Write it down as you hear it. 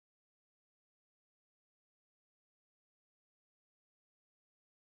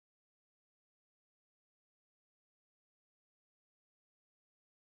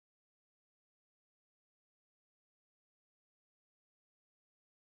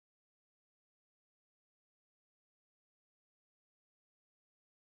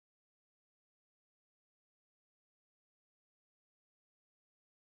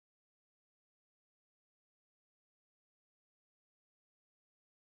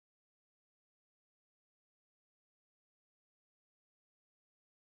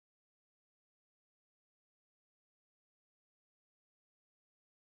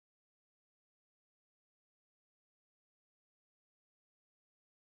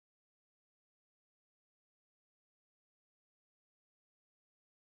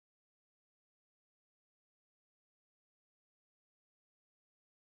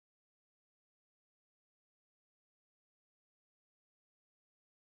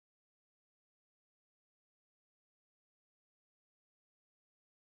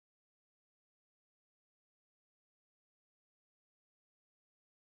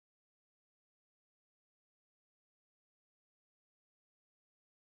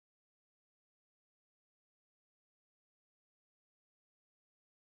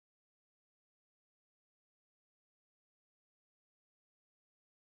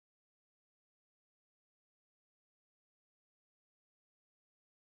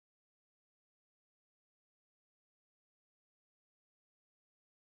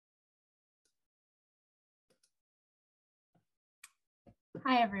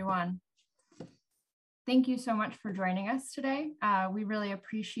Hi, everyone. Thank you so much for joining us today. We really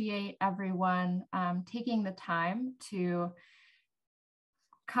appreciate everyone taking the time to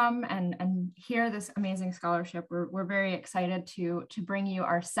come and hear this amazing scholarship. We're very excited to bring you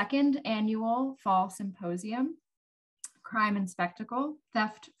our second annual fall symposium, Crime and Spectacle,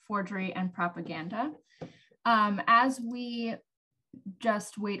 Theft, Forgery, and Propaganda. As we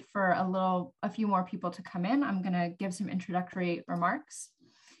just wait for a few more people to come in, I'm going to give some introductory remarks.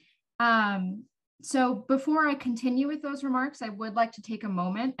 So before I continue with those remarks, I would like to take a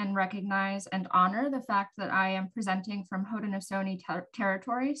moment and recognize and honor the fact that I am presenting from Haudenosaunee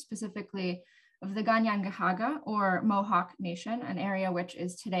territory, specifically of the Kanien'kehá:ka, or Mohawk Nation, an area which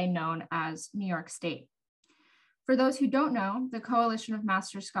is today known as New York State. For those who don't know, the Coalition of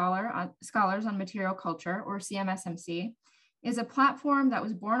Master Scholars on Material Culture, or CMSMC, is a platform that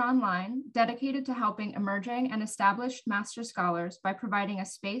was born online, dedicated to helping emerging and established master scholars by providing a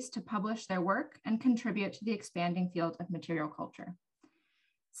space to publish their work and contribute to the expanding field of material culture.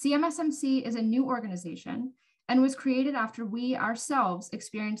 CMSMC is a new organization and was created after we ourselves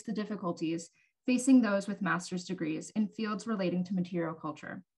experienced the difficulties facing those with master's degrees in fields relating to material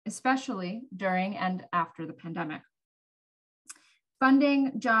culture, especially during and after the pandemic.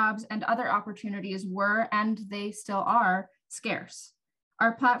 Funding, jobs, and other opportunities were, and they still are, scarce.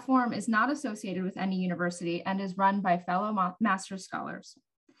 Our platform is not associated with any university and is run by fellow master scholars.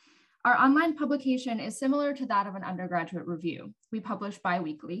 Our online publication is similar to that of an undergraduate review. We publish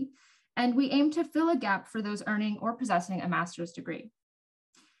bi-weekly, and we aim to fill a gap for those earning or possessing a master's degree.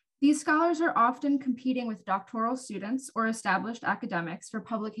 These scholars are often competing with doctoral students or established academics for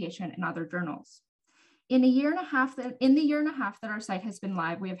publication in other journals. In the year and a half that our site has been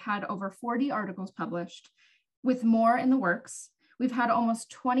live, we have had over 40 articles published, with more in the works. We've had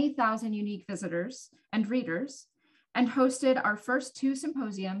almost 20,000 unique visitors and readers, and hosted our first 2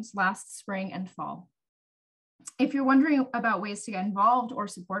 symposiums last spring and fall. If you're wondering about ways to get involved or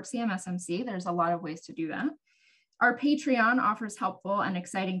support CMSMC, there's a lot of ways to do that. Our Patreon offers helpful and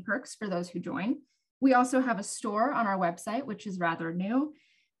exciting perks for those who join. We also have a store on our website, which is rather new,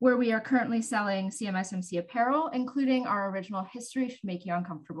 where we are currently selling CMSMC apparel, including our original History Should Make You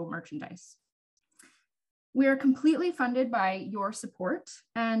Uncomfortable merchandise. We are completely funded by your support,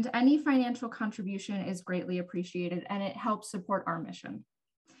 and any financial contribution is greatly appreciated, and it helps support our mission.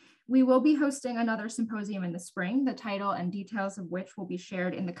 We will be hosting another symposium in the spring, the title and details of which will be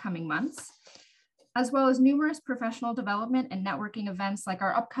shared in the coming months, as well as numerous professional development and networking events like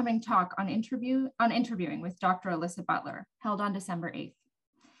our upcoming talk on interviewing with Dr. Alyssa Butler, held on December 8th.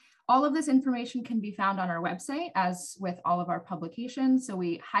 All of this information can be found on our website, as with all of our publications, so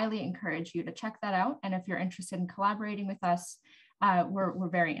we highly encourage you to check that out. And if you're interested in collaborating with us, we're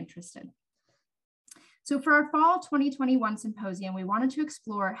very interested. So for our fall 2021 symposium, we wanted to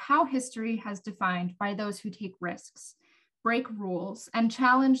explore how history has defined by those who take risks, break rules, and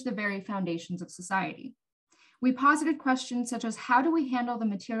challenge the very foundations of society. We posited questions such as, how do we handle the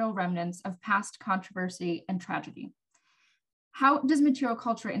material remnants of past controversy and tragedy? How does material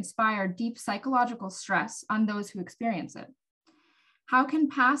culture inspire deep psychological stress on those who experience it? How can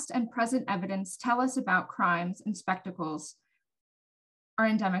past and present evidence tell us about crimes and spectacles are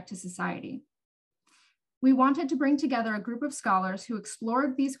endemic to society? We wanted to bring together a group of scholars who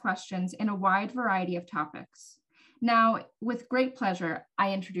explored these questions in a wide variety of topics. Now, with great pleasure,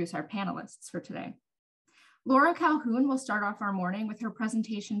 I introduce our panelists for today. Laura Calhoun will start off our morning with her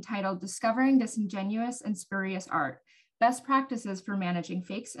presentation titled Discovering Disingenuous and Spurious Art, Best Practices for Managing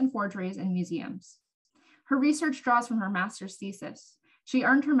Fakes and Forgeries in Museums. Her research draws from her master's thesis. She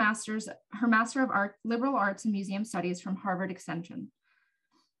earned her Master of Liberal Arts and Museum Studies from Harvard Extension.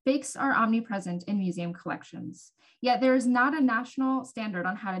 Fakes are omnipresent in museum collections, yet there is not a national standard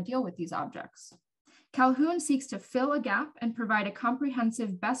on how to deal with these objects. Calhoun seeks to fill a gap and provide a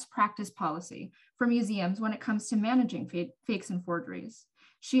comprehensive best practice policy for museums when it comes to managing fakes and forgeries.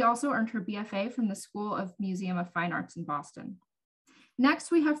 She also earned her BFA from the School of Museum of Fine Arts in Boston. Next,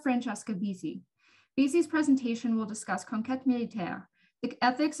 we have Francesca Bisi. Bisi's presentation will discuss Conquête Militaire, the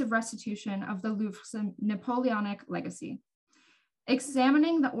ethics of restitution of the Louvre's Napoleonic legacy.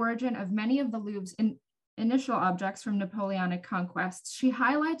 Examining the origin of many of the Louvre's initial objects from Napoleonic conquests, she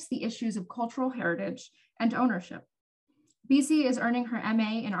highlights the issues of cultural heritage and ownership. Bisi is earning her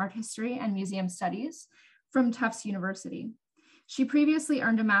MA in Art History and Museum Studies from Tufts University. She previously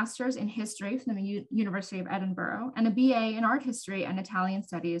earned a master's in history from the University of Edinburgh and a BA in art history and Italian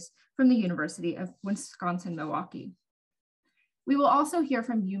studies from the University of Wisconsin-Milwaukee. We will also hear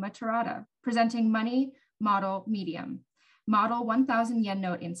from Yuma Terada, presenting Money, Model, Medium, Model 1,000 Yen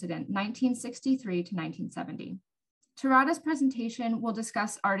Note Incident, 1963 to 1970. Terada's presentation will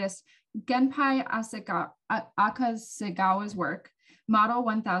discuss artist Genpai Akasegawa's work, Model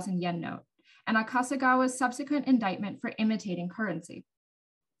 1000 Yen Note, and Akasegawa's subsequent indictment for imitating currency.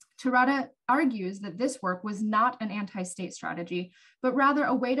 Terada argues that this work was not an anti-state strategy, but rather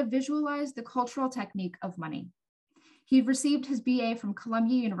a way to visualize the cultural technique of money. He received his BA from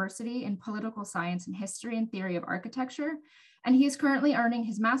Columbia University in political science and history and theory of architecture, and he is currently earning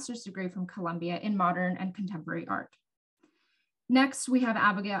his master's degree from Columbia in modern and contemporary art. Next, we have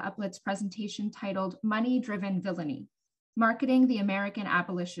Abigail Uplett's presentation titled Money-Driven Villainy, Marketing the American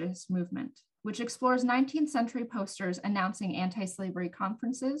Abolitionist Movement, which explores 19th century posters announcing anti-slavery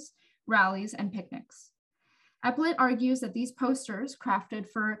conferences, rallies, and picnics. Uplett argues that these posters, crafted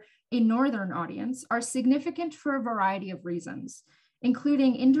for a Northern audience, are significant for a variety of reasons,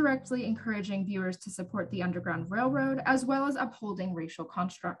 including indirectly encouraging viewers to support the Underground Railroad, as well as upholding racial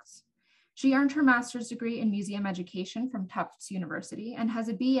constructs. She earned her master's degree in museum education from Tufts University and has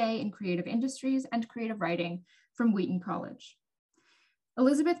a BA in creative industries and creative writing from Wheaton College.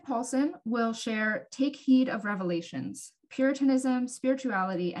 Elizabeth Paulson will share Take Heed of Revelations, Puritanism,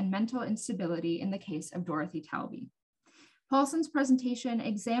 Spirituality, and Mental Instability in the Case of Dorothy Talby. Paulson's presentation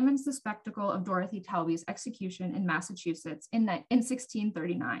examines the spectacle of Dorothy Talby's execution in Massachusetts in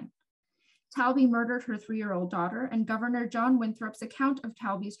 1639. Talby murdered her 3-year-old daughter, and Governor John Winthrop's account of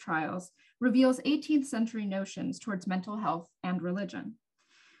Talby's trials reveals 18th century notions towards mental health and religion.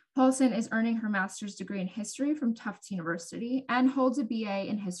 Paulson is earning her master's degree in history from Tufts University and holds a BA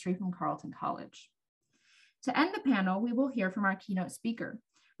in history from Carleton College. To end the panel, we will hear from our keynote speaker,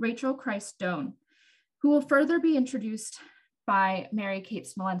 Rachel Christ-Doan, who will further be introduced by Mary Kate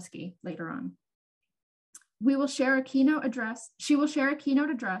Smolensky later on. She will share a keynote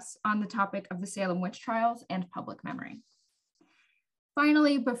address on the topic of the Salem witch trials and public memory.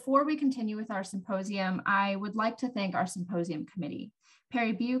 Finally, before we continue with our symposium, I would like to thank our symposium committee,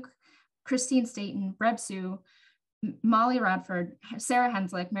 Perry Buke, Christine Staten, Reb Sue, Molly Radford, Sarah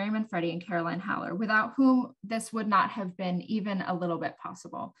Henslick, Mary Manfredi, and Caroline Haller, without whom this would not have been even a little bit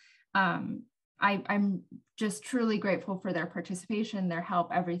possible. I'm just truly grateful for their participation, their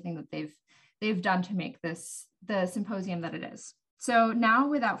help, everything that they've done to make this the symposium that it is. So now,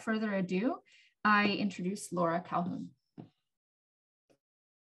 without further ado, I introduce Laura Calhoun.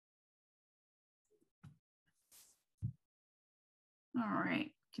 All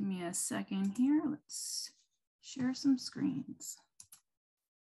right, give me a second here. Let's share some screens.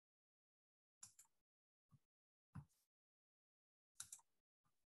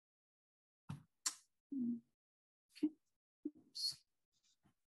 Okay. Oops.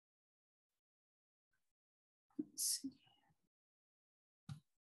 Let's see.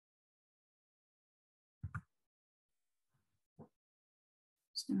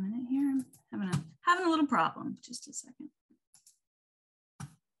 Just a minute here. I'm having a little problem. Just a second.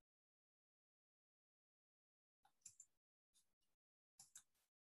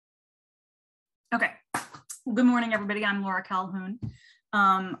 Okay, well, good morning, everybody. I'm Laura Calhoun.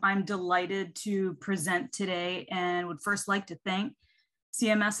 I'm delighted to present today and would first like to thank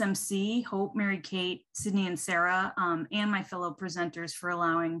CMSMC, Hope, Mary Kate, Sydney, and Sarah, and my fellow presenters for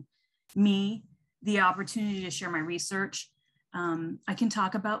allowing me the opportunity to share my research. I can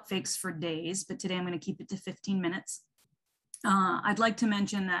talk about fakes for days, but today I'm going to keep it to 15 minutes. I'd like to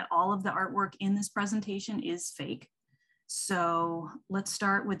mention that all of the artwork in this presentation is fake. So let's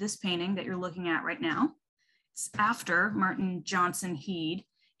start with this painting that you're looking at right now. It's after Martin Johnson Heed,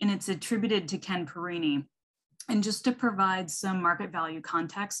 and it's attributed to Ken Perini. And just to provide some market value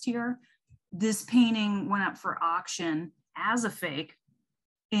context here, this painting went up for auction as a fake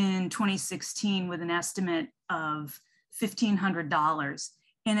in 2016 with an estimate of $1,500,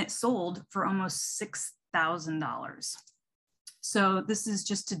 and it sold for almost $6,000. So this is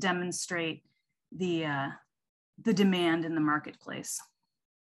just to demonstrate the demand in the marketplace.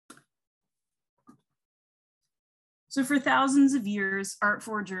 So for thousands of years, art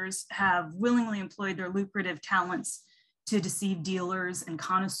forgers have willingly employed their lucrative talents to deceive dealers and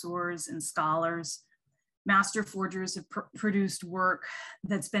connoisseurs and scholars. Master forgers have produced work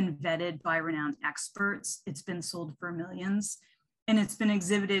that's been vetted by renowned experts. It's been sold for millions, and it's been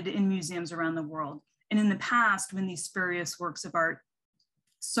exhibited in museums around the world. And in the past, when these spurious works of art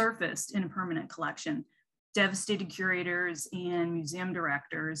surfaced in a permanent collection, devastated curators and museum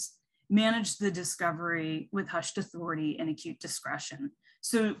directors managed the discovery with hushed authority and acute discretion.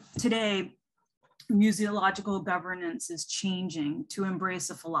 So today, museological governance is changing to embrace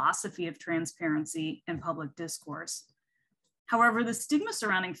a philosophy of transparency and public discourse. However, the stigma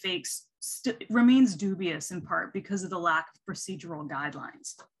surrounding fakes remains dubious in part because of the lack of procedural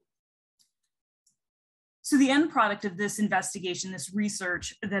guidelines. So the end product of this investigation, this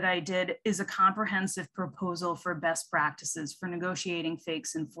research that I did, is a comprehensive proposal for best practices for negotiating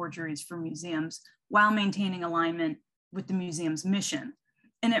fakes and forgeries for museums while maintaining alignment with the museum's mission.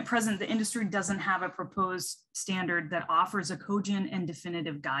 And at present, the industry doesn't have a proposed standard that offers a cogent and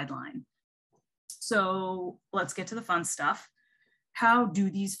definitive guideline. So let's get to the fun stuff. How do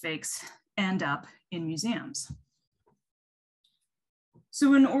these fakes end up in museums?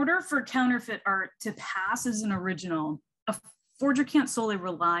 So in order for counterfeit art to pass as an original, a forger can't solely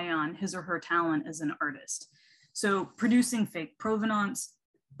rely on his or her talent as an artist. So producing fake provenance,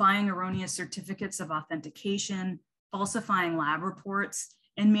 buying erroneous certificates of authentication, falsifying lab reports,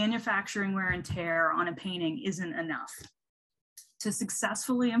 and manufacturing wear and tear on a painting isn't enough. To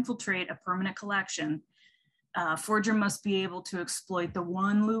successfully infiltrate a permanent collection, a forger must be able to exploit the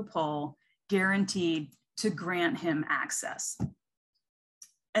one loophole guaranteed to grant him access.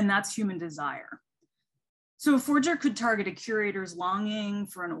 And that's human desire. So a forger could target a curator's longing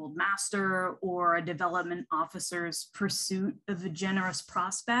for an old master or a development officer's pursuit of a generous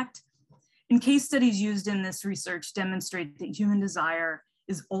prospect. And case studies used in this research demonstrate that human desire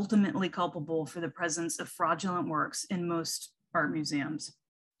is ultimately culpable for the presence of fraudulent works in most art museums.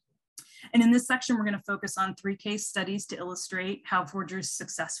 And in this section, we're going to focus on 3 case studies to illustrate how forgers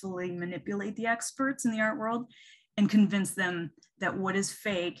successfully manipulate the experts in the art world and convince them that what is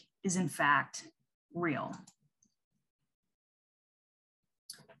fake is in fact real.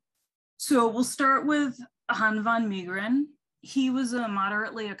 So we'll start with Han van Meegeren. He was a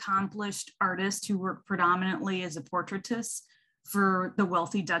moderately accomplished artist who worked predominantly as a portraitist for the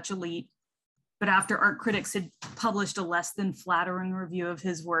wealthy Dutch elite. But after art critics had published a less than flattering review of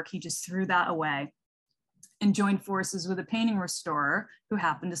his work, he just threw that away and joined forces with a painting restorer who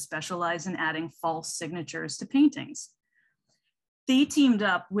happened to specialize in adding false signatures to paintings. They teamed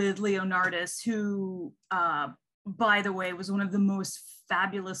up with Leonardus, who, by the way, was one of the most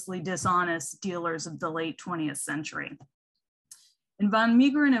fabulously dishonest dealers of the late 20th century. And van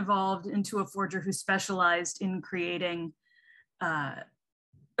Meegeren evolved into a forger who specialized in creating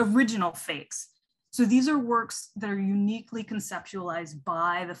original fakes. So these are works that are uniquely conceptualized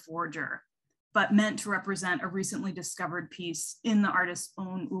by the forger, but meant to represent a recently discovered piece in the artist's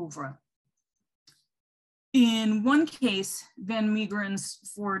own oeuvre. In one case, van Meegeren's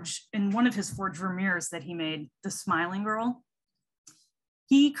in one of his forged Vermeers that he made, The Smiling Girl,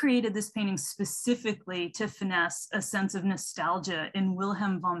 he created this painting specifically to finesse a sense of nostalgia in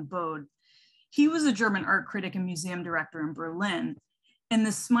Wilhelm von Bode. He was a German art critic and museum director in Berlin, and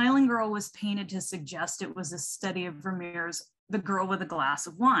The Smiling Girl was painted to suggest it was a study of Vermeer's The Girl with a Glass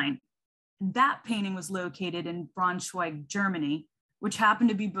of Wine. That painting was located in Braunschweig, Germany, which happened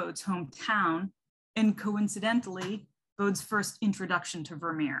to be Bode's hometown, and coincidentally, Bode's first introduction to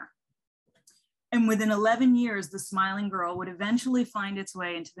Vermeer. And within 11 years, The Smiling Girl would eventually find its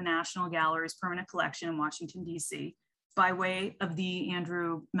way into the National Gallery's permanent collection in Washington, D.C., by way of the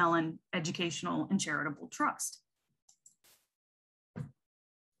Andrew Mellon Educational and Charitable Trust.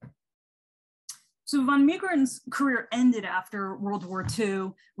 So van Meegeren's career ended after World War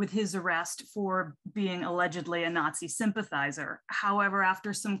II with his arrest for being allegedly a Nazi sympathizer. However,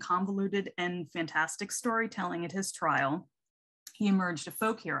 after some convoluted and fantastic storytelling at his trial, he emerged a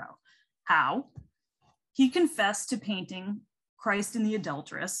folk hero. How? He confessed to painting Christ and the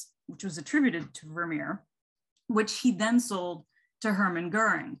Adulteress, which was attributed to Vermeer, which he then sold to Hermann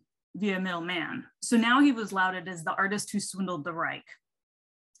Goering via middleman. So now he was lauded as the artist who swindled the Reich.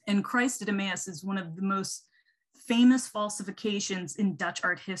 And Christ at Emmaus is one of the most famous falsifications in Dutch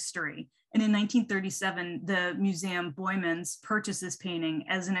art history. And in 1937, the Museum Boijmans purchased this painting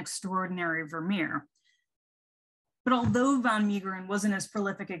as an extraordinary Vermeer. But although van Meegeren wasn't as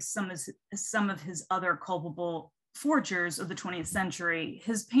prolific as some of his other culpable forgers of the 20th century,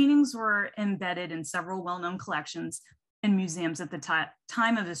 his paintings were embedded in several well-known collections and museums at the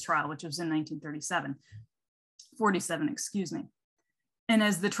time of his trial, which was in 1947, excuse me. And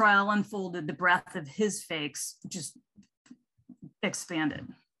as the trial unfolded, the breadth of his fakes just expanded.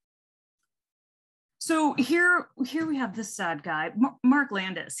 So here we have this sad guy, Mark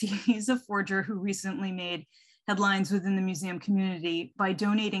Landis. He's a forger who recently made headlines within the museum community by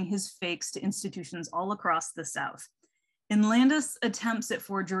donating his fakes to institutions all across the South. And Landis' attempts at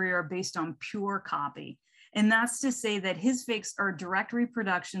forgery are based on pure copy. And that's to say that his fakes are direct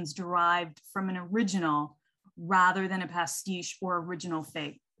reproductions derived from an original rather than a pastiche or original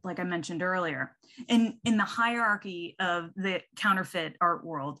fake, like I mentioned earlier. And in the hierarchy of the counterfeit art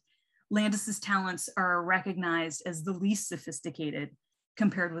world, Landis's talents are recognized as the least sophisticated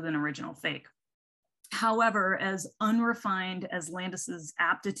compared with an original fake. However, as unrefined as Landis's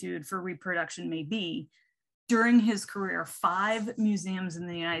aptitude for reproduction may be, During his career, 5 museums in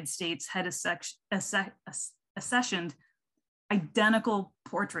the United States had accessioned identical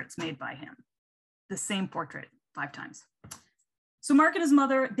portraits made by him, the same portrait 5 times. So Mark and his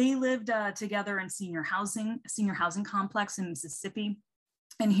mother, they lived together in a senior housing complex in Mississippi.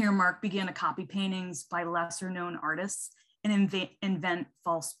 And here Mark began to copy paintings by lesser known artists and invent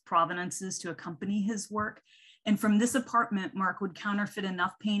false provenances to accompany his work. And from this apartment, Mark would counterfeit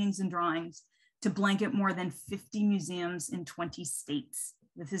enough paintings and drawings to blanket more than 50 museums in 20 states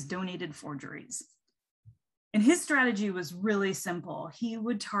with his donated forgeries. And his strategy was really simple. He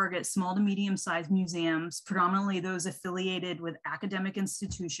would target small to medium-sized museums, predominantly those affiliated with academic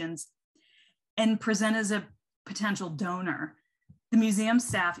institutions, and present as a potential donor. The museum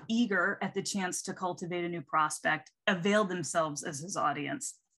staff, eager at the chance to cultivate a new prospect, availed themselves as his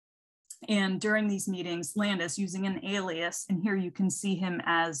audience. And during these meetings, Landis, using an alias, and here you can see him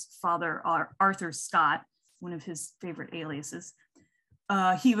as Father Arthur Scott, one of his favorite aliases,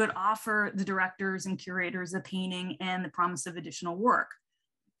 he would offer the directors and curators a painting and the promise of additional work.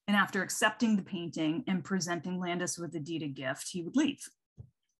 And after accepting the painting and presenting Landis with a deeded gift, he would leave.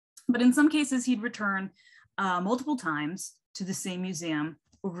 But in some cases, he'd return multiple times to the same museum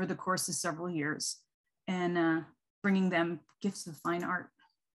over the course of several years and bringing them gifts of fine art.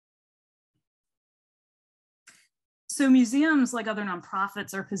 So museums, like other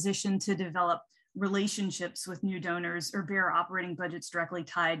nonprofits, are positioned to develop relationships with new donors or bear operating budgets directly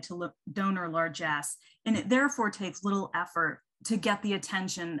tied to donor largesse. And it therefore takes little effort to get the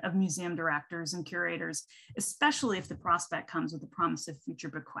attention of museum directors and curators, especially if the prospect comes with the promise of future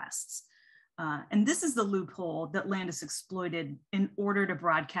bequests. And this is the loophole that Landis exploited in order to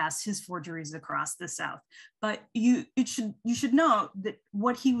broadcast his forgeries across the South. But you should know that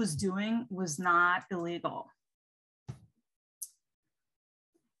what he was doing was not illegal.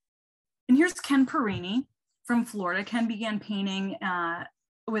 And here's Ken Perini from Florida. Ken began painting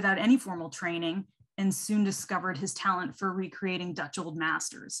without any formal training and soon discovered his talent for recreating Dutch old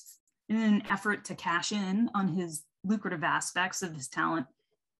masters. In an effort to cash in on his lucrative aspects of his talent,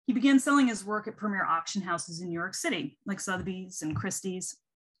 he began selling his work at premier auction houses in New York City, like Sotheby's and Christie's.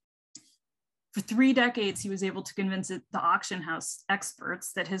 For 3 decades, he was able to convince the auction house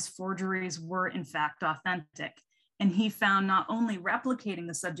experts that his forgeries were in fact authentic. And he found not only replicating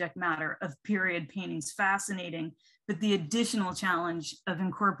the subject matter of period paintings fascinating, but the additional challenge of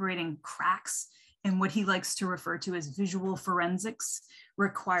incorporating cracks and what he likes to refer to as visual forensics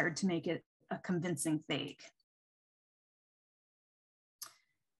required to make it a convincing fake.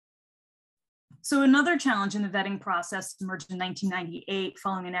 So another challenge in the vetting process emerged in 1998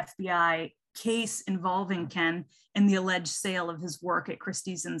 following an FBI case involving Ken and the alleged sale of his work at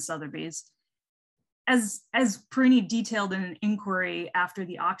Christie's and Sotheby's. As Perini detailed in an inquiry after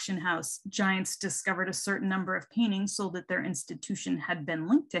the auction house giants discovered a certain number of paintings sold at their institution had been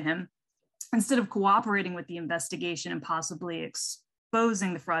linked to him, instead of cooperating with the investigation and possibly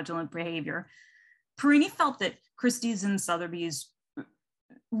exposing the fraudulent behavior, Perini felt that Christie's and Sotheby's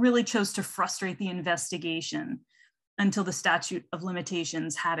really chose to frustrate the investigation until the statute of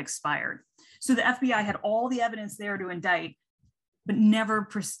limitations had expired. So the FBI had all the evidence there to indict, but never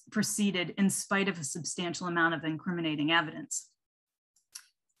proceeded in spite of a substantial amount of incriminating evidence.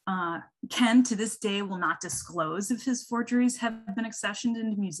 Ken, to this day, will not disclose if his forgeries have been accessioned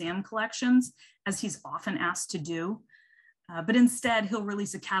into museum collections, as he's often asked to do. But instead, he'll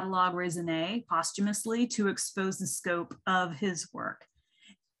release a catalog raisonné posthumously to expose the scope of his work.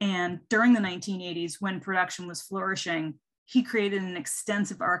 And during the 1980s, when production was flourishing, he created an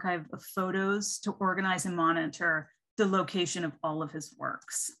extensive archive of photos to organize and monitor the location of all of his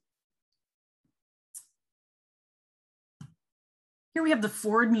works. Here we have the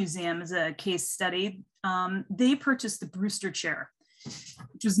Ford Museum as a case study. They purchased the Brewster chair,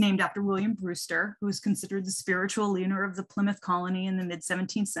 which was named after William Brewster, who was considered the spiritual leader of the Plymouth colony in the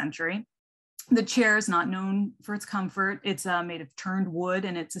mid-17th century. The chair is not known for its comfort. It's made of turned wood,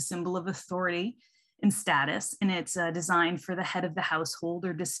 and it's a symbol of authority and status, and it's designed for the head of the household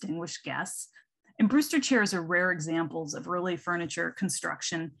or distinguished guests. And Brewster chairs are rare examples of early furniture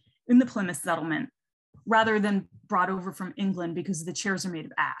construction in the Plymouth settlement, rather than brought over from England, because the chairs are made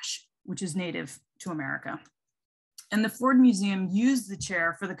of ash, which is native to America. And the Ford Museum used the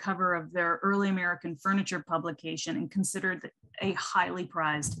chair for the cover of their early American furniture publication and considered it a highly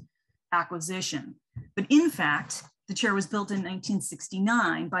prized acquisition. But in fact, the chair was built in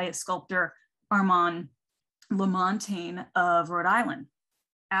 1969 by a sculptor, Armand Lamontagne of Rhode Island.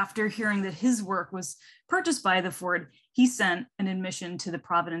 After hearing that his work was purchased by the Ford, he sent an admission to the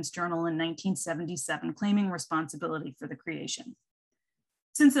Providence Journal in 1977, claiming responsibility for the creation.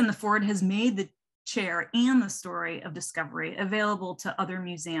 Since then, the Ford has made the chair and the story of discovery available to other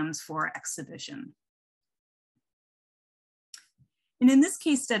museums for exhibition. And in this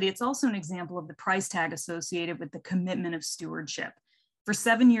case study, it's also an example of the price tag associated with the commitment of stewardship. For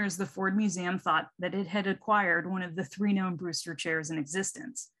 7 years, the Ford Museum thought that it had acquired one of the 3 known Brewster chairs in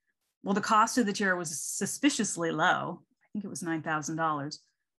existence. Well, the cost of the chair was suspiciously low. I think it was $9,000.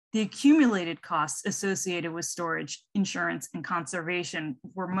 The accumulated costs associated with storage, insurance, and conservation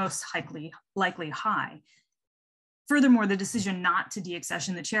were most likely high. Furthermore, the decision not to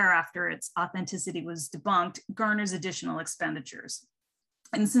deaccession the chair after its authenticity was debunked garners additional expenditures.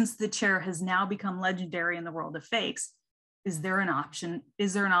 And since the chair has now become legendary in the world of fakes, is there an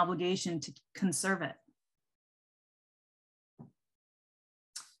obligation to conserve it?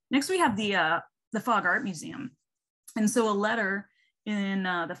 Next, we have the Fogg Art Museum. And so a letter in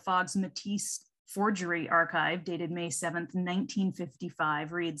the Fogg's Matisse Forgery archive dated May 7th,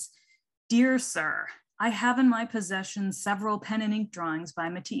 1955 reads, "Dear Sir, I have in my possession several pen and ink drawings by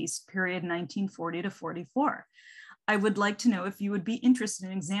Matisse, period 1940 to 44. I would like to know if you would be interested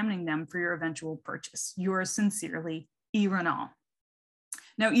in examining them for your eventual purchase. Yours sincerely, E. Renault."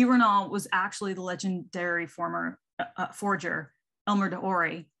 Now, E. Renault was actually the legendary former forger, Elmer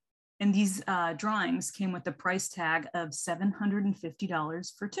d'Ori, and these drawings came with the price tag of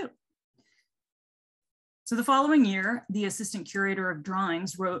 $750 for 2. So the following year, the assistant curator of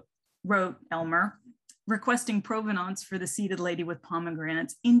drawings wrote Elmer, requesting provenance for the seated lady with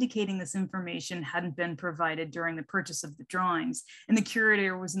pomegranates, indicating this information hadn't been provided during the purchase of the drawings. And the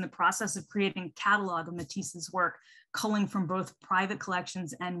curator was in the process of creating a catalog of Matisse's work, culling from both private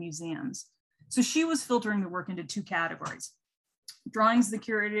collections and museums. So she was filtering the work into 2 categories: drawings the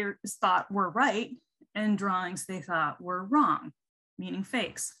curators thought were right and drawings they thought were wrong, meaning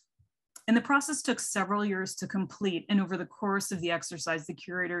fakes. And the process took several years to complete. And over the course of the exercise, the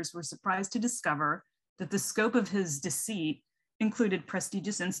curators were surprised to discover that the scope of his deceit included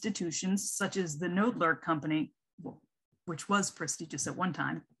prestigious institutions such as the Knoedler Company, which was prestigious at one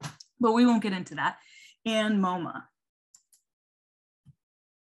time, but we won't get into that, and MoMA.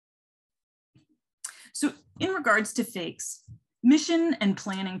 So in regards to fakes, mission and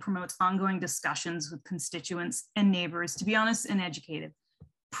planning promotes ongoing discussions with constituents and neighbors to be honest and educated.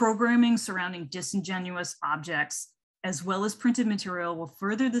 Programming surrounding disingenuous objects as well as printed material will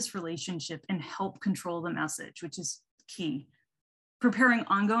further this relationship and help control the message, which is key. Preparing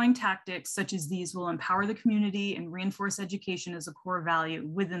ongoing tactics such as these will empower the community and reinforce education as a core value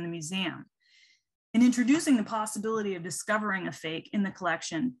within the museum. And introducing the possibility of discovering a fake in the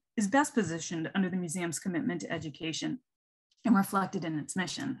collection is best positioned under the museum's commitment to education and reflected in its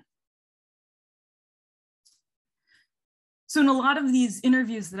mission. So in a lot of these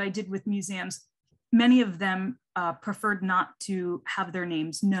interviews that I did with museums, many of them preferred not to have their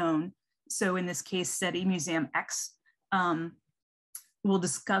names known. So in this case study, Museum X will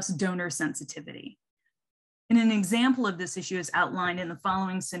discuss donor sensitivity. And an example of this issue is outlined in the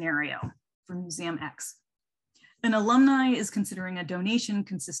following scenario for Museum X. An alumni is considering a donation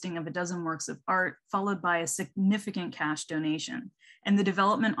consisting of a dozen works of art, followed by a significant cash donation. And the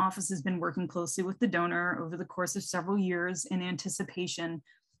development office has been working closely with the donor over the course of several years in anticipation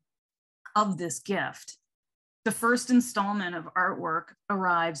of this gift. The first installment of artwork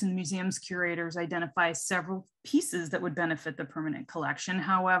arrives and the museum's curators identify several pieces that would benefit the permanent collection.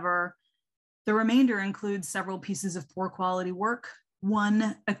 However, the remainder includes several pieces of poor quality work,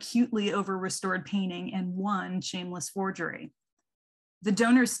 one acutely over-restored painting, and one shameless forgery. The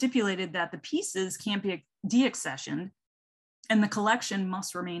donor stipulated that the pieces can't be deaccessioned and the collection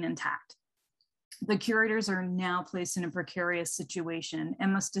must remain intact. The curators are now placed in a precarious situation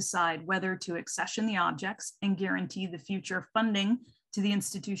and must decide whether to accession the objects and guarantee the future funding to the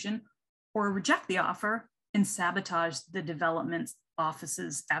institution or reject the offer and sabotage the development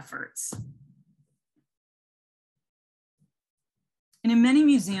office's efforts. And in many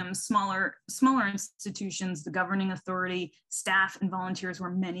museums, smaller institutions, the governing authority, staff, and volunteers wear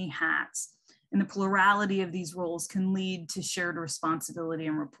many hats. And the plurality of these roles can lead to shared responsibility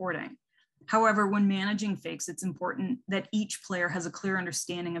and reporting. However, when managing fakes, it's important that each player has a clear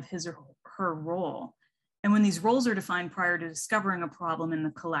understanding of his or her role. And when these roles are defined prior to discovering a problem in the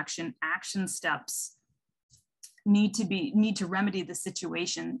collection, action steps need to remedy the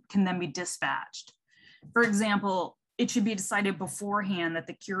situation can then be dispatched. For example, it should be decided beforehand that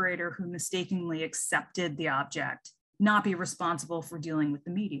the curator who mistakenly accepted the object not be responsible for dealing with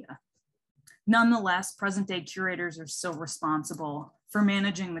the media. Nonetheless, present-day curators are still responsible for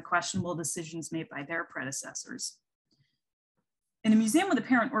managing the questionable decisions made by their predecessors. And a museum with a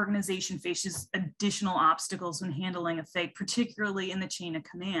parent organization faces additional obstacles when handling a fake, particularly in the chain of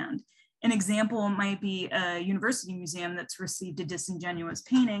command. An example might be a university museum that's received a disingenuous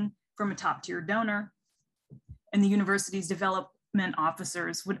painting from a top-tier donor, and the university's development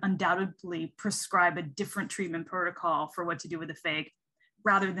officers would undoubtedly prescribe a different treatment protocol for what to do with the fake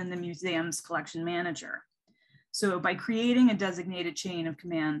rather than the museum's collection manager. So by creating a designated chain of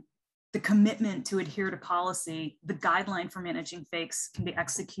command, the commitment to adhere to policy, the guideline for managing fakes can be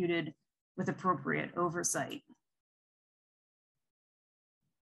executed with appropriate oversight.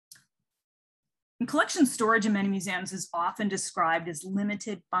 And collection storage in many museums is often described as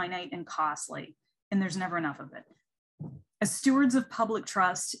limited, finite, and costly, and there's never enough of it. As stewards of public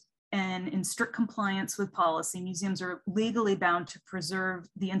trust and in strict compliance with policy, museums are legally bound to preserve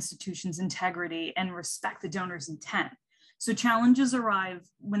the institution's integrity and respect the donor's intent. So challenges arrive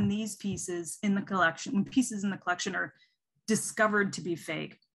when these pieces in the collection, are discovered to be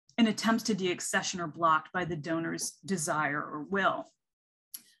fake, and attempts to deaccession are blocked by the donor's desire or will.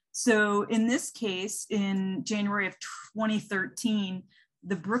 So in this case, in January of 2013,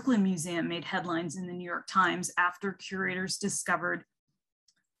 the Brooklyn Museum made headlines in the New York Times after curators discovered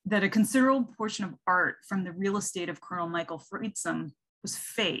that a considerable portion of art from the real estate of Colonel Michael Friedsam was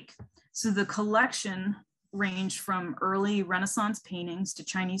fake. So the collection ranged from early Renaissance paintings to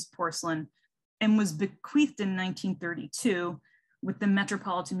Chinese porcelain and was bequeathed in 1932, with the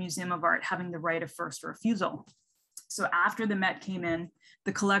Metropolitan Museum of Art having the right of first refusal. So after the Met came in,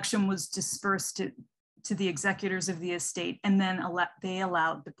 the collection was dispersed to the executors of the estate, and then they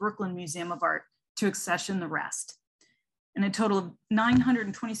allowed the Brooklyn Museum of Art to accession the rest. And a total of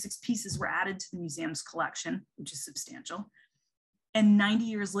 926 pieces were added to the museum's collection, which is substantial. And 90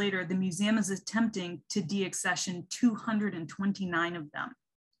 years later, the museum is attempting to deaccession 229 of them.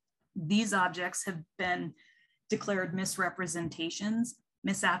 These objects have been declared misrepresentations,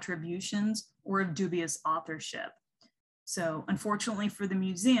 misattributions, or of dubious authorship. So unfortunately for the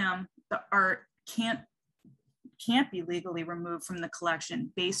museum, the art can't be legally removed from the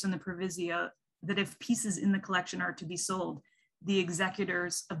collection based on the proviso that if pieces in the collection are to be sold, the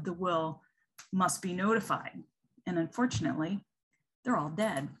executors of the will must be notified. And unfortunately, they're all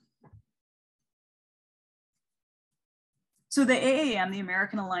dead. So the AAM, the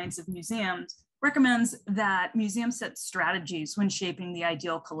American Alliance of Museums, recommends that museums set strategies when shaping the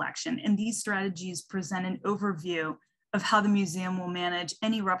ideal collection. And these strategies present an overview of how the museum will manage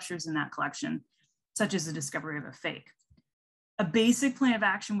any ruptures in that collection, such as the discovery of a fake. A basic plan of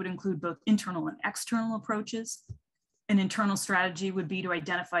action would include both internal and external approaches. An internal strategy would be to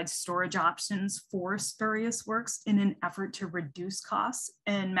identify storage options for spurious works in an effort to reduce costs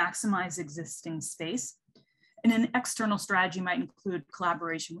and maximize existing space. And an external strategy might include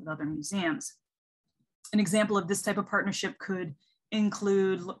collaboration with other museums. An example of this type of partnership could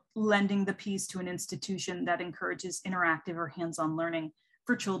include lending the piece to an institution that encourages interactive or hands-on learning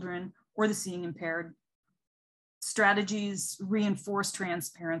for children or the seeing impaired. Strategies reinforce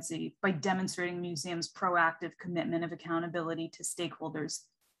transparency by demonstrating museums' proactive commitment of accountability to stakeholders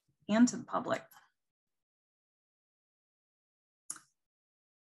and to the public.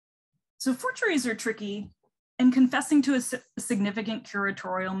 So forgeries are tricky, and confessing to a significant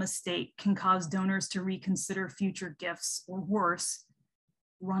curatorial mistake can cause donors to reconsider future gifts, or worse,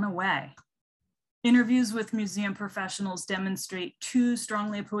 run away. Interviews with museum professionals demonstrate two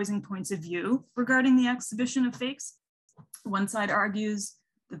strongly opposing points of view regarding the exhibition of fakes. One side argues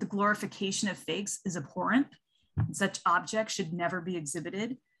that the glorification of fakes is abhorrent, and such objects should never be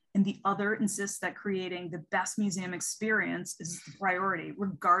exhibited. And the other insists that creating the best museum experience is the priority,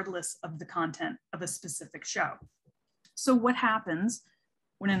 regardless of the content of a specific show. So what happens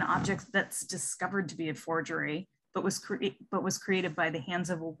when an object that's discovered to be a forgery, but was created by the hands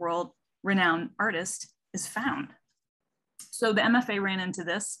of a world-renowned artist is found? So the MFA ran into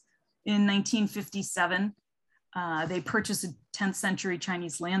this. In 1957, they purchased a 10th century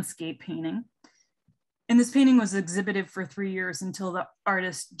Chinese landscape painting. And this painting was exhibited for 3 years until the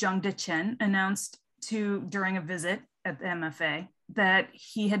artist Zhang Dechen announced during a visit at the MFA that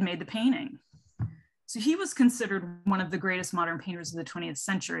he had made the painting. So he was considered one of the greatest modern painters of the 20th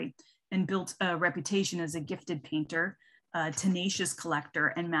century and built a reputation as a gifted painter, a tenacious collector,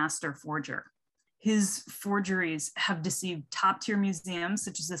 and master forger. His forgeries have deceived top-tier museums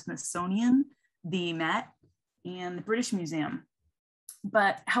such as the Smithsonian, the Met, and the British Museum.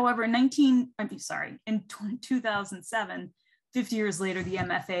 But however, in 2007, 50 years later, the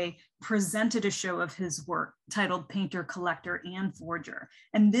MFA presented a show of his work titled Painter, Collector, and Forger.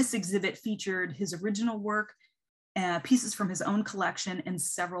 And this exhibit featured his original work, pieces from his own collection, and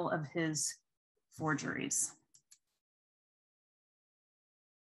several of his forgeries.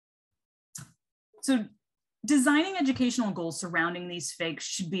 So Designing educational goals surrounding these fakes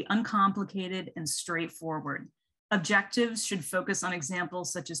should be uncomplicated and straightforward. Objectives should focus on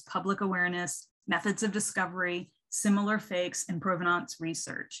examples such as public awareness, methods of discovery, similar fakes, and provenance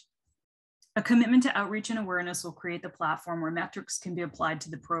research. A commitment to outreach and awareness will create the platform where metrics can be applied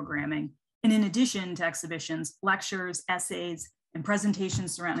to the programming. And in addition to exhibitions, lectures, essays, and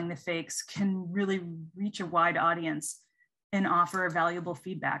presentations surrounding the fakes can really reach a wide audience and offer valuable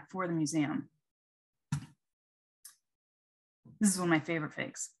feedback for the museum. This is one of my favorite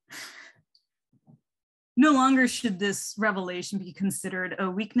fakes. No longer should this revelation be considered a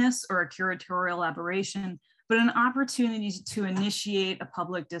weakness or a curatorial aberration, but an opportunity to initiate a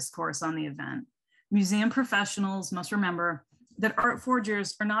public discourse on the event. Museum professionals must remember that art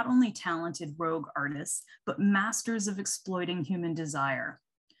forgers are not only talented rogue artists, but masters of exploiting human desire.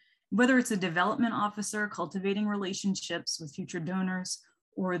 Whether it's a development officer cultivating relationships with future donors,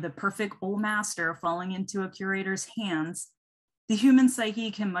 or the perfect old master falling into a curator's hands, the human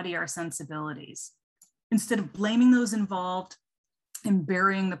psyche can muddy our sensibilities. Instead of blaming those involved and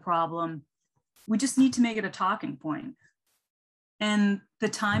burying the problem, we just need to make it a talking point. And the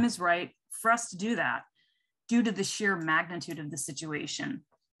time is right for us to do that due to the sheer magnitude of the situation.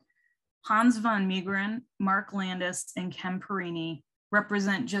 Hans von Meegeren, Mark Landis, and Ken Perini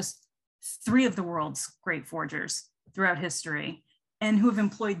represent just 3 of the world's great forgers throughout history and who have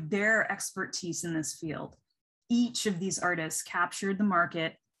employed their expertise in this field. Each of these artists captured the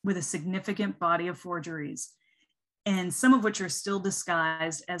market with a significant body of forgeries, and some of which are still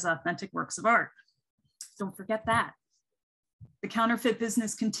disguised as authentic works of art. Don't forget that. The counterfeit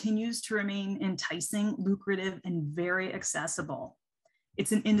business continues to remain enticing, lucrative, and very accessible.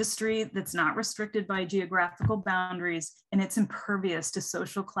 It's an industry that's not restricted by geographical boundaries, and it's impervious to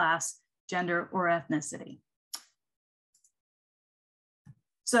social class, gender, or ethnicity.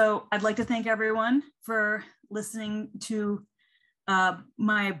 So I'd like to thank everyone for listening to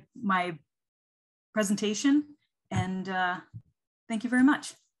my presentation, and thank you very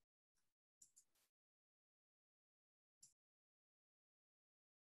much.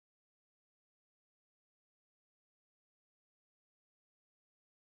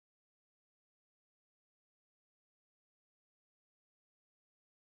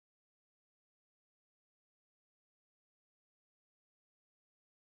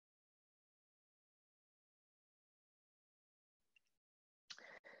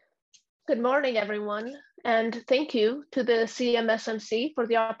 Good morning, everyone, and thank you to the CMSMC for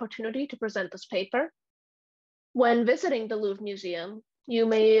the opportunity to present this paper. When visiting the Louvre Museum, you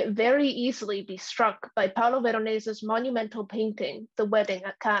may very easily be struck by Paolo Veronese's monumental painting, The Wedding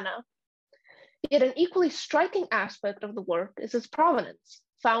at Cana. Yet an equally striking aspect of the work is its provenance,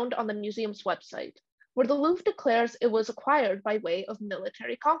 found on the museum's website, where the Louvre declares it was acquired by way of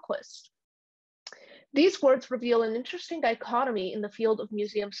military conquest. These words reveal an interesting dichotomy in the field of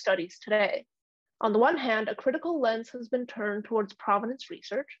museum studies today. On the one hand, a critical lens has been turned towards provenance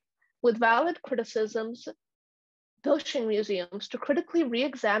research, with valid criticisms pushing museums to critically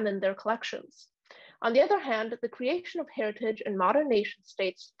re-examine their collections. On the other hand, the creation of heritage and modern nation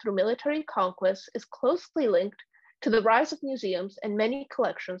states through military conquest is closely linked to the rise of museums, and many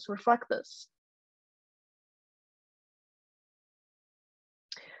collections reflect this.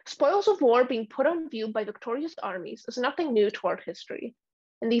 Spoils of war being put on view by victorious armies is nothing new to art history.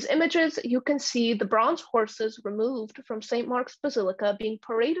 In these images, you can see the bronze horses removed from St. Mark's Basilica being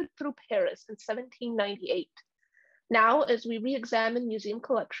paraded through Paris in 1798. Now, as we re-examine museum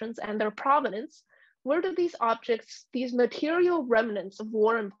collections and their provenance, where do these objects, these material remnants of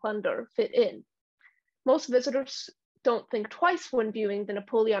war and plunder, fit in? Most visitors don't think twice when viewing the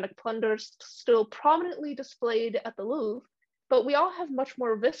Napoleonic plunders still prominently displayed at the Louvre, but we all have much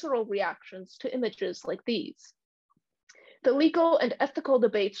more visceral reactions to images like these. The legal and ethical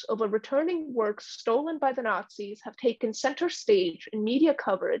debates over returning works stolen by the Nazis have taken center stage in media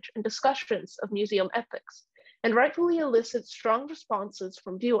coverage and discussions of museum ethics, and rightfully elicit strong responses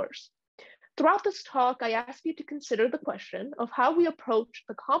from viewers. Throughout this talk, I ask you to consider the question of how we approach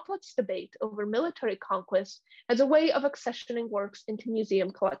the complex debate over military conquest as a way of accessioning works into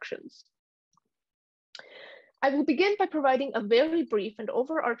museum collections. I will begin by providing a very brief and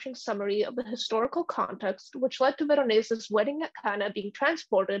overarching summary of the historical context which led to Veronese's Wedding at Cana being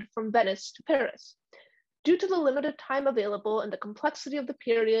transported from Venice to Paris. Due to the limited time available and the complexity of the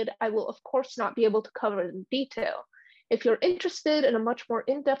period, I will of course not be able to cover it in detail. If you're interested in a much more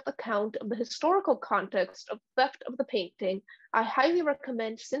in-depth account of the historical context of the theft of the painting, I highly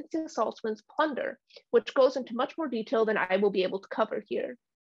recommend Cynthia Saltzman's Plunder, which goes into much more detail than I will be able to cover here.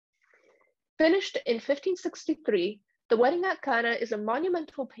 Finished in 1563, The Wedding at Cana is a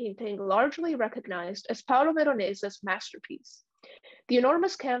monumental painting largely recognized as Paolo Veronese's masterpiece. The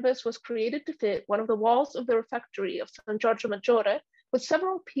enormous canvas was created to fit one of the walls of the refectory of San Giorgio Maggiore, with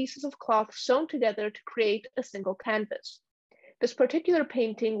several pieces of cloth sewn together to create a single canvas. This particular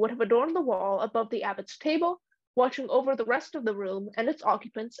painting would have adorned the wall above the abbot's table, watching over the rest of the room and its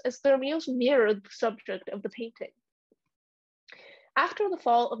occupants as their meals mirrored the subject of the painting. After the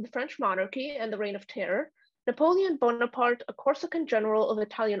fall of the French monarchy and the Reign of Terror, Napoleon Bonaparte, a Corsican general of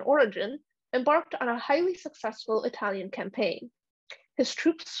Italian origin, embarked on a highly successful Italian campaign. His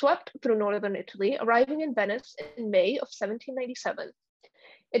troops swept through northern Italy, arriving in Venice in May of 1797.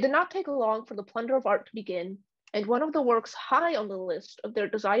 It did not take long for the plunder of art to begin, and one of the works high on the list of their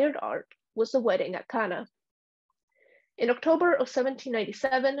desired art was the Wedding at Cana. In October of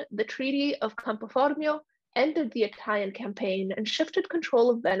 1797, the Treaty of Campoformio ended the Italian campaign and shifted control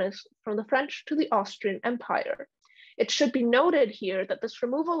of Venice from the French to the Austrian Empire. It should be noted here that this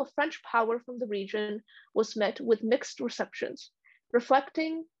removal of French power from the region was met with mixed receptions,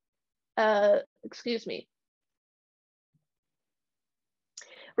 reflecting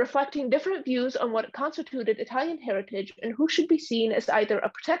different views on what constituted Italian heritage and who should be seen as either a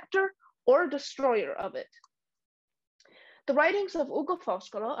protector or a destroyer of it. The writings of Ugo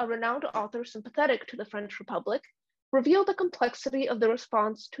Foscolo, a renowned author sympathetic to the French Republic, reveal the complexity of the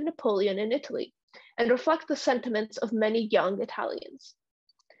response to Napoleon in Italy and reflect the sentiments of many young Italians.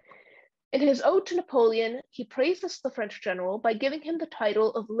 In his ode to Napoleon, he praises the French general by giving him the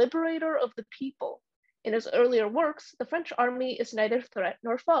title of liberator of the people. In his earlier works, the French army is neither threat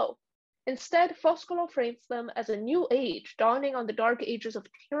nor foe. Instead, Foscolo frames them as a new age dawning on the dark ages of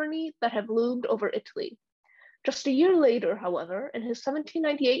tyranny that have loomed over Italy. Just a year later, however, in his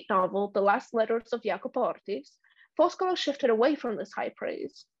 1798 novel, The Last Letters of Jacopo Ortis, Foscolo shifted away from this high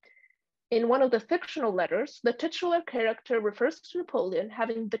praise. In one of the fictional letters, the titular character refers to Napoleon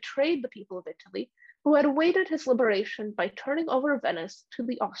having betrayed the people of Italy, who had awaited his liberation by turning over Venice to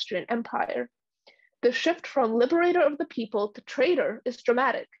the Austrian Empire. The shift from liberator of the people to traitor is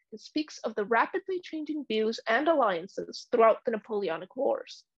dramatic. It speaks of the rapidly changing views and alliances throughout the Napoleonic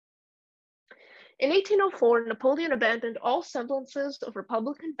Wars. In 1804, Napoleon abandoned all semblances of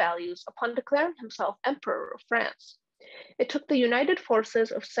republican values upon declaring himself Emperor of France. It took the united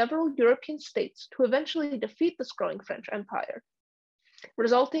forces of several European states to eventually defeat this growing French Empire,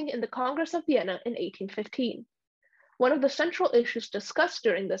 resulting in the Congress of Vienna in 1815. One of the central issues discussed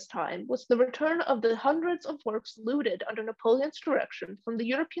during this time was the return of the hundreds of works looted under Napoleon's direction from the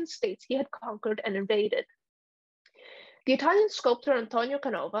European states he had conquered and invaded. The Italian sculptor Antonio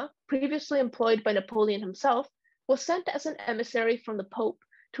Canova, previously employed by Napoleon himself, was sent as an emissary from the Pope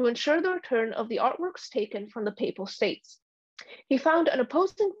to ensure the return of the artworks taken from the Papal States. He found an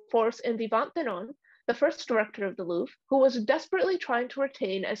opposing force in Vivant Denon, the first director of the Louvre, who was desperately trying to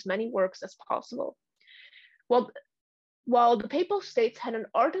retain as many works as possible. While the Papal States had an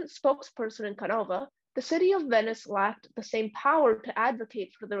ardent spokesperson in Canova, the city of Venice lacked the same power to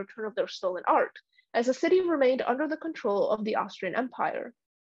advocate for the return of their stolen art, as the city remained under the control of the Austrian Empire.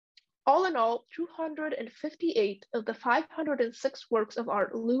 All in all, 258 of the 506 works of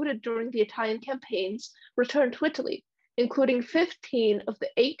art looted during the Italian campaigns returned to Italy, including 15 of the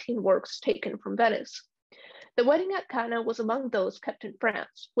 18 works taken from Venice. The Wedding at Cana was among those kept in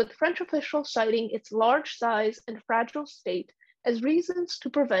France, with French officials citing its large size and fragile state as reasons to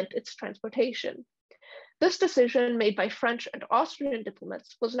prevent its transportation. This decision, made by French and Austrian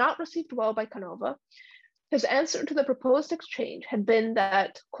diplomats, was not received well by Canova. His answer to the proposed exchange had been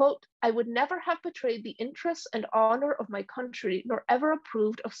that, quote, "I would never have betrayed the interests and honor of my country, nor ever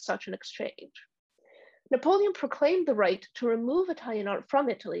approved of such an exchange." Napoleon proclaimed the right to remove Italian art from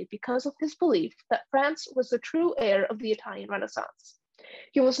Italy because of his belief that France was the true heir of the Italian Renaissance.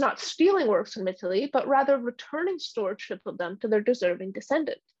 He was not stealing works from Italy, but rather returning stewardship of them to their deserving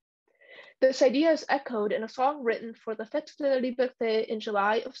descendant. This idea is echoed in a song written for the Fête de la Liberté in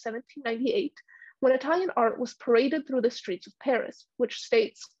July of 1798, when Italian art was paraded through the streets of Paris, which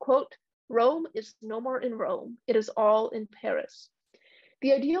states, quote, "Rome is no more in Rome, it is all in Paris."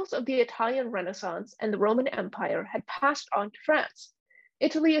 The ideals of the Italian Renaissance and the Roman Empire had passed on to France.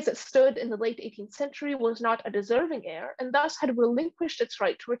 Italy, as it stood in the late 18th century, was not a deserving heir, and thus had relinquished its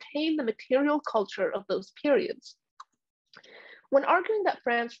right to retain the material culture of those periods. When arguing that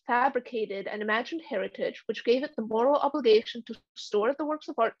France fabricated an imagined heritage which gave it the moral obligation to store the works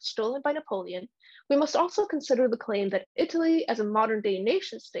of art stolen by Napoleon, we must also consider the claim that Italy, as a modern-day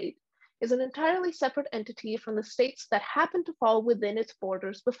nation-state, is an entirely separate entity from the states that happen to fall within its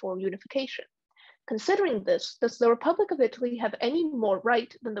borders before unification. Considering this, does the Republic of Italy have any more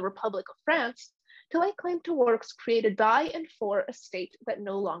right than the Republic of France to lay claim to works created by and for a state that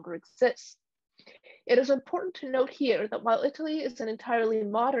no longer exists. It is important to note here that while Italy is an entirely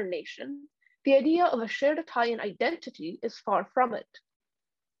modern nation, the idea of a shared Italian identity is far from it.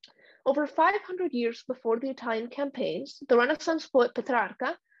 Over 500 years before the Italian campaigns, the Renaissance poet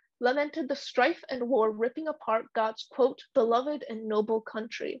Petrarca lamented the strife and war ripping apart God's, quote, beloved and noble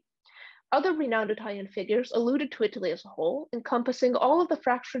country. Other renowned Italian figures alluded to Italy as a whole, encompassing all of the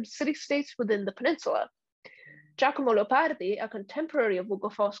fractured city-states within the peninsula. Giacomo Leopardi, a contemporary of Ugo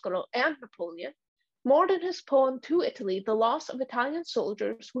Foscolo and Napoleon, mourned in his poem To Italy the loss of Italian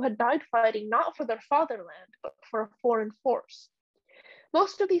soldiers who had died fighting not for their fatherland, but for a foreign force.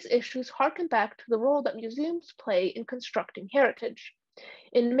 Most of these issues harken back to the role that museums play in constructing heritage.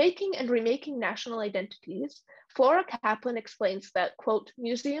 In making and remaking national identities, Flora Kaplan explains that, quote,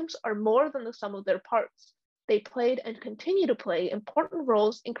 museums are more than the sum of their parts. They played and continue to play important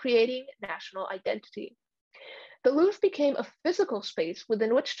roles in creating national identity. The Louvre became a physical space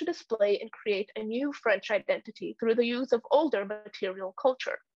within which to display and create a new French identity through the use of older material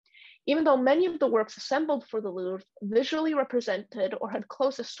culture. Even though many of the works assembled for the Louvre visually represented or had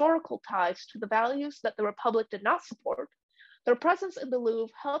close historical ties to the values that the Republic did not support, their presence in the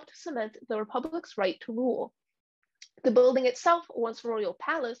Louvre helped cement the Republic's right to rule. The building itself, once a royal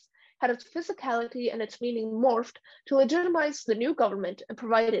palace, had its physicality and its meaning morphed to legitimize the new government and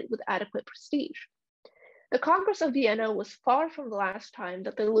provide it with adequate prestige. The Congress of Vienna was far from the last time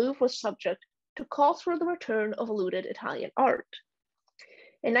that the Louvre was subject to calls for the return of eluded Italian art.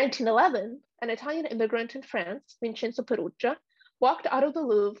 In 1911, an Italian immigrant in France, Vincenzo Perugia, walked out of the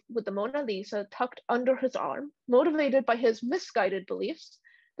Louvre with the Mona Lisa tucked under his arm, motivated by his misguided beliefs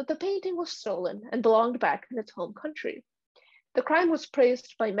that the painting was stolen and belonged back in its home country. The crime was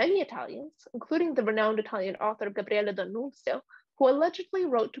praised by many Italians, including the renowned Italian author Gabriele D'Annunzio, who allegedly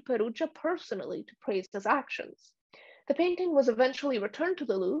wrote to Perugia personally to praise his actions. The painting was eventually returned to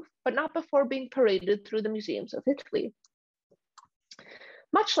the Louvre, but not before being paraded through the museums of Italy.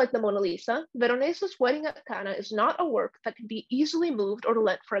 Much like the Mona Lisa, Veronese's Wedding at Cana is not a work that can be easily moved or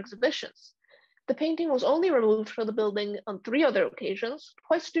lent for exhibitions. The painting was only removed from the building on 3 other occasions,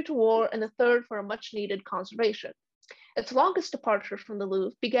 twice due to war and the third for a much-needed conservation. Its longest departure from the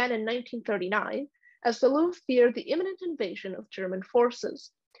Louvre began in 1939, as the Louvre feared the imminent invasion of German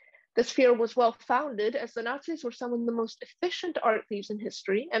forces. This fear was well-founded, as the Nazis were some of the most efficient art thieves in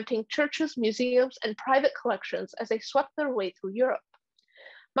history, emptying churches, museums, and private collections as they swept their way through Europe.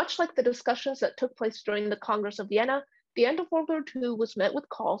 Much like the discussions that took place during the Congress of Vienna, the end of World War II was met with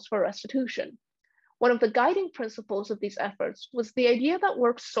calls for restitution. One of the guiding principles of these efforts was the idea that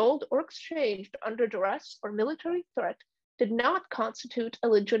works sold or exchanged under duress or military threat did not constitute a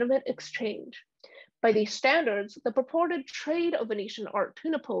legitimate exchange. By these standards, the purported trade of Venetian art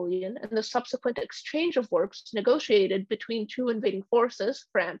to Napoleon and the subsequent exchange of works negotiated between 2 invading forces,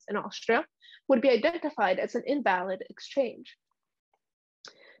 France and Austria, would be identified as an invalid exchange.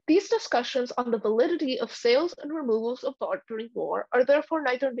 These discussions on the validity of sales and removals of art during war are therefore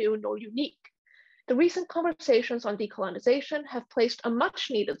neither new nor unique. The recent conversations on decolonization have placed a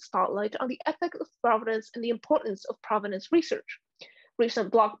much-needed spotlight on the ethics of provenance and the importance of provenance research.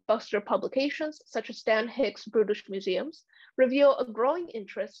 Recent blockbuster publications, such as Dan Hicks' British Museums, reveal a growing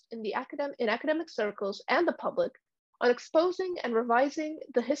interest in academic circles and the public on exposing and revising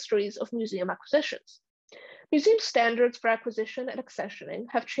the histories of museum acquisitions. Museum standards for acquisition and accessioning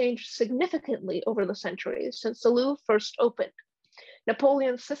have changed significantly over the centuries since the Louvre first opened.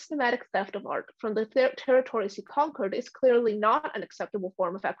 Napoleon's systematic theft of art from the territories he conquered is clearly not an acceptable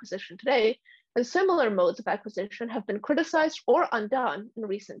form of acquisition today, and similar modes of acquisition have been criticized or undone in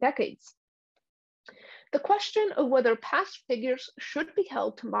recent decades. The question of whether past figures should be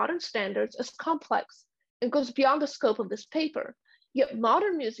held to modern standards is complex and goes beyond the scope of this paper, yet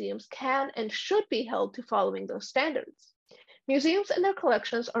modern museums can and should be held to following those standards. Museums and their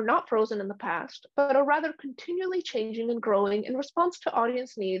collections are not frozen in the past, but are rather continually changing and growing in response to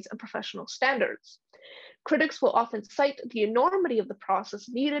audience needs and professional standards. Critics will often cite the enormity of the process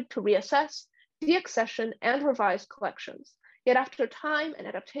needed to reassess, deaccession, and revise collections. Yet after time and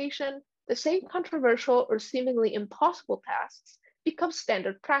adaptation, the same controversial or seemingly impossible tasks become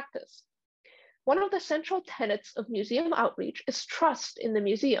standard practice. One of the central tenets of museum outreach is trust in the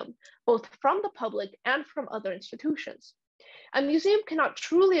museum, both from the public and from other institutions. A museum cannot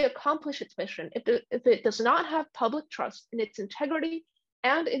truly accomplish its mission if it does not have public trust in its integrity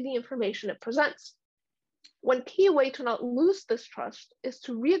and in the information it presents. One key way to not lose this trust is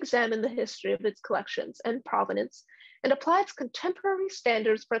to re-examine the history of its collections and provenance and apply its contemporary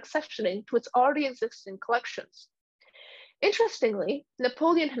standards for accessioning to its already existing collections. Interestingly,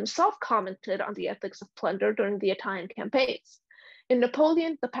 Napoleon himself commented on the ethics of plunder during the Italian campaigns. In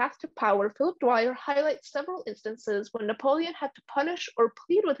Napoleon, The Path to Power, Philip Dwyer highlights several instances when Napoleon had to punish or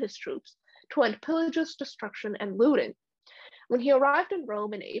plead with his troops to end pillages, destruction, and looting. When he arrived in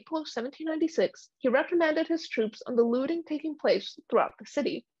Rome in April of 1796, he reprimanded his troops on the looting taking place throughout the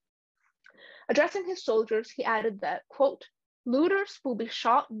city. Addressing his soldiers, he added that, quote, "Looters will be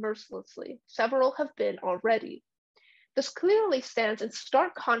shot mercilessly. Several have been already." This clearly stands in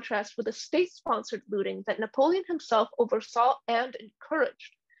stark contrast with the state-sponsored looting that Napoleon himself oversaw and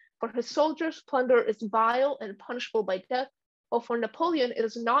encouraged. For his soldiers, plunder is vile and punishable by death, while for Napoleon it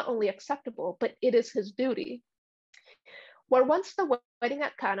is not only acceptable, but it is his duty. Where once the wedding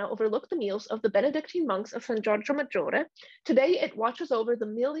at Cana overlooked the meals of the Benedictine monks of San Giorgio Maggiore, today it watches over the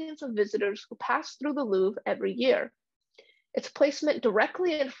millions of visitors who pass through the Louvre every year. Its placement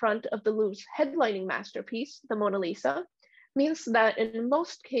directly in front of the Louvre's headlining masterpiece, the Mona Lisa, means that in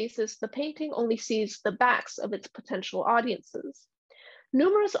most cases, the painting only sees the backs of its potential audiences.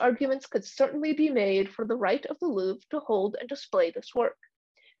 Numerous arguments could certainly be made for the right of the Louvre to hold and display this work.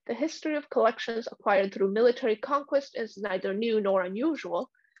 The history of collections acquired through military conquest is neither new nor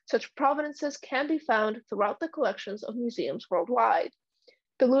unusual. Such provenances can be found throughout the collections of museums worldwide.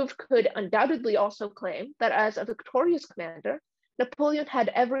 The Louvre could undoubtedly also claim that as a victorious commander, Napoleon had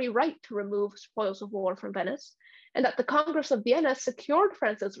every right to remove spoils of war from Venice, and that the Congress of Vienna secured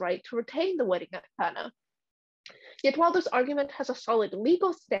France's right to retain the wedding at Cana. Yet while this argument has a solid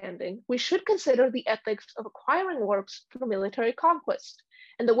legal standing, we should consider the ethics of acquiring works through military conquest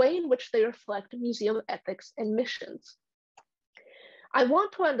and the way in which they reflect museum ethics and missions. I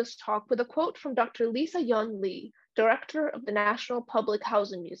want to end this talk with a quote from Dr. Lisa Yun Lee, director of the National Public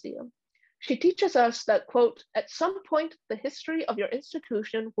Housing Museum. She teaches us that, quote, "At some point, the history of your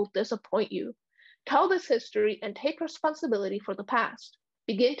institution will disappoint you. Tell this history and take responsibility for the past.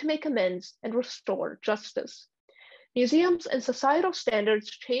 Begin to make amends and restore justice." Museums and societal standards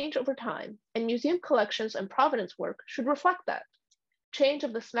change over time, and museum collections and provenance work should reflect that. Change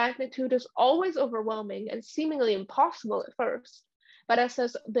of this magnitude is always overwhelming and seemingly impossible at first, but as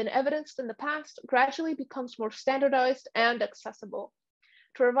has been evidenced in the past, gradually becomes more standardized and accessible.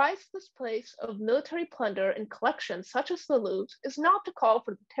 To revise this place of military plunder in collections such as the Louvre's is not to call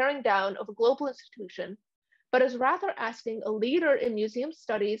for the tearing down of a global institution, but is rather asking a leader in museum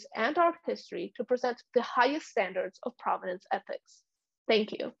studies and art history to present the highest standards of provenance ethics.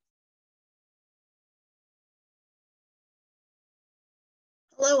 Thank you.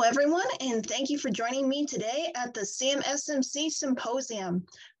 Hello, everyone, and thank you for joining me today at the CMSMC Symposium.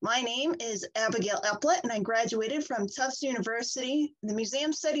 My name is Abigail Epplett, and I graduated from Tufts University, the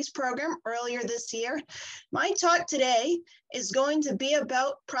Museum Studies program, earlier this year. My talk today is going to be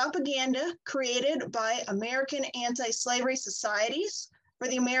about propaganda created by American anti-slavery societies for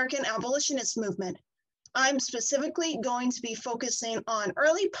the American abolitionist movement. I'm specifically going to be focusing on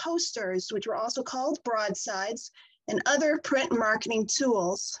early posters, which were also called broadsides, and other print marketing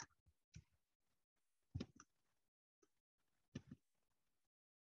tools.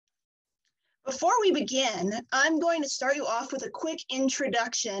 Before we begin, I'm going to start you off with a quick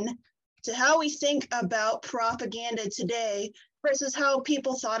introduction to how we think about propaganda today versus how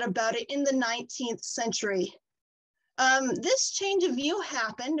people thought about it in the 19th century. This change of view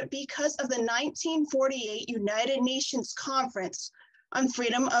happened because of the 1948 United Nations Conference on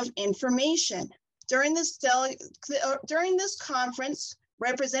Freedom of Information. During this conference,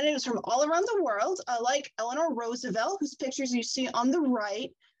 representatives from all around the world, like Eleanor Roosevelt, whose pictures you see on the right,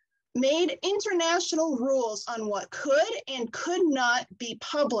 made international rules on what could and could not be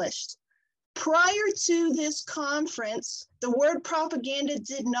published. Prior to this conference, the word propaganda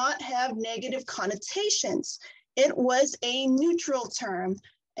did not have negative connotations. It was a neutral term.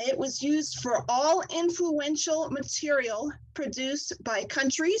 It was used for all influential material produced by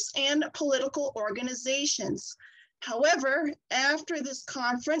countries and political organizations. However, after this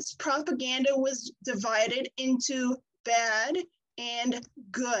conference, propaganda was divided into bad and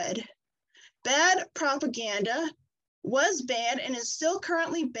good. Bad propaganda was banned and is still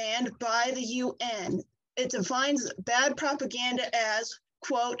currently banned by the UN. It defines bad propaganda as,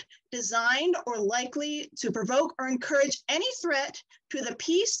 quote, "designed or likely to provoke or encourage any threat to the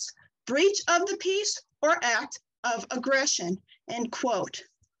peace, breach of the peace, or act of aggression," end quote.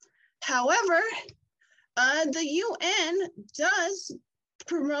 However, the UN does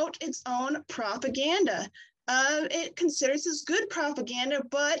promote its own propaganda. It considers this good propaganda,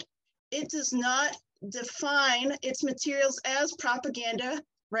 but it does not define its materials as propaganda,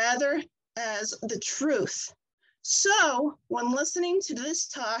 rather as the truth. So when listening to this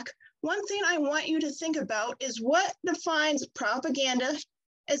talk, one thing I want you to think about is what defines propaganda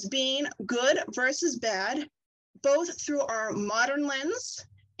as being good versus bad, both through our modern lens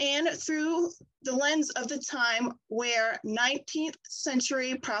and through the lens of the time where 19th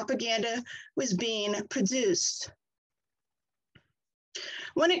century propaganda was being produced.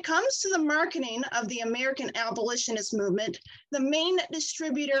 When it comes to the marketing of the American abolitionist movement, the main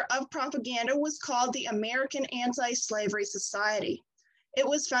distributor of propaganda was called the American Anti-Slavery Society. It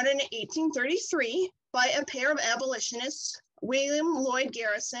was founded in 1833 by a pair of abolitionists, William Lloyd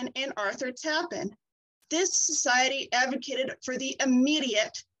Garrison and Arthur Tappan. This society advocated for the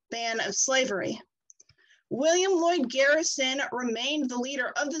immediate ban of slavery. William Lloyd Garrison remained the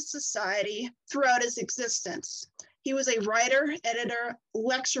leader of the society throughout its existence. He was a writer, editor,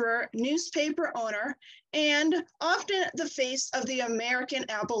 lecturer, newspaper owner, and often the face of the American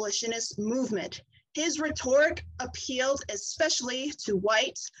abolitionist movement. His rhetoric appealed especially to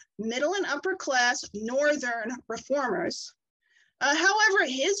white, middle and upper class Northern reformers. However,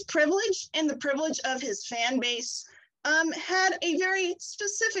 his privilege and the privilege of his fan base had a very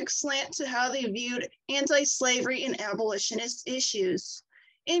specific slant to how they viewed anti-slavery and abolitionist issues.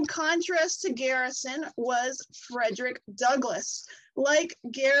 In contrast to Garrison was Frederick Douglass. Like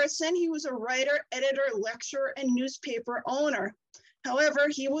Garrison, he was a writer, editor, lecturer, and newspaper owner. However,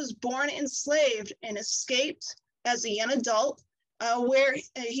 he was born enslaved and escaped as a young adult, where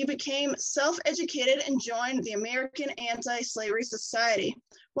he became self-educated and joined the American Anti-Slavery Society.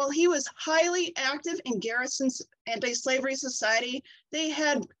 While he was highly active in Garrison's Anti-Slavery Society, they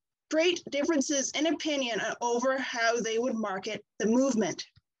had great differences in opinion over how they would market the movement.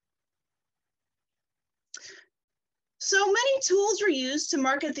 So many tools were used to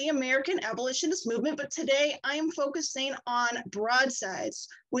market the American abolitionist movement, but today I am focusing on broadsides,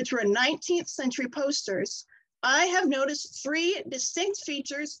 which were 19th century posters. I have noticed three distinct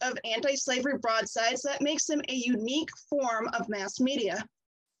features of anti-slavery broadsides that makes them a unique form of mass media.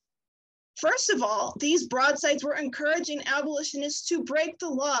 First of all, these broadsides were encouraging abolitionists to break the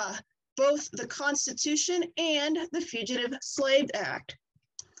law, both the Constitution and the Fugitive Slave Act.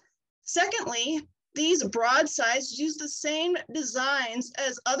 Secondly, these broadsides used the same designs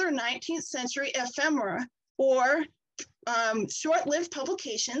as other 19th century ephemera or short-lived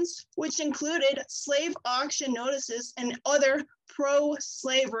publications, which included slave auction notices and other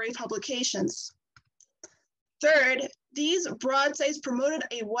pro-slavery publications. Third, these broadsides promoted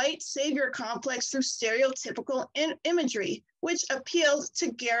a white savior complex through stereotypical imagery, which appealed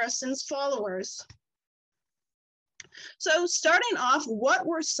to Garrison's followers. So starting off, what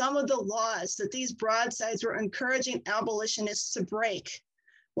were some of the laws that these broadsides were encouraging abolitionists to break?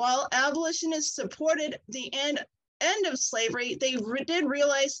 While abolitionists supported the end of slavery, they did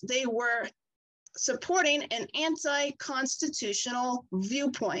realize they were supporting an anti-constitutional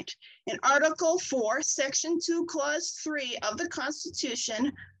viewpoint. In Article 4, Section 2, Clause 3 of the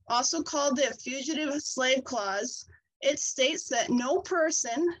Constitution, also called the Fugitive Slave Clause, it states that no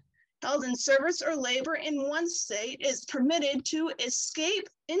person held in service or labor in one state is permitted to escape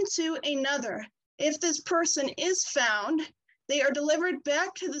into another. If this person is found, they are delivered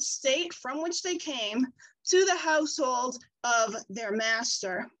back to the state from which they came to the household of their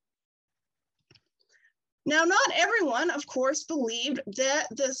master. Now, not everyone, of course, believed that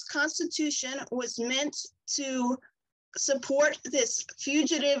this Constitution was meant to support this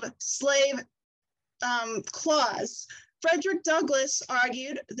fugitive slave clause. Frederick Douglass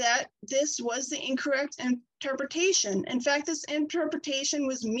argued that this was the incorrect interpretation. In fact, this interpretation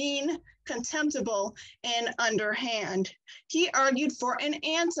was mean, contemptible, and underhand. He argued for an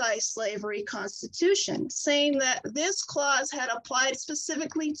anti-slavery constitution, saying that this clause had applied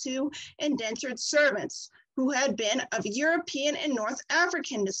specifically to indentured servants who had been of European and North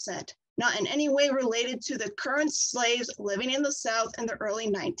African descent, not in any way related to the current slaves living in the South in the early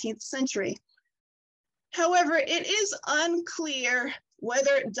 19th century. However, it is unclear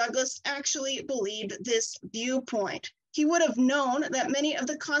whether Douglass actually believed this viewpoint. He would have known that many of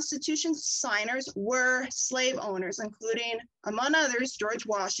the Constitution's signers were slave owners, including, among others, George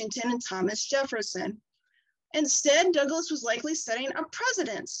Washington and Thomas Jefferson. Instead, Douglass was likely setting a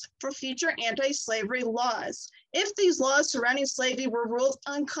precedent for future anti-slavery laws. If these laws surrounding slavery were ruled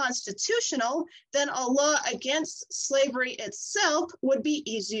unconstitutional, then a law against slavery itself would be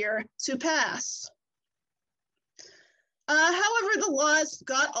easier to pass. However, the laws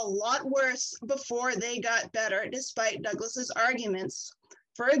got a lot worse before they got better, despite Douglass's arguments.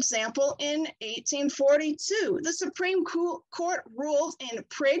 For example, in 1842, the Supreme Court ruled in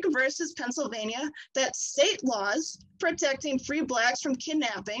Prigg versus Pennsylvania that state laws protecting free Blacks from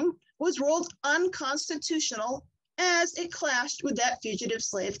kidnapping was ruled unconstitutional as it clashed with that fugitive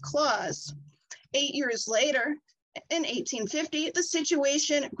slave clause. 8 years later, in 1850, the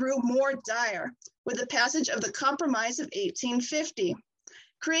situation grew more dire with the passage of the Compromise of 1850.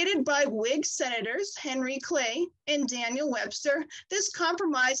 Created by Whig senators Henry Clay and Daniel Webster, this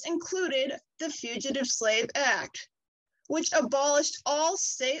compromise included the Fugitive Slave Act, which abolished all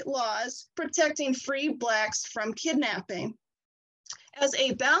state laws protecting free Blacks from kidnapping. As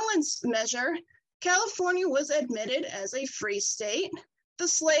a balance measure, California was admitted as a free state. The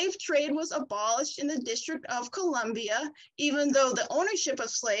slave trade was abolished in the District of Columbia, even though the ownership of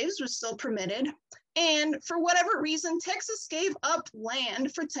slaves was still permitted. And for whatever reason, Texas gave up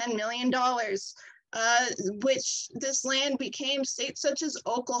land for $10 million, which this land became states such as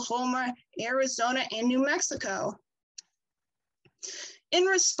Oklahoma, Arizona, and New Mexico. In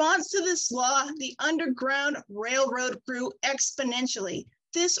response to this law, the Underground Railroad grew exponentially.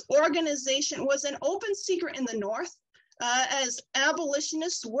 This organization was an open secret in the North, as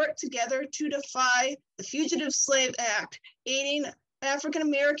abolitionists worked together to defy the Fugitive Slave Act, aiding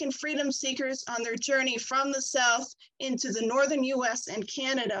African-American freedom seekers on their journey from the South into the Northern US and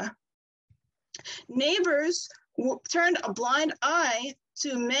Canada. Neighbors turned a blind eye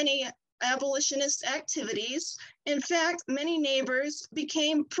to many abolitionist activities. In fact, many neighbors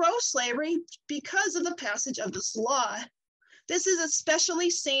became pro-slavery because of the passage of this law. This is especially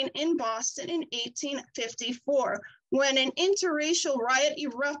seen in Boston in 1854, when an interracial riot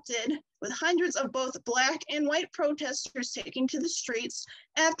erupted with hundreds of both Black and white protesters taking to the streets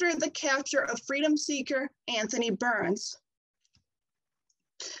after the capture of freedom seeker Anthony Burns.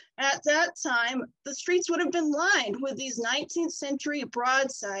 At that time, the streets would have been lined with these 19th century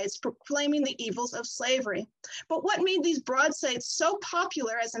broadsides proclaiming the evils of slavery. But what made these broadsides so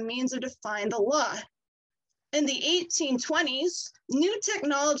popular as a means of defying the law? In the 1820s, new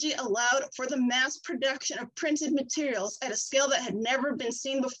technology allowed for the mass production of printed materials at a scale that had never been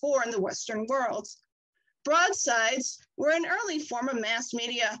seen before in the Western world. Broadsides were an early form of mass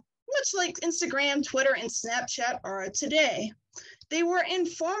media, much like Instagram, Twitter, and Snapchat are today. They were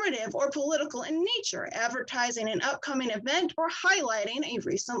informative or political in nature, advertising an upcoming event or highlighting a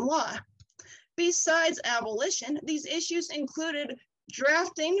recent law. Besides abolition, these issues included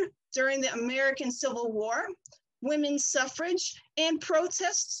drafting during the American Civil War, women's suffrage, and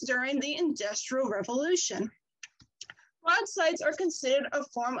protests during the Industrial Revolution. Broadsides are considered a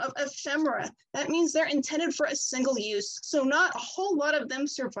form of ephemera. That means they're intended for a single use, so not a whole lot of them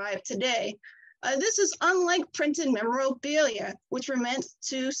survive today. This is unlike printed memorabilia, which were meant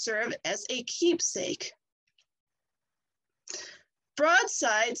to serve as a keepsake.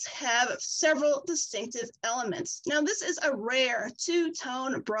 Broadsides have several distinctive elements. Now, this is a rare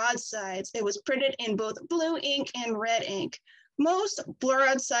two-tone broadside. It was printed in both blue ink and red ink. Most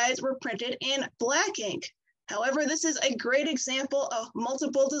broadsides were printed in black ink. However, this is a great example of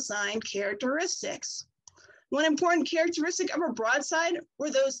multiple design characteristics. One important characteristic of a broadside were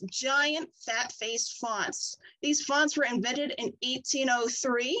those giant fat-faced fonts. These fonts were invented in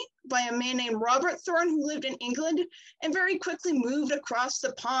 1803 by a man named Robert Thorne who lived in England and very quickly moved across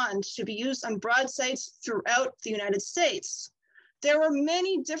the pond to be used on broadsides throughout the United States. There were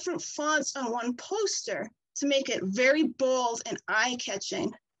many different fonts on one poster to make it very bold and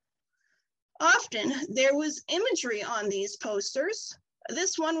eye-catching. Often there was imagery on these posters.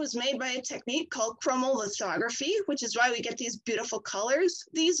 This one was made by a technique called chromolithography, which is why we get these beautiful colors.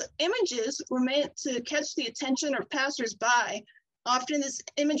 These images were meant to catch the attention of passers-by. Often this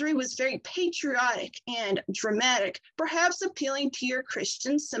imagery was very patriotic and dramatic, perhaps appealing to your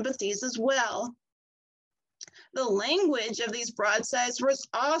Christian sympathies as well. The language of these broadsides was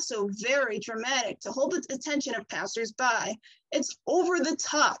also very dramatic to hold the attention of passers-by. It's over the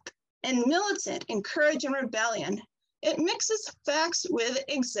top and militant in courage and rebellion. It mixes facts with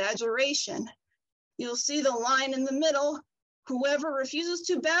exaggeration. You'll see the line in the middle, whoever refuses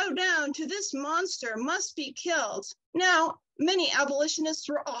to bow down to this monster must be killed. Now, many abolitionists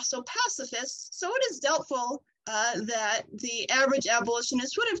were also pacifists, so it is doubtful that the average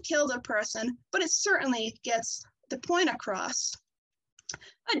abolitionist would have killed a person, but it certainly gets the point across.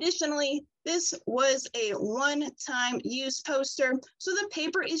 Additionally, this was a one-time use poster, so the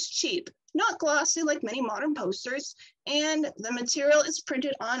paper is cheap, not glossy like many modern posters, and the material is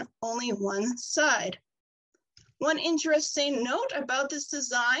printed on only one side. One interesting note about this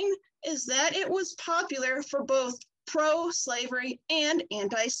design is that it was popular for both pro-slavery and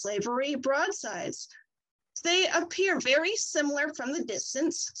anti-slavery broadsides. They appear very similar from the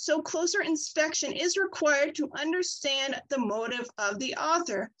distance, so closer inspection is required to understand the motive of the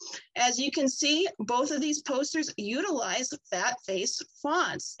author. As you can see, both of these posters utilize fat-faced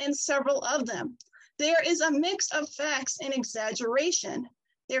fonts, and several of them. There is a mix of facts and exaggeration.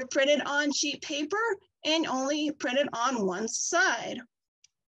 They're printed on cheap paper and only printed on one side.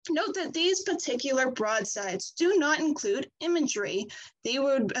 Note that these particular broadsides do not include imagery. They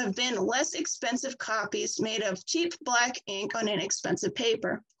would have been less expensive copies made of cheap black ink on inexpensive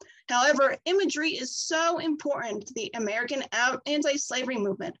paper. However, imagery is so important to the American anti-slavery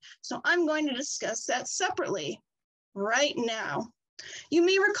movement, so I'm going to discuss that separately right now. You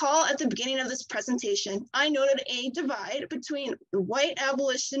may recall at the beginning of this presentation, I noted a divide between the white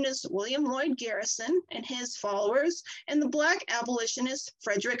abolitionist William Lloyd Garrison and his followers and the black abolitionist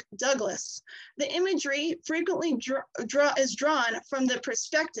Frederick Douglass. The imagery frequently is drawn from the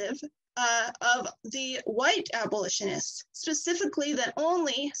perspective of the white abolitionists, specifically that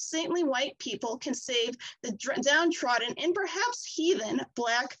only saintly white people can save the downtrodden and perhaps heathen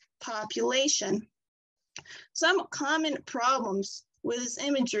black population. Some common problems with this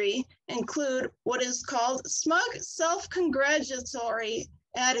imagery include what is called smug self-congratulatory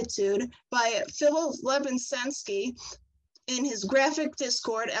attitude by Phil Lebensensky in his graphic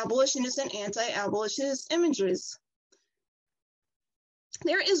discord, abolitionist and anti-abolitionist images.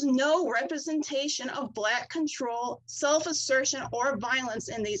 There is no representation of black control, self-assertion, or violence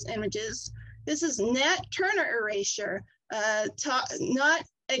in these images. This is Nat Turner erasure, not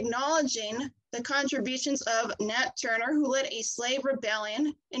acknowledging the contributions of Nat Turner, who led a slave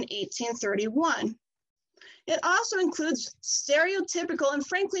rebellion in 1831. It also includes stereotypical and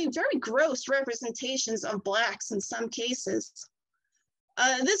frankly very gross representations of blacks in some cases.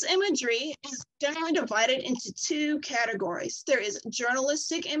 This imagery is generally divided into two categories. There is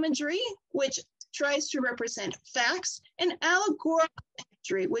journalistic imagery, which tries to represent facts, and allegorical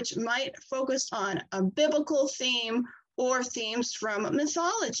imagery, which might focus on a biblical theme or themes from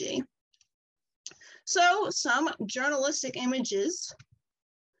mythology. So some journalistic images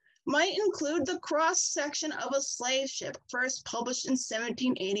might include the cross-section of a slave ship, first published in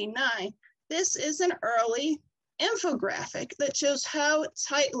 1789. This is an early infographic that shows how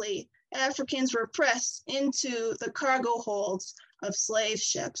tightly Africans were pressed into the cargo holds of slave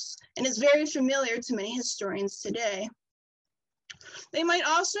ships and is very familiar to many historians today. They might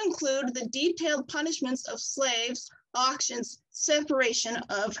also include the detailed punishments of slaves, auctions, separation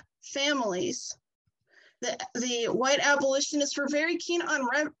of families. The white abolitionists were very keen on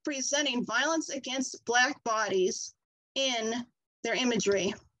representing violence against black bodies in their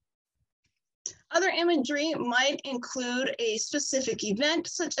imagery. Other imagery might include a specific event,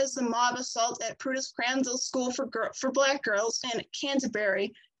 such as the mob assault at Prudhoe Cranville School for Black Girls in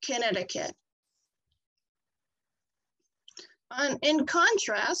Canterbury, Connecticut. In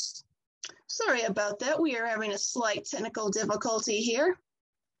contrast, sorry about that, we are having a slight technical difficulty here.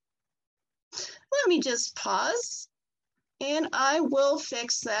 Let me just pause and I will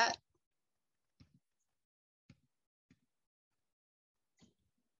fix that.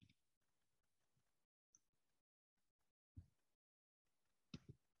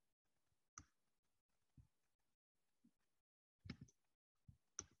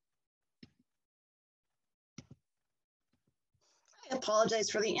 I apologize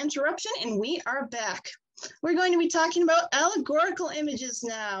for the interruption, and we are back. We're going to be talking about allegorical images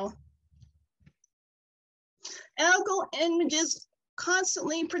now. Allegorical images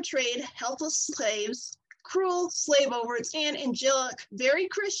constantly portrayed helpless slaves, cruel slave owners, and angelic, very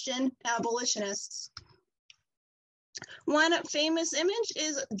Christian abolitionists. One famous image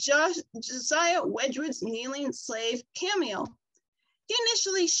is Josiah Wedgwood's kneeling slave cameo. He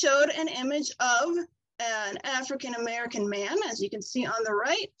initially showed an image of an African-American man, as you can see on the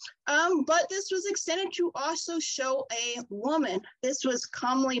right, but this was extended to also show a woman. This was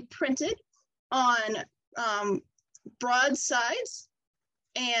commonly printed on broadsides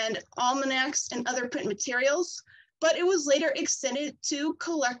and almanacs and other print materials, but it was later extended to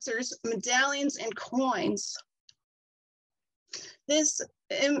collectors' medallions and coins. This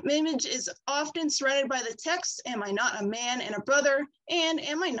image is often surrounded by the text, "Am I not a man and a brother?" and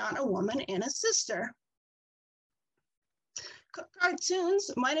 "Am I not a woman and a sister?" Cartoons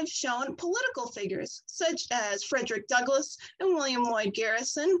might have shown political figures, such as Frederick Douglass and William Lloyd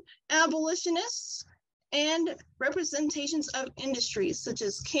Garrison, abolitionists, and representations of industries such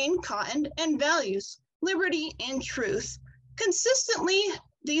as cane, cotton, and values, liberty, and truth. Consistently,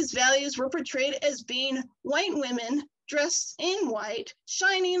 these values were portrayed as being white women dressed in white,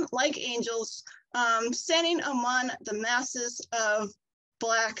 shining like angels, standing among the masses of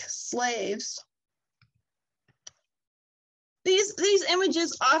Black slaves. These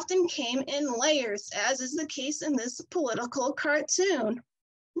images often came in layers, as is the case in this political cartoon.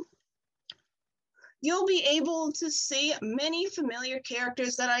 you'll be able to see many familiar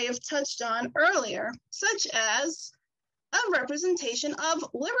characters that I have touched on earlier, such as a representation of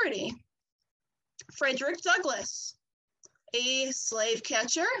liberty, Frederick Douglass, a slave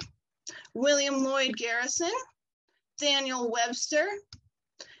catcher, William Lloyd Garrison, Daniel Webster,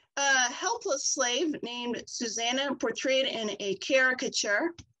 a helpless slave named Susanna portrayed in a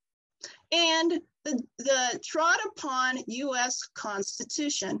caricature, and the trod upon U.S.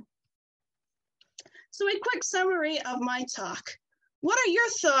 Constitution. So a quick summary of my talk. What are your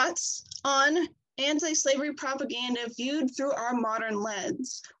thoughts on anti-slavery propaganda viewed through our modern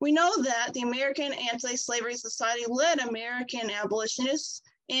lens? We know that the American Anti-Slavery Society led American abolitionists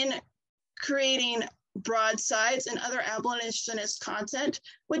in creating broadsides and other abolitionist content,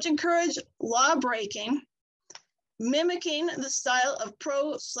 which encourage law breaking, mimicking the style of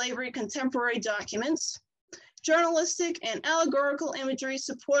pro-slavery contemporary documents, journalistic and allegorical imagery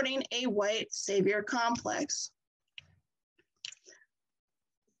supporting a white savior complex.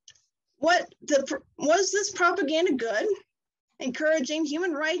 Was this propaganda good, encouraging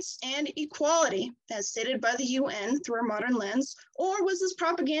human rights and equality, as stated by the UN through our modern lens, or was this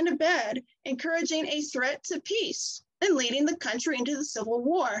propaganda bad, encouraging a threat to peace and leading the country into the Civil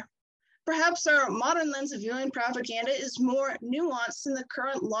War? Perhaps our modern lens of viewing propaganda is more nuanced than the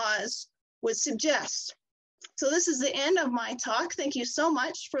current laws would suggest. So this is the end of my talk. Thank you so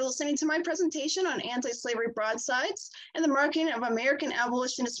much for listening to my presentation on anti-slavery broadsides and the marking of American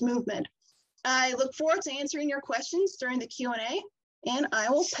abolitionist movement. I look forward to answering your questions during the Q&A, and I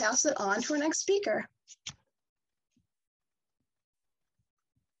will pass it on to our next speaker.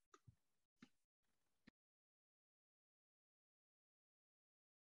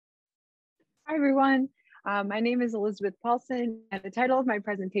 Hi, everyone. My name is Elizabeth Paulson, and the title of my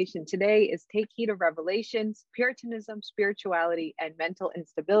presentation today is Take Heed of Revelations, Puritanism, Spirituality, and Mental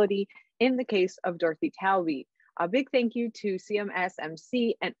Instability in the Case of Dorothy Talby. A big thank you to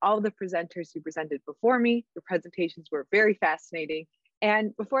CMSMC and all the presenters who presented before me. Your presentations were very fascinating.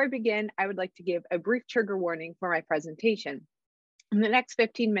 And before I begin, I would like to give a brief trigger warning for my presentation. In the next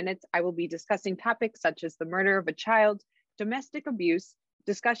 15 minutes, I will be discussing topics such as the murder of a child, domestic abuse,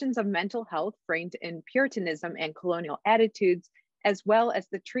 discussions of mental health framed in Puritanism and colonial attitudes, as well as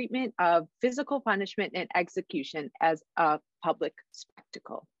the treatment of physical punishment and execution as a public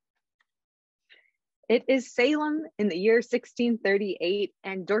spectacle. It is Salem in the year 1638,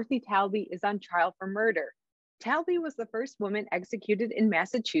 and Dorothy Talby is on trial for murder. Talby was the first woman executed in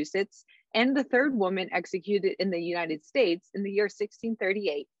Massachusetts and the third woman executed in the United States in the year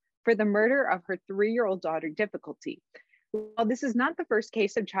 1638 for the murder of her 3-year-old daughter, Difficulty. While this is not the first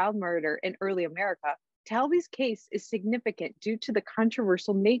case of child murder in early America, Talby's case is significant due to the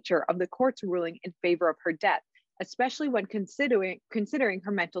controversial nature of the court's ruling in favor of her death, especially when considering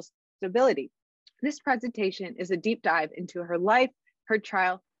her mental stability. This presentation is a deep dive into her life, her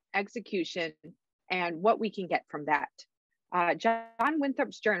trial, execution, and what we can get from that. John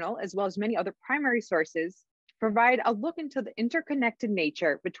Winthrop's journal, as well as many other primary sources, provide a look into the interconnected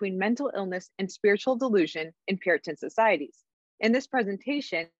nature between mental illness and spiritual delusion in Puritan societies. In this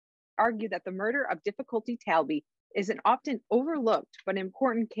presentation, I argue that the murder of Difficulty Talby is an often overlooked but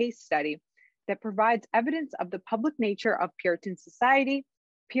important case study that provides evidence of the public nature of Puritan society,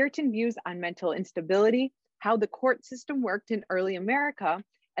 Puritan views on mental instability, how the court system worked in early America,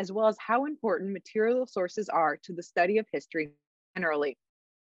 as well as how important material sources are to the study of history generally.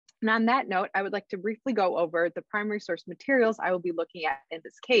 And on that note, I would like to briefly go over the primary source materials I will be looking at in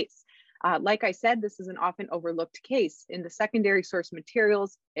this case. Like I said, this is an often overlooked case. In the secondary source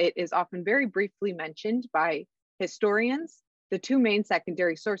materials, it is often very briefly mentioned by historians. The two main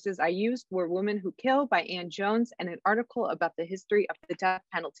secondary sources I used were Women Who Kill by Ann Jones and an article about the history of the death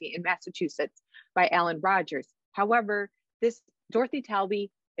penalty in Massachusetts by Alan Rogers. However, this Dorothy Talby,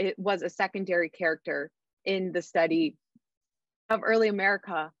 it was a secondary character in the study of early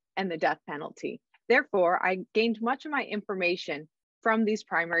America and the death penalty. Therefore, I gained much of my information from these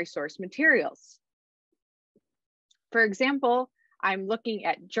primary source materials. For example, I'm looking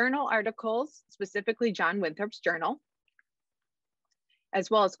at journal articles, specifically John Winthrop's journal, as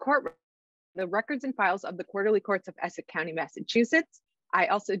well as the records and files of the quarterly courts of Essex County, Massachusetts. I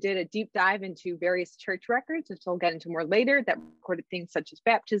also did a deep dive into various church records, which I'll get into more later, that recorded things such as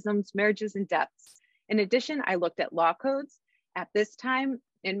baptisms, marriages, and deaths. In addition, I looked at law codes. At this time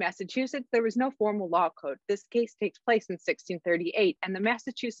in Massachusetts, there was no formal law code. This case takes place in 1638, and the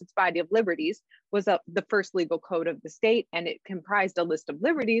Massachusetts Body of Liberties was the first legal code of the state, and it comprised a list of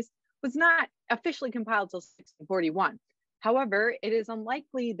liberties, was not officially compiled until 1641. However, it is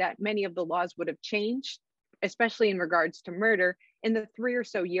unlikely that many of the laws would have changed especially in regards to murder, in the 3 or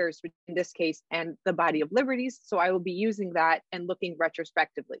so years between this case and the Body of Liberties. So I will be using that and looking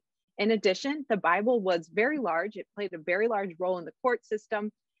retrospectively. In addition, the Bible was very large. It played a very large role in the court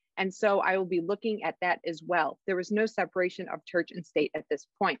system. And so I will be looking at that as well. There was no separation of church and state at this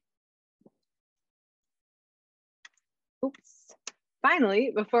point. Oops.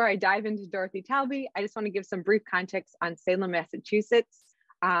 Finally, before I dive into Dorothy Talby, I just want to give some brief context on Salem, Massachusetts,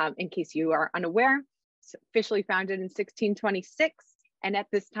 in case you are unaware. It's officially founded in 1626. And at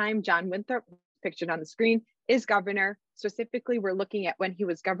this time, John Winthrop, pictured on the screen, is governor. Specifically, we're looking at when he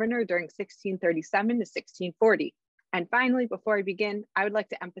was governor during 1637 to 1640. And finally, before I begin, I would like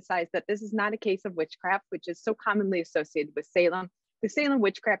to emphasize that this is not a case of witchcraft, which is so commonly associated with Salem. The Salem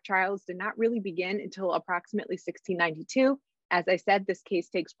witchcraft trials did not really begin until approximately 1692. As I said, this case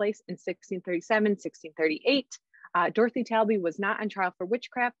takes place in 1637, 1638. Dorothy Talby was not on trial for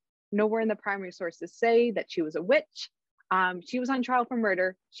witchcraft. Nowhere in the primary sources say that she was a witch. She was on trial for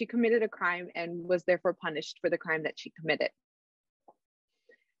murder. She committed a crime and was therefore punished for the crime that she committed.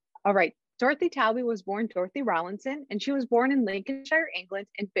 All right, Dorothy Talby was born Dorothy Rawlinson, and she was born in Lincolnshire, England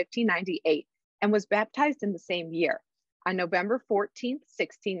in 1598 and was baptized in the same year. On November 14th,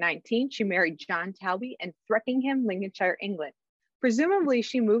 1619, she married John Talby in Threckingham, Lincolnshire, England. Presumably,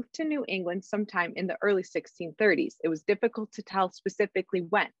 she moved to New England sometime in the early 1630s. It was difficult to tell specifically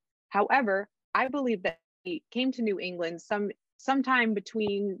when. However, I believe that she came to New England sometime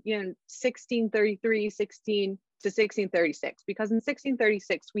between 1633 to 1636, because in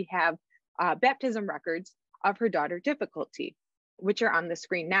 1636 we have baptism records of her daughter Difficulty, which are on the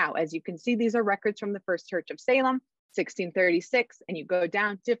screen now. As you can see, these are records from the First Church of Salem, 1636, and you go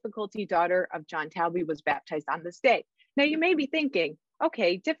down, Difficulty, daughter of John Talby, was baptized on this day. Now you may be thinking,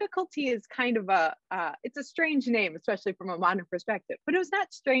 okay, Difficulty is kind of it's a strange name, especially from a modern perspective, but it was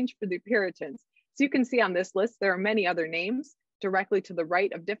not strange for the Puritans. So you can see on this list, there are many other names. Directly to the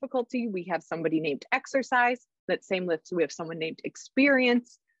right of Difficulty, we have somebody named Exercise. That same list, we have someone named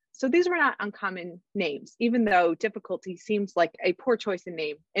Experience. So these were not uncommon names, even though Difficulty seems like a poor choice in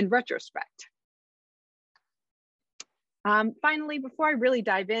name in retrospect. Finally, before I really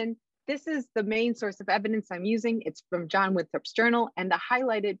dive in, this is the main source of evidence I'm using. It's from John Winthrop's journal, and the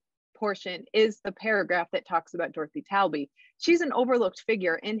highlighted portion is the paragraph that talks about Dorothy Talby. She's an overlooked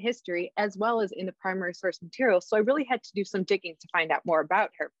figure in history as well as in the primary source material, so I really had to do some digging to find out more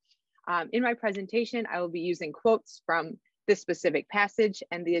about her. In my presentation, I will be using quotes from this specific passage,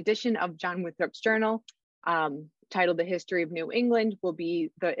 and the edition of John Winthrop's journal, titled The History of New England, will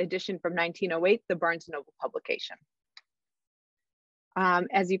be the edition from 1908, the Barnes & Noble publication.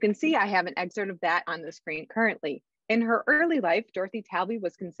 As you can see, I have an excerpt of that on the screen currently. In her early life, Dorothy Talby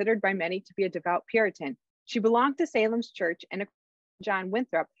was considered by many to be a devout Puritan. She belonged to Salem's church, and according to John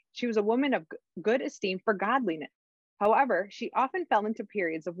Winthrop, she was a woman of good esteem for godliness. However, she often fell into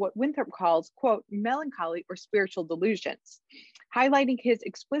periods of what Winthrop calls, quote, melancholy or spiritual delusions, highlighting his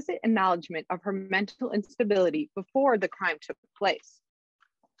explicit acknowledgement of her mental instability before the crime took place.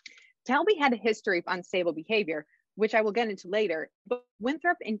 Talby had a history of unstable behavior, which I will get into later, but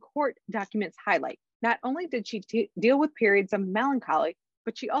Winthrop in court documents highlight. Not only did she deal with periods of melancholy,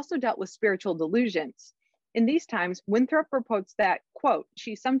 but she also dealt with spiritual delusions. In these times, Winthrop reports that, quote,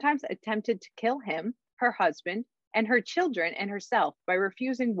 she sometimes attempted to kill him, her husband, and her children and herself by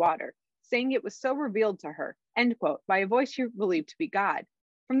refusing water, saying it was so revealed to her, end quote, by a voice she believed to be God.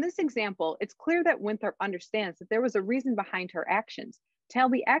 From this example, it's clear that Winthrop understands that there was a reason behind her actions.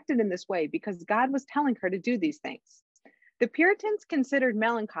 Talby acted in this way because God was telling her to do these things. The Puritans considered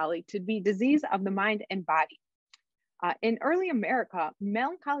melancholy to be disease of the mind and body. In early America,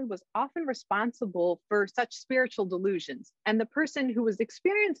 melancholy was often responsible for such spiritual delusions, and the person who was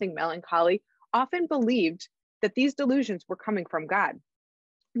experiencing melancholy often believed that these delusions were coming from God.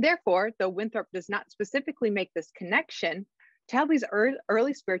 Therefore, though Winthrop does not specifically make this connection, Talby's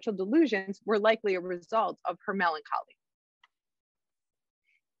early spiritual delusions were likely a result of her melancholy.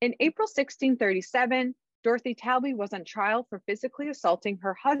 In April 1637, Dorothy Talby was on trial for physically assaulting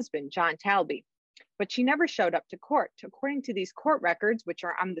her husband, John Talby, but she never showed up to court. According to these court records, which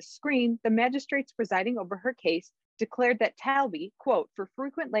are on the screen, the magistrates presiding over her case declared that Talby, quote, for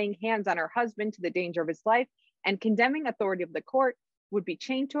frequent laying hands on her husband to the danger of his life and condemning authority of the court, would be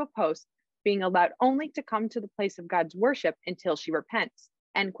chained to a post, being allowed only to come to the place of God's worship until she repents,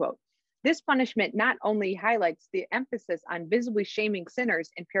 end quote. This punishment not only highlights the emphasis on visibly shaming sinners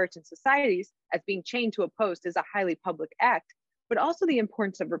in Puritan societies, as being chained to a post is a highly public act, but also the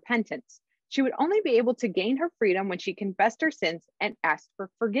importance of repentance. She would only be able to gain her freedom when she confessed her sins and asked for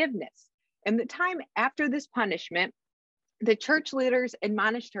forgiveness. In the time after this punishment, the church leaders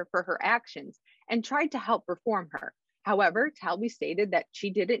admonished her for her actions, and tried to help reform her. However, Talby stated that she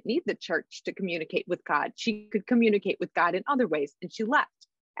didn't need the church to communicate with God. She could communicate with God in other ways, and she left.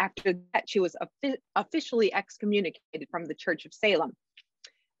 After that, she was officially excommunicated from the Church of Salem.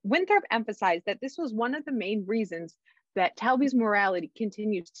 Winthrop emphasized that this was one of the main reasons that Talby's morality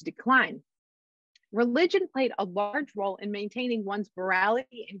continues to decline. Religion played a large role in maintaining one's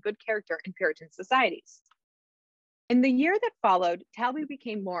morality and good character in Puritan societies. In the year that followed, Talby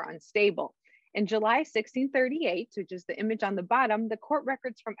became more unstable. In July 1638, which is the image on the bottom, the court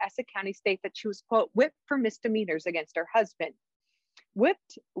records from Essex County state that she was, quote, whipped for misdemeanors against her husband.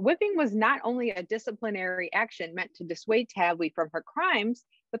 Whipping was not only a disciplinary action meant to dissuade Talby from her crimes,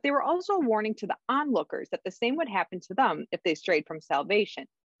 but they were also a warning to the onlookers that the same would happen to them if they strayed from salvation.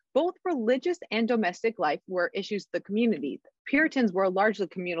 Both religious and domestic life were issues of the community. Puritans were a largely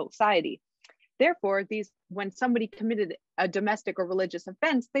communal society. Therefore, when somebody committed a domestic or religious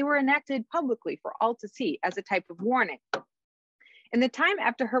offense, they were enacted publicly for all to see as a type of warning. In the time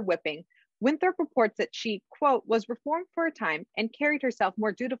after her whipping, Winthrop reports that she, quote, was reformed for a time and carried herself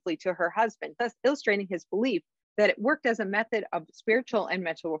more dutifully to her husband, thus illustrating his belief that it worked as a method of spiritual and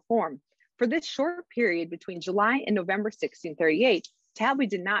mental reform. For this short period between July and November 1638, Talby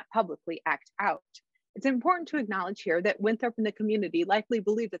did not publicly act out. It's important to acknowledge here that Winthrop and the community likely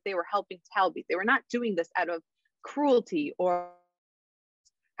believed that they were helping Talby. They were not doing this out of cruelty or.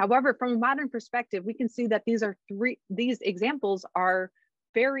 However, from a modern perspective, we can see that these examples are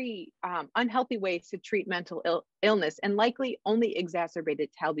very unhealthy ways to treat mental illness and likely only exacerbated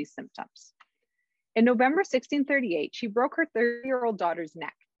Talby's symptoms. In November 1638, she broke her 30-year-old daughter's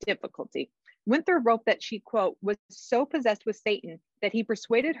neck. Difficulty. Winthrop wrote that she, quote, was so possessed with Satan that he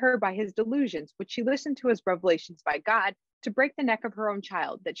persuaded her by his delusions, which she listened to as revelations by God, to break the neck of her own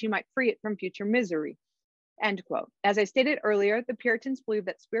child, that she might free it from future misery. End quote. As I stated earlier, the Puritans believed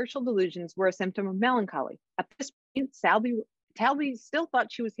that spiritual delusions were a symptom of melancholy. At this point, Talby still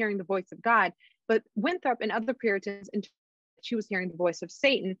thought she was hearing the voice of God, but Winthrop and other Puritans interpreted that she was hearing the voice of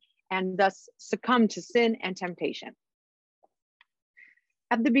Satan and thus succumbed to sin and temptation.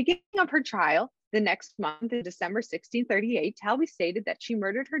 At the beginning of her trial, the next month in December 1638, Talby stated that she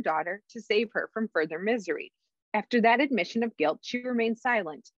murdered her daughter to save her from further misery. After that admission of guilt, she remained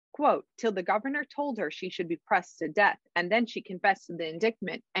silent, quote, till the governor told her she should be pressed to death, and then she confessed to the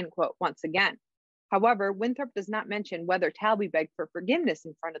indictment, end quote, once again. However, Winthrop does not mention whether Talby begged for forgiveness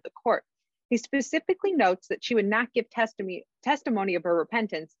in front of the court. He specifically notes that she would not give testimony of her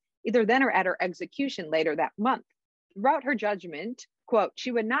repentance, either then or at her execution later that month. Throughout her judgment, quote,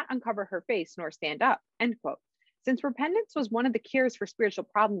 she would not uncover her face nor stand up, end quote. Since repentance was one of the cures for spiritual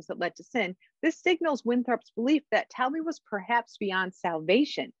problems that led to sin, this signals Winthrop's belief that Talby was perhaps beyond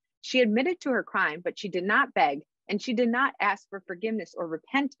salvation. She admitted to her crime, but she did not beg, and she did not ask for forgiveness or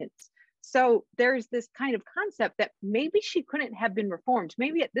repentance. So there's this kind of concept that maybe she couldn't have been reformed.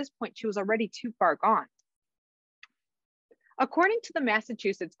 Maybe at this point she was already too far gone. According to the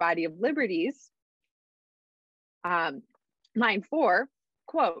Massachusetts Body of Liberties, line 4,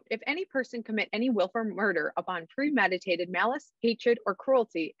 quote, if any person commit any willful murder upon premeditated malice, hatred, or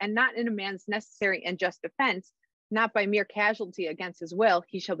cruelty, and not in a man's necessary and just defense, not by mere casualty against his will,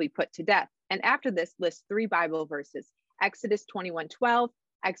 he shall be put to death. And after this lists 3 Bible verses, Exodus 21:12,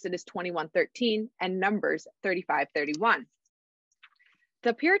 Exodus 21:13, and Numbers 35:31.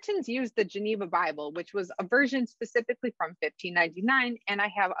 The Puritans used the Geneva Bible, which was a version specifically from 1599, and I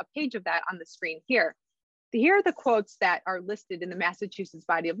have a page of that on the screen here. Here are the quotes that are listed in the Massachusetts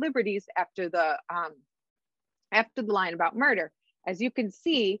Body of Liberties after the line about murder. As you can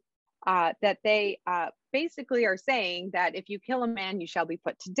see, that they basically are saying that if you kill a man, you shall be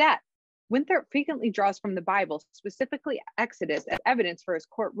put to death. Winthrop frequently draws from the Bible, specifically Exodus, as evidence for his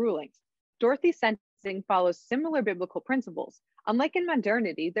court rulings. Dorothy's sentencing follows similar biblical principles. Unlike in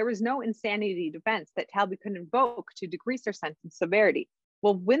modernity, there was no insanity defense that Talby could invoke to decrease her sentence severity.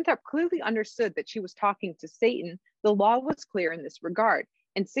 While Winthrop clearly understood that she was talking to Satan, the law was clear in this regard.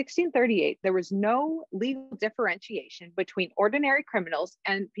 In 1638, there was no legal differentiation between ordinary criminals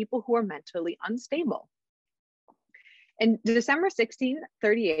and people who were mentally unstable. In December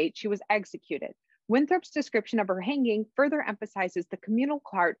 1638, she was executed. Winthrop's description of her hanging further emphasizes the communal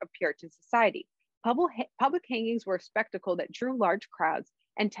part of Puritan society. Public hangings were a spectacle that drew large crowds,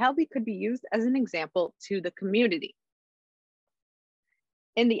 and Talby could be used as an example to the community.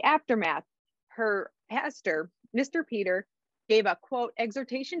 In the aftermath, her pastor, Mr. Peter, gave a, quote,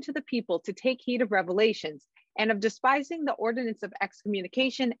 exhortation to the people to take heed of revelations and of despising the ordinance of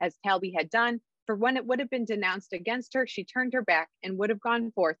excommunication as Talby had done, for when it would have been denounced against her, she turned her back and would have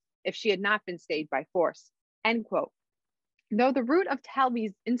gone forth if she had not been stayed by force, end quote. Though the root of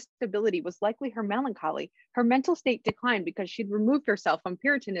Talby's instability was likely her melancholy, her mental state declined because she'd removed herself from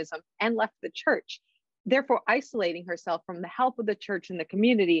Puritanism and left the church, therefore isolating herself from the help of the church and the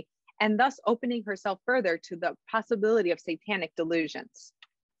community, and thus opening herself further to the possibility of satanic delusions.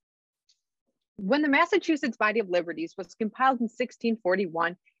 When the Massachusetts Body of Liberties was compiled in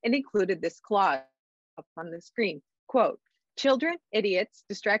 1641, it included this clause up on the screen, quote, "Children, idiots,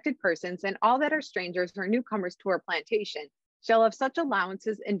 distracted persons, and all that are strangers or newcomers to our plantation shall have such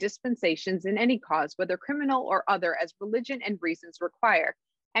allowances and dispensations in any cause, whether criminal or other, as religion and reasons require,"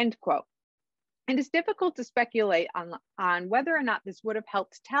 end quote. It is difficult to speculate on whether or not this would have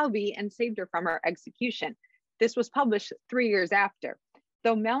helped Talby and saved her from her execution. This was published 3 years after.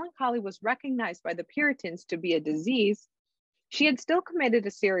 Though melancholy was recognized by the Puritans to be a disease, she had still committed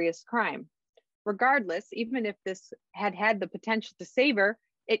a serious crime. Regardless, even if this had had the potential to save her,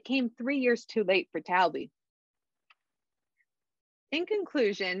 it came 3 years too late for Talby. In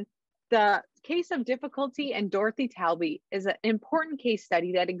conclusion, the case of difficulty and Dorothy Talby is an important case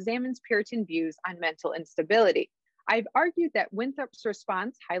study that examines Puritan views on mental instability. I've argued that Winthrop's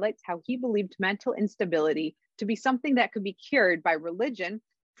response highlights how he believed mental instability to be something that could be cured by religion,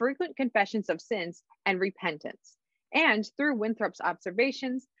 frequent confessions of sins, and repentance. And through Winthrop's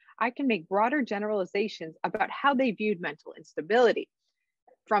observations, I can make broader generalizations about how they viewed mental instability.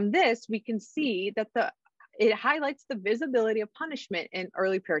 From this, we can see that it highlights the visibility of punishment in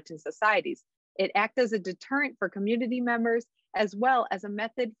early Puritan societies. It acts as a deterrent for community members, as well as a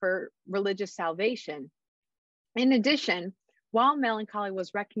method for religious salvation. In addition, while melancholy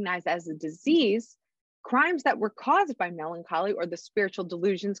was recognized as a disease, crimes that were caused by melancholy, or the spiritual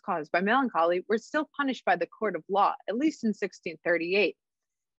delusions caused by melancholy, were still punished by the court of law, at least in 1638.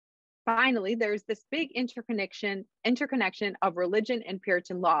 Finally, there's this big interconnection of religion and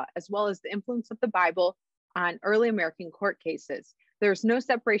Puritan law, as well as the influence of the Bible on early American court cases. There's no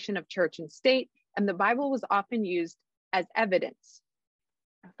separation of church and state, and the Bible was often used as evidence.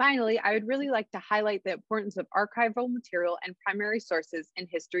 Finally, I would really like to highlight the importance of archival material and primary sources in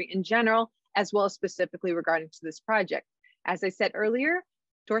history in general, as well as specifically regarding to this project. As I said earlier,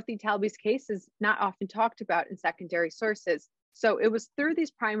 Dorothy Talby's case is not often talked about in secondary sources. So it was through these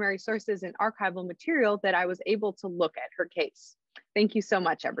primary sources and archival material that I was able to look at her case. Thank you so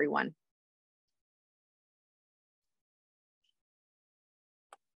much, everyone.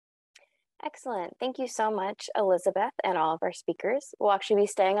 Excellent. Thank you so much, Elizabeth, and all of our speakers. We'll actually be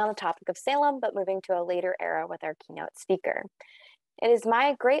staying on the topic of Salem, but moving to a later era with our keynote speaker. It is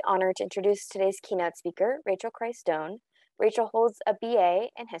my great honor to introduce today's keynote speaker, Rachel Christone. Rachel holds a BA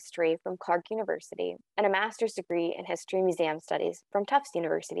in history from Clark University and a master's degree in history and museum studies from Tufts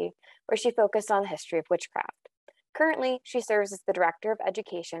University, where she focused on the history of witchcraft. Currently, she serves as the director of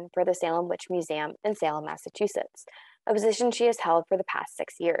education for the Salem Witch Museum in Salem, Massachusetts, a position she has held for the past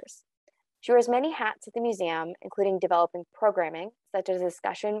 6 years. She wears many hats at the museum, including developing programming, such as a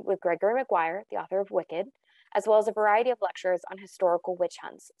discussion with Gregory McGuire, the author of Wicked, as well as a variety of lectures on historical witch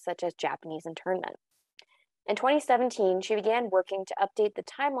hunts, such as Japanese internment. In 2017, she began working to update the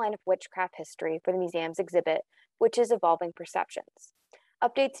timeline of witchcraft history for the museum's exhibit, Witches' Evolving Perceptions.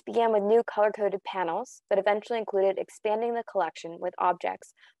 Updates began with new color-coded panels, but eventually included expanding the collection with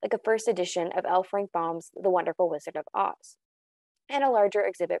objects like a first edition of L. Frank Baum's The Wonderful Wizard of Oz, and a larger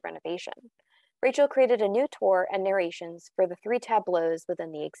exhibit renovation. Rachel created a new tour and narrations for the 3 tableaus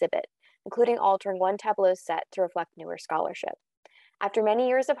within the exhibit, including altering one tableau set to reflect newer scholarship. After many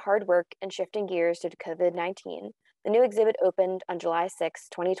years of hard work and shifting gears due to COVID-19, the new exhibit opened on July 6,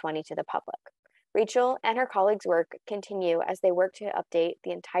 2020 to the public. Rachel and her colleagues' work continue as they work to update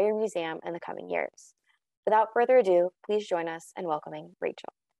the entire museum in the coming years. Without further ado, please join us in welcoming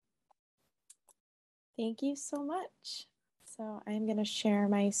Rachel. Thank you so much. So I'm going to share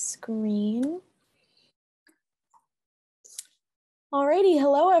my screen. Alrighty,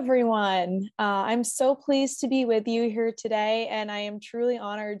 hello everyone. I'm so pleased to be with you here today, and I am truly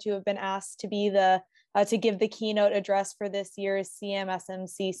honored to have been asked to be to give the keynote address for this year's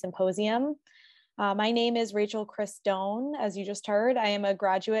CMSMC Symposium. My name is Rachel Christone. As you just heard, I am a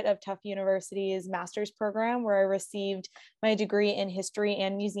graduate of Tufts University's master's program, where I received my degree in history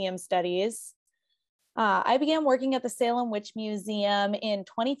and museum studies. I began working at the Salem Witch Museum in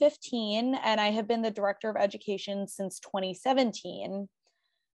 2015, and I have been the director of education since 2017.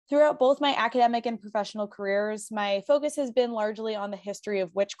 Throughout both my academic and professional careers, my focus has been largely on the history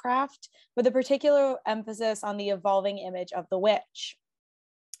of witchcraft, with a particular emphasis on the evolving image of the witch.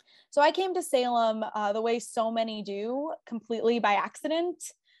 So I came to Salem the way so many do, completely by accident.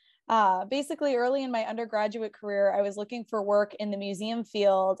 Basically, early in my undergraduate career, I was looking for work in the museum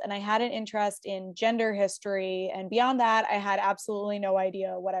field, and I had an interest in gender history. And beyond that, I had absolutely no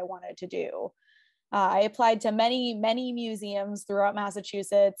idea what I wanted to do. I applied to many, many museums throughout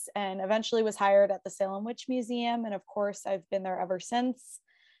Massachusetts and eventually was hired at the Salem Witch Museum. And of course, I've been there ever since.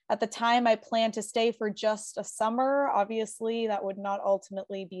 At the time, I planned to stay for just a summer. Obviously, that would not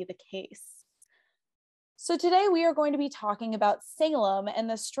ultimately be the case. So today we are going to be talking about Salem and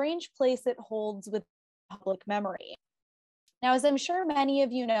the strange place it holds with public memory. Now, as I'm sure many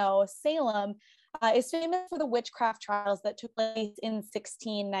of you know, Salem is famous for the witchcraft trials that took place in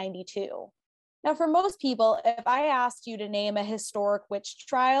 1692. Now, for most people, if I asked you to name a historic witch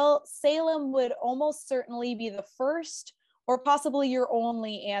trial, Salem would almost certainly be the first or possibly your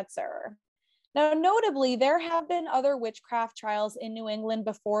only answer. Now, notably, there have been other witchcraft trials in New England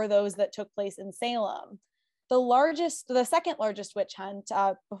before those that took place in Salem. The second largest witch hunt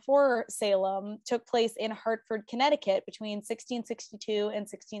before Salem took place in Hartford, Connecticut between 1662 and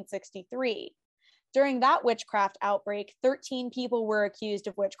 1663. During that witchcraft outbreak, 13 people were accused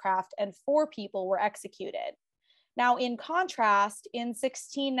of witchcraft and 4 people were executed. Now, in contrast, in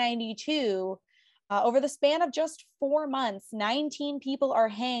 1692, over the span of just 4 months, 19 people are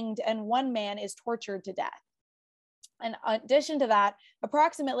hanged and 1 man is tortured to death. In addition to that,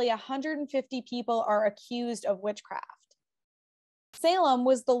 approximately 150 people are accused of witchcraft. Salem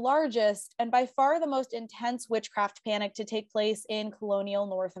was the largest and by far the most intense witchcraft panic to take place in colonial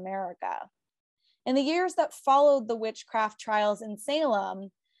North America. In the years that followed the witchcraft trials in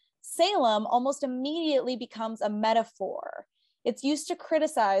Salem, Salem almost immediately becomes a metaphor. It's used to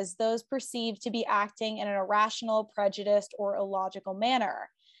criticize those perceived to be acting in an irrational, prejudiced, or illogical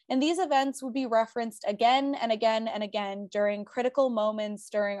manner. And these events would be referenced again and again and again during critical moments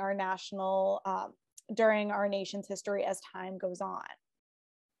during our nation's history as time goes on.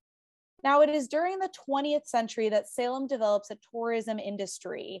 Now, it is during the 20th century that Salem develops a tourism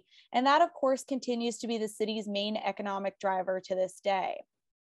industry, and that, of course, continues to be the city's main economic driver to this day.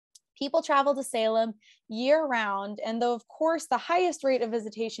 People travel to Salem year-round, and though, of course, the highest rate of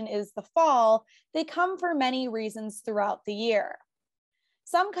visitation is the fall, they come for many reasons throughout the year.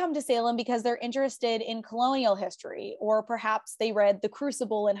 Some come to Salem because they're interested in colonial history, or perhaps they read The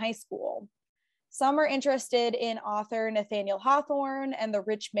Crucible in high school. Some are interested in author Nathaniel Hawthorne and the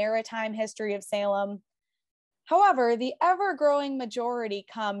rich maritime history of Salem. However, the ever-growing majority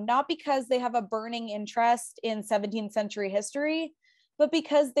come not because they have a burning interest in 17th century history, but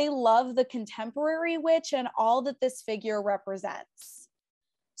because they love the contemporary witch and all that this figure represents.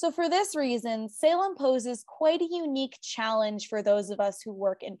 So for this reason, Salem poses quite a unique challenge for those of us who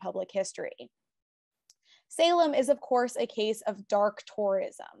work in public history. Salem is, of course, a case of dark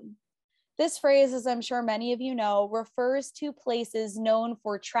tourism. This phrase, as I'm sure many of you know, refers to places known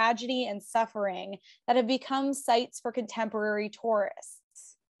for tragedy and suffering that have become sites for contemporary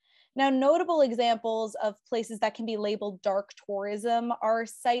tourists. Now, notable examples of places that can be labeled dark tourism are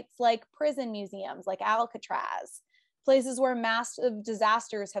sites like prison museums, like Alcatraz, places where massive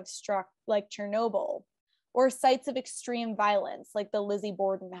disasters have struck, like Chernobyl, or sites of extreme violence, like the Lizzie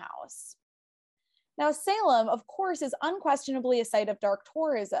Borden House. Now, Salem, of course, is unquestionably a site of dark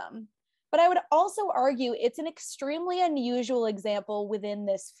tourism, but I would also argue it's an extremely unusual example within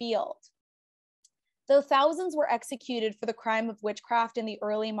this field. Though thousands were executed for the crime of witchcraft in the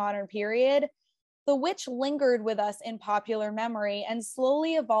early modern period, the witch lingered with us in popular memory and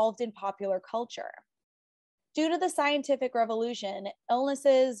slowly evolved in popular culture. Due to the scientific revolution,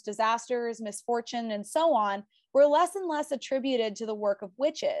 illnesses, disasters, misfortune, and so on were less and less attributed to the work of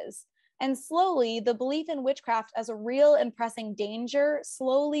witches, and slowly the belief in witchcraft as a real and pressing danger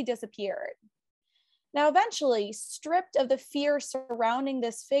slowly disappeared. Now, eventually, stripped of the fear surrounding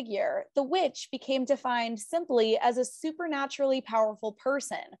this figure, the witch became defined simply as a supernaturally powerful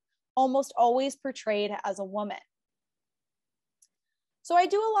person, almost always portrayed as a woman. So I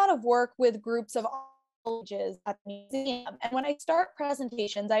do a lot of work with groups of all ages at the museum, and when I start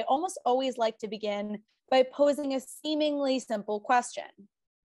presentations, I almost always like to begin by posing a seemingly simple question.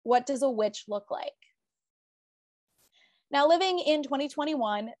 What does a witch look like? Now, living in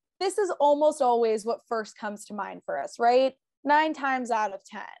 2021, this is almost always what first comes to mind for us, right? 9 times out of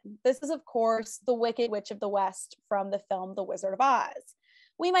 10. This is, of course, the Wicked Witch of the West from the film The Wizard of Oz.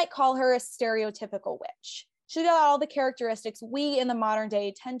 We might call her a stereotypical witch. She's got all the characteristics we in the modern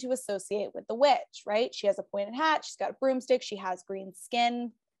day tend to associate with the witch, right? She has a pointed hat, she's got a broomstick, she has green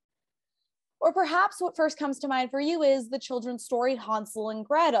skin. Or perhaps what first comes to mind for you is the children's story Hansel and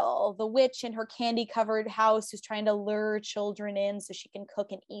Gretel, the witch in her candy-covered house who's trying to lure children in so she can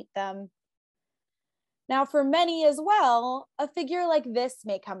cook and eat them. Now, for many as well, a figure like this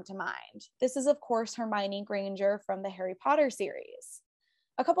may come to mind. This is, of course, Hermione Granger from the Harry Potter series.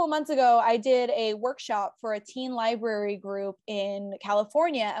 A couple of months ago, I did a workshop for a teen library group in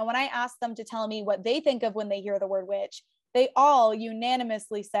California. And when I asked them to tell me what they think of when they hear the word witch, they all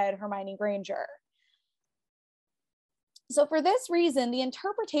unanimously said Hermione Granger. So for this reason, the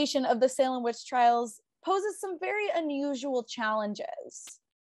interpretation of the Salem witch trials poses some very unusual challenges.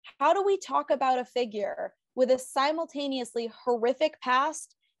 How do we talk about a figure with a simultaneously horrific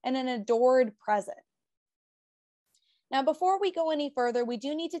past and an adored present? Now, before we go any further, we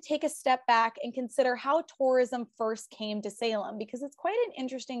do need to take a step back and consider how tourism first came to Salem, because it's quite an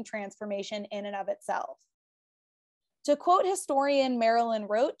interesting transformation in and of itself. To quote historian Marilyn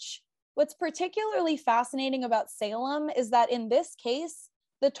Roach, what's particularly fascinating about Salem is that in this case,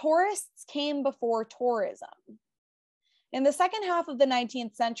 the tourists came before tourism. In the second half of the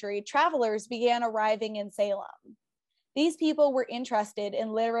 19th century, travelers began arriving in Salem. These people were interested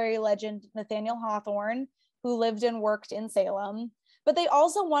in literary legend Nathaniel Hawthorne, who lived and worked in Salem, but they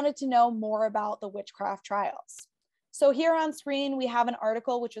also wanted to know more about the witchcraft trials. So here on screen, we have an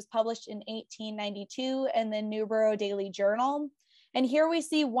article which was published in 1892 in the Newborough Daily Journal. And here we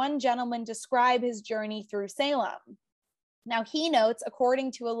see one gentleman describe his journey through Salem. Now he notes,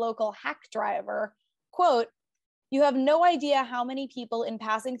 according to a local hack driver, quote, "You have no idea how many people in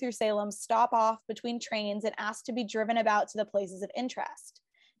passing through Salem stop off between trains and ask to be driven about to the places of interest.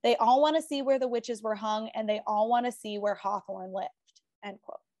 They all want to see where the witches were hung, and they all want to see where Hawthorne lived," end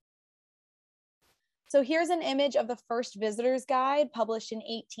quote. So here's an image of the first visitor's guide published in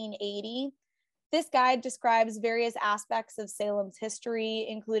 1880. This guide describes various aspects of Salem's history,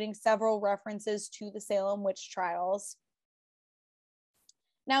 including several references to the Salem witch trials.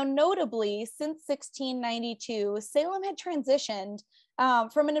 Now, notably, since 1692, Salem had transitioned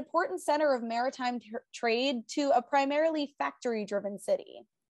from an important center of maritime trade to a primarily factory-driven city.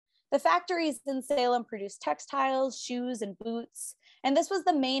 The factories in Salem produced textiles, shoes, and boots, and this was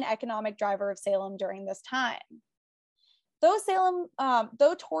the main economic driver of Salem during this time.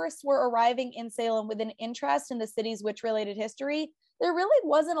 Though tourists were arriving in Salem with an interest in the city's witch-related history, there really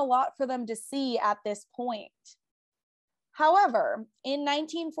wasn't a lot for them to see at this point. However, in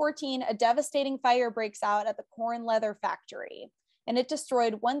 1914, a devastating fire breaks out at the Corn Leather Factory, and it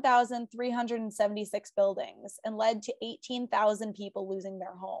destroyed 1,376 buildings and led to 18,000 people losing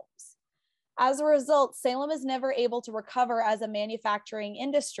their homes. As a result, Salem is never able to recover as a manufacturing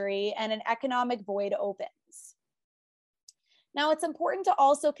industry, and an economic void opens. Now, it's important to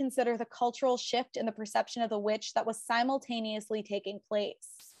also consider the cultural shift in the perception of the witch that was simultaneously taking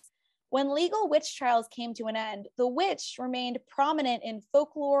place. When legal witch trials came to an end, the witch remained prominent in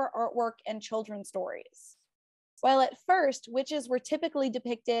folklore, artwork, and children's stories. While at first, witches were typically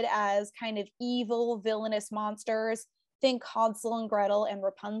depicted as kind of evil, villainous monsters, think Hansel and Gretel and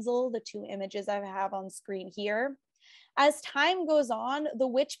Rapunzel, the two images I have on screen here. As time goes on, the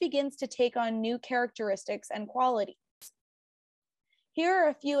witch begins to take on new characteristics and qualities. Here are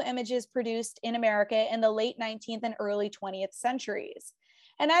a few images produced in America in the late 19th and early 20th centuries.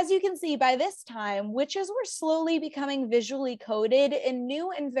 And as you can see, by this time, witches were slowly becoming visually coded in new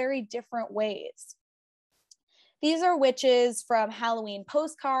and very different ways. These are witches from Halloween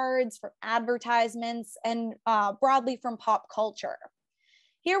postcards, from advertisements, and broadly from pop culture.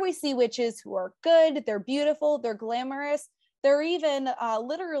 Here we see witches who are good, they're beautiful, they're glamorous, they're even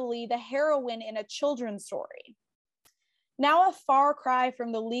literally the heroine in a children's story. Now a far cry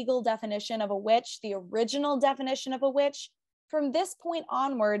from the legal definition of a witch, the original definition of a witch. From this point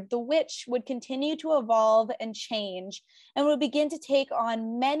onward, the witch would continue to evolve and change and would begin to take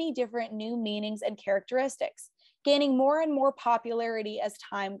on many different new meanings and characteristics, gaining more and more popularity as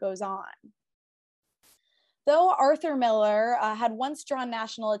time goes on. Though Arthur Miller had once drawn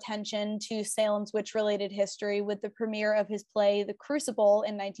national attention to Salem's witch-related history with the premiere of his play, The Crucible,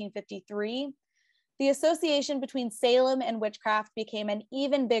 in 1953, the association between Salem and witchcraft became an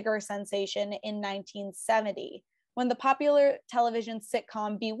even bigger sensation in 1970, when the popular television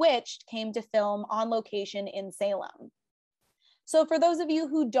sitcom Bewitched came to film on location in Salem. So for those of you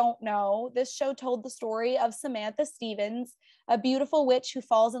who don't know, this show told the story of Samantha Stevens, a beautiful witch who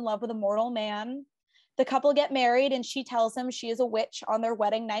falls in love with a mortal man. The couple get married and she tells him she is a witch on their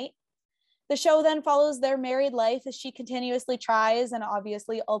wedding night. The show then follows their married life as she continuously tries and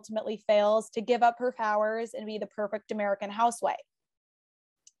obviously ultimately fails to give up her powers and be the perfect American housewife.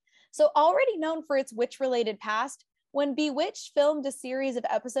 So already known for its witch-related past, when Bewitched filmed a series of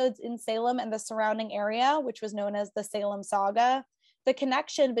episodes in Salem and the surrounding area, which was known as the Salem Saga, the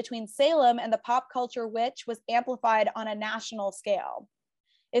connection between Salem and the pop culture witch was amplified on a national scale.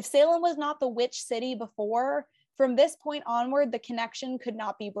 If Salem was not the witch city before, from this point onward, the connection could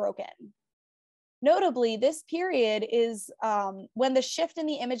not be broken. Notably, this period is when the shift in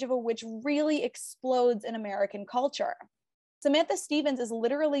the image of a witch really explodes in American culture. Samantha Stevens is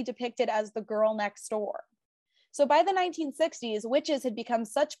literally depicted as the girl next door. So by the 1960s, witches had become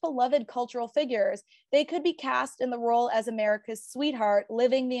such beloved cultural figures, they could be cast in the role as America's sweetheart,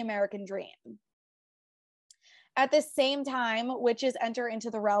 living the American dream. At this same time, witches enter into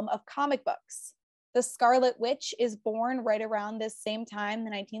the realm of comic books. The Scarlet Witch is born right around this same time,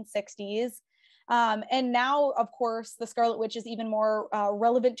 the 1960s. And now, of course, the Scarlet Witch is even more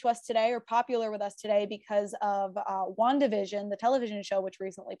relevant to us today, or popular with us today, because of WandaVision, the television show, which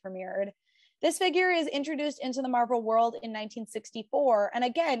recently premiered. This figure is introduced into the Marvel world in 1964. And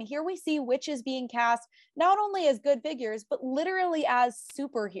again, here we see witches being cast not only as good figures, but literally as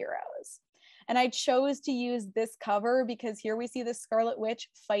superheroes. And I chose to use this cover because here we see the Scarlet Witch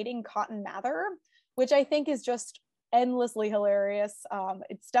fighting Cotton Mather, which I think is just endlessly hilarious.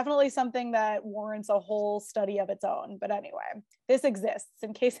 It's definitely something that warrants a whole study of its own. But anyway, this exists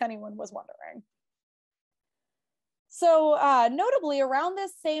in case anyone was wondering. So notably around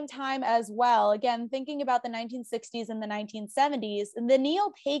this same time as well, again, thinking about the 1960s and the 1970s, the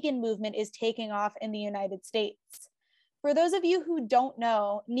neo-pagan movement is taking off in the United States. For those of you who don't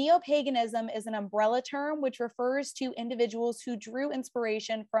know, neo-paganism is an umbrella term which refers to individuals who drew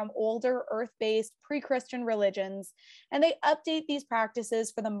inspiration from older earth-based pre-Christian religions, and they update these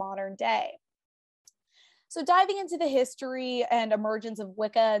practices for the modern day. So diving into the history and emergence of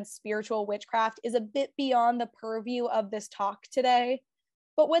Wicca and spiritual witchcraft is a bit beyond the purview of this talk today.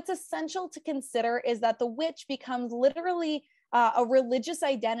 But what's essential to consider is that the witch becomes literally a religious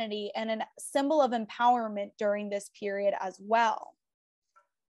identity and a symbol of empowerment during this period as well.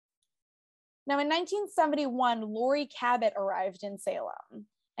 Now in 1971, Lori Cabot arrived in Salem,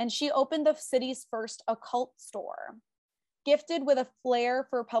 and she opened the city's first occult store. Gifted with a flair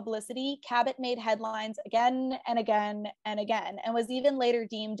for publicity, Cabot made headlines again and again and again, and was even later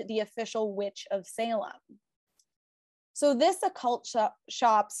deemed the official witch of Salem. So this occult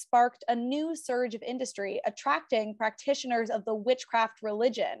shop sparked a new surge of industry, attracting practitioners of the witchcraft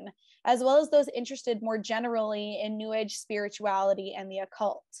religion, as well as those interested more generally in New Age spirituality and the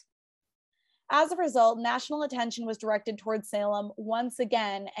occult. As a result, national attention was directed towards Salem once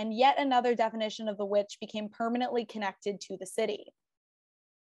again, and yet another definition of the witch became permanently connected to the city.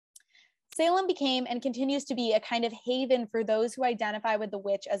 Salem became and continues to be a kind of haven for those who identify with the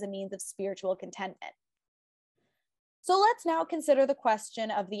witch as a means of spiritual contentment. So let's now consider the question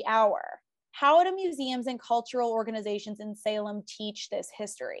of the hour. How do museums and cultural organizations in Salem teach this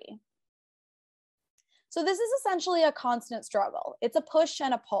history? So this is essentially a constant struggle. It's a push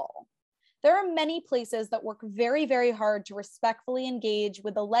and a pull. There are many places that work very, very hard to respectfully engage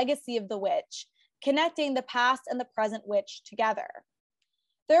with the legacy of the witch, connecting the past and the present witch together.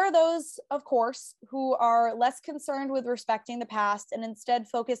 There are those, of course, who are less concerned with respecting the past and instead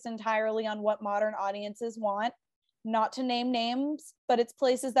focus entirely on what modern audiences want. Not to name names, but it's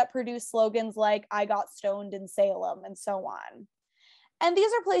places that produce slogans like "I got stoned in Salem" and so on. And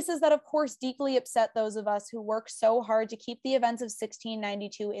these are places that, of course, deeply upset those of us who work so hard to keep the events of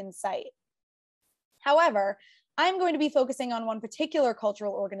 1692 in sight. However, I'm going to be focusing on one particular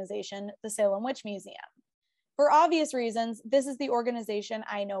cultural organization, the Salem Witch Museum. For obvious reasons, this is the organization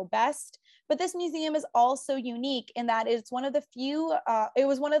I know best, but this museum is also unique in that it's one of the it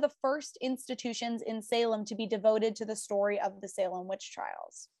was one of the first institutions in Salem to be devoted to the story of the Salem witch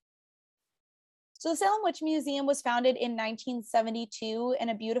trials. So the Salem Witch Museum was founded in 1972 in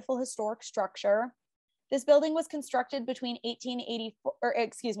a beautiful historic structure. This building was constructed between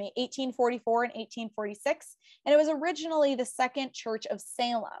 1844 and 1846, and it was originally the Second Church of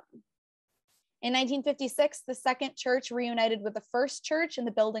Salem. In 1956, the second church reunited with the first church and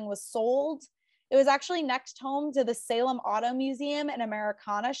the building was sold. It was actually next home to the Salem Auto Museum and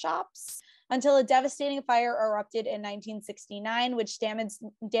Americana shops until a devastating fire erupted in 1969, which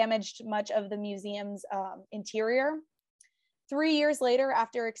damaged much of the museum's interior. 3 years later,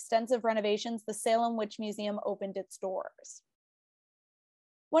 after extensive renovations, the Salem Witch Museum opened its doors.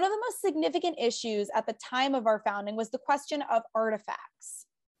 One of the most significant issues at the time of our founding was the question of artifacts.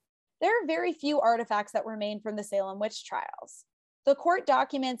 There are very few artifacts that remain from the Salem witch trials. The court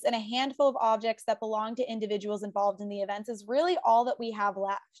documents and a handful of objects that belong to individuals involved in the events is really all that we have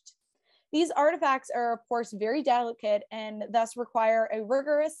left. These artifacts are, of course, very delicate and thus require a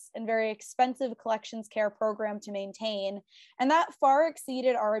rigorous and very expensive collections care program to maintain, and that far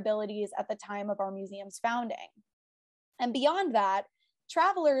exceeded our abilities at the time of our museum's founding. And beyond that,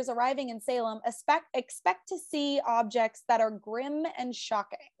 travelers arriving in Salem expect to see objects that are grim and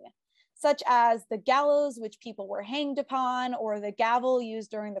shocking, such as the gallows, which people were hanged upon, or the gavel used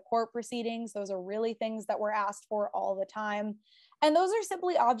during the court proceedings. Those are really things that we're asked for all the time. And those are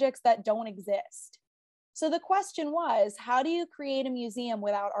simply objects that don't exist. So the question was, how do you create a museum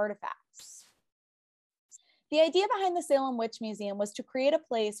without artifacts? The idea behind the Salem Witch Museum was to create a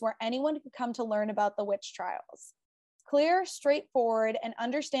place where anyone could come to learn about the witch trials. Clear, straightforward, and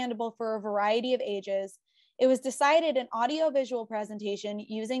understandable for a variety of ages, it was decided an audiovisual presentation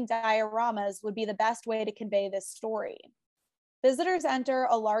using dioramas would be the best way to convey this story. Visitors enter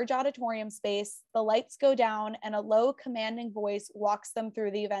a large auditorium space, the lights go down, and a low, commanding voice walks them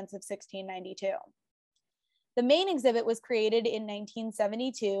through the events of 1692. The main exhibit was created in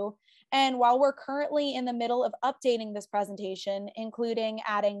 1972, and while we're currently in the middle of updating this presentation, including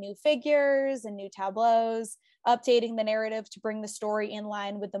adding new figures and new tableaus, updating the narrative to bring the story in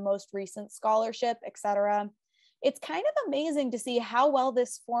line with the most recent scholarship, etc., it's kind of amazing to see how well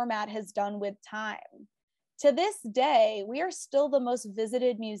this format has done with time. To this day, we are still the most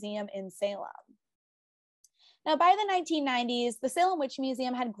visited museum in Salem. Now, by the 1990s, the Salem Witch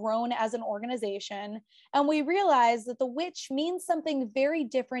Museum had grown as an organization, and we realized that the witch means something very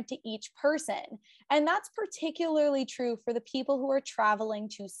different to each person, and that's particularly true for the people who are traveling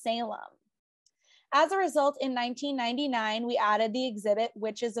to Salem. As a result, in 1999, we added the exhibit,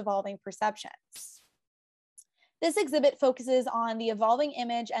 Witches Evolving Perceptions. This exhibit focuses on the evolving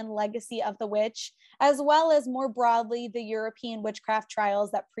image and legacy of the witch, as well as more broadly, the European witchcraft trials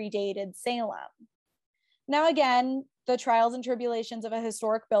that predated Salem. Now again, the trials and tribulations of a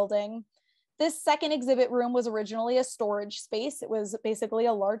historic building. This second exhibit room was originally a storage space. It was basically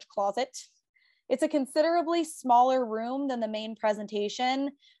a large closet. It's a considerably smaller room than the main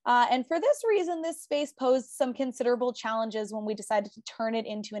presentation. And for this reason, this space posed some considerable challenges when we decided to turn it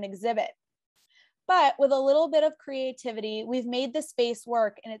into an exhibit. But with a little bit of creativity, we've made the space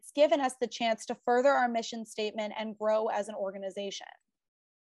work, and it's given us the chance to further our mission statement and grow as an organization.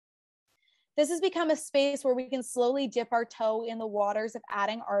 This has become a space where we can slowly dip our toe in the waters of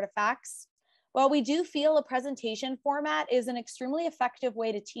adding artifacts. While we do feel a presentation format is an extremely effective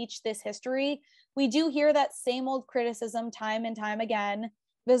way to teach this history, we do hear that same old criticism time and time again.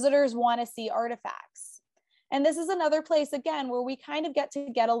 Visitors want to see artifacts. And this is another place, again, where we kind of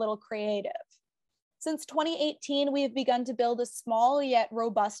get a little creative. Since 2018, we have begun to build a small yet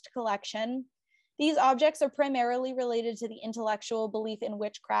robust collection. These objects are primarily related to the intellectual belief in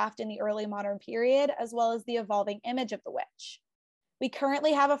witchcraft in the early modern period, as well as the evolving image of the witch. We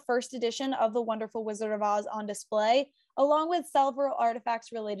currently have a first edition of The Wonderful Wizard of Oz on display, along with several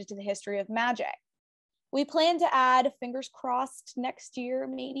artifacts related to the history of magic. We plan to add, fingers crossed, next year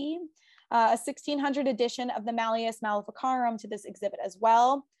maybe, a 1600 edition of the Malleus Maleficarum to this exhibit as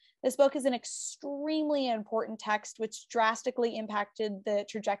well. This book is an extremely important text which drastically impacted the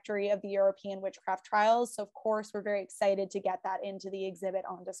trajectory of the European witchcraft trials. So of course, we're very excited to get that into the exhibit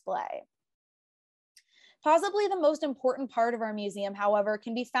on display. Possibly the most important part of our museum, however,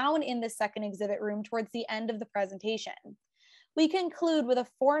 can be found in the second exhibit room towards the end of the presentation. We conclude with a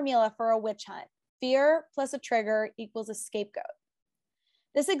formula for a witch hunt. Fear plus a trigger equals a scapegoat.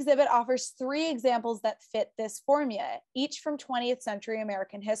 This exhibit offers 3 examples that fit this formula, each from 20th century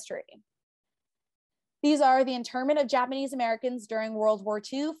American history. These are the internment of Japanese Americans during World War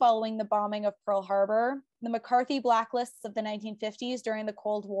II following the bombing of Pearl Harbor, the McCarthy blacklists of the 1950s during the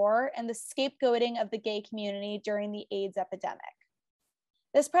Cold War, and the scapegoating of the gay community during the AIDS epidemic.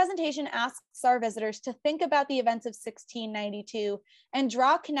 This presentation asks our visitors to think about the events of 1692 and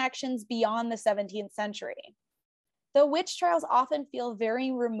draw connections beyond the 17th century. Though witch trials often feel very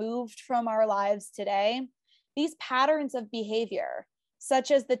removed from our lives today, these patterns of behavior,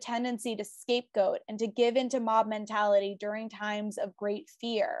 such as the tendency to scapegoat and to give into mob mentality during times of great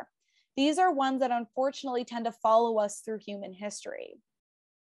fear, these are ones that unfortunately tend to follow us through human history.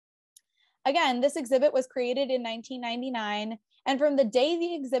 Again, this exhibit was created in 1999, and from the day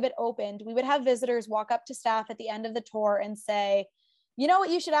the exhibit opened, we would have visitors walk up to staff at the end of the tour and say, "You know what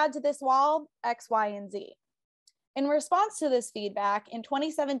you should add to this wall? X, Y, and Z." In response to this feedback, in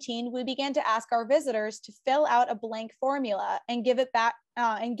 2017, we began to ask our visitors to fill out a blank formula and give it back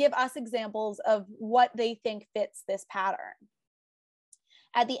and give us examples of what they think fits this pattern.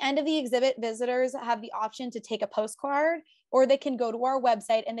 At the end of the exhibit, visitors have the option to take a postcard, or they can go to our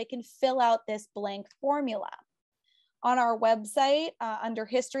website and they can fill out this blank formula. On our website, under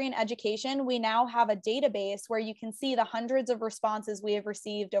History and Education, we now have a database where you can see the hundreds of responses we have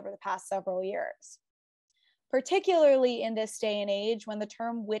received over the past several years. Particularly in this day and age, when the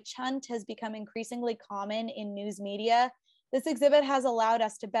term witch hunt has become increasingly common in news media, This exhibit has allowed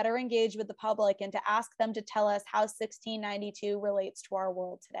us to better engage with the public and to ask them to tell us how 1692 relates to our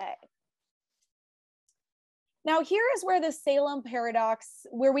world today. Now, here is where the Salem paradox,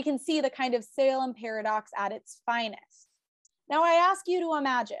 where we can see the kind of Salem paradox at its finest. Now, I ask you to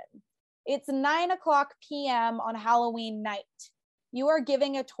imagine, it's 9:00 p.m. on Halloween night. You are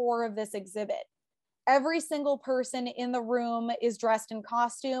giving a tour of this exhibit. Every single person in the room is dressed in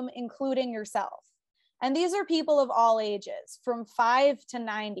costume, including yourself. And these are people of all ages, from 5 to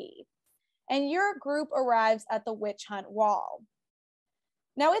 90. And your group arrives at the witch hunt wall.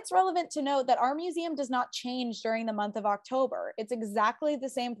 Now, it's relevant to note that our museum does not change during the month of October. It's exactly the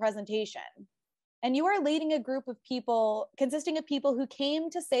same presentation. And you are leading a group of people consisting of people who came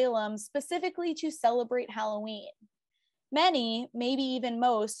to Salem specifically to celebrate Halloween. Many, maybe even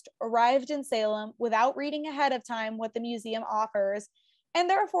most, arrived in Salem without reading ahead of time what the museum offers, and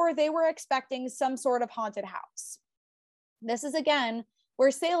therefore they were expecting some sort of haunted house. This is again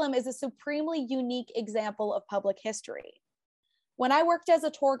where Salem is a supremely unique example of public history. When I worked as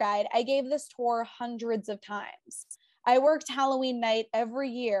a tour guide, I gave this tour hundreds of times. I worked Halloween night every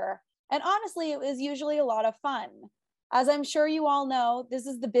year, and honestly, it was usually a lot of fun. As I'm sure you all know, this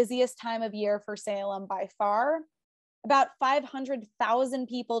is the busiest time of year for Salem by far. About 500,000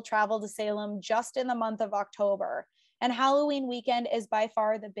 people travel to Salem just in the month of October, and Halloween weekend is by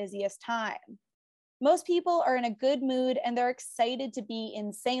far the busiest time. Most people are in a good mood and they're excited to be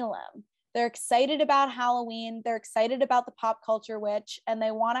in Salem. They're excited about Halloween, they're excited about the pop culture witch, and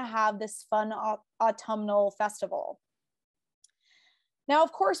they want to have this fun autumnal festival. Now,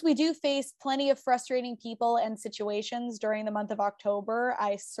 of course, we do face plenty of frustrating people and situations during the month of October.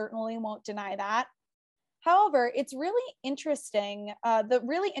 I certainly won't deny that. However, it's really interesting. The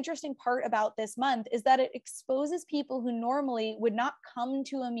really interesting part about this month is that it exposes people who normally would not come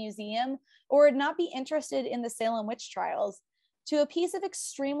to a museum or would not be interested in the Salem witch trials to a piece of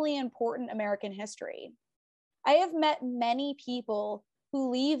extremely important American history. I have met many people who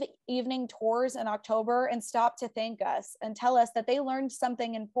leave evening tours in October and stop to thank us and tell us that they learned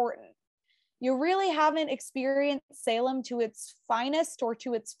something important. You really haven't experienced Salem to its finest, or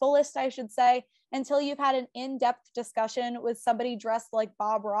to its fullest, I should say, until you've had an in-depth discussion with somebody dressed like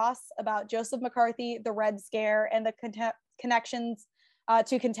Bob Ross about Joseph McCarthy, the Red Scare, and the connections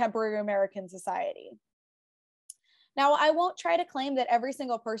to contemporary American society. Now, I won't try to claim that every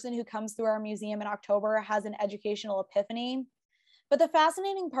single person who comes through our museum in October has an educational epiphany, but the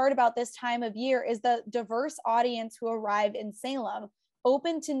fascinating part about this time of year is the diverse audience who arrive in Salem,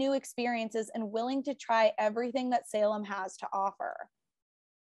 open to new experiences and willing to try everything that Salem has to offer.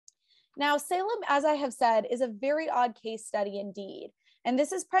 Now, Salem, as I have said, is a very odd case study indeed. And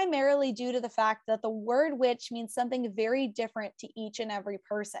this is primarily due to the fact that the word witch means something very different to each and every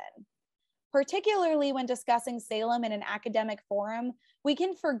person. Particularly when discussing Salem in an academic forum, we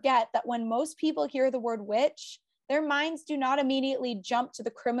can forget that when most people hear the word witch, their minds do not immediately jump to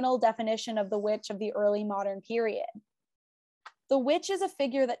the criminal definition of the witch of the early modern period. The witch is a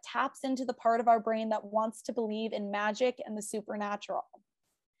figure that taps into the part of our brain that wants to believe in magic and the supernatural.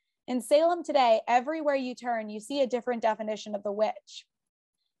 In Salem today, everywhere you turn, you see a different definition of the witch.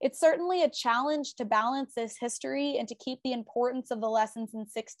 It's certainly a challenge to balance this history and to keep the importance of the lessons in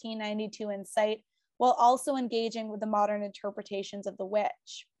 1692 in sight, while also engaging with the modern interpretations of the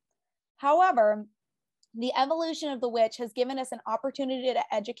witch. However, the evolution of the witch has given us an opportunity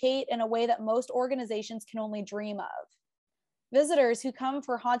to educate in a way that most organizations can only dream of. Visitors who come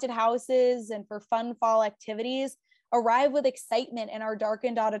for haunted houses and for fun fall activities arrive with excitement in our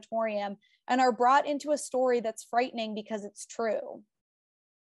darkened auditorium and are brought into a story that's frightening because it's true.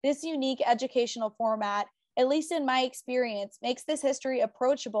 This unique educational format, at least in my experience, makes this history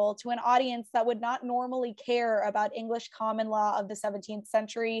approachable to an audience that would not normally care about English common law of the 17th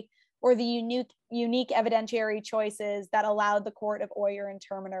century or the unique evidentiary choices that allowed the court of Oyer and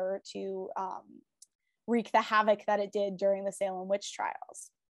Terminer to wreak the havoc that it did during the Salem witch trials.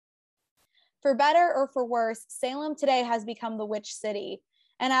 For better or for worse, Salem today has become the witch city.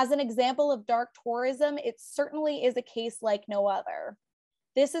 And as an example of dark tourism, it certainly is a case like no other.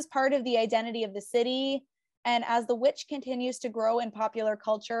 This is part of the identity of the city. And as the witch continues to grow in popular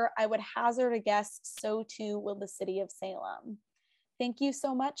culture, I would hazard a guess, so too will the city of Salem. Thank you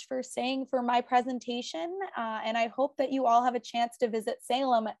so much for staying for my presentation. And I hope that you all have a chance to visit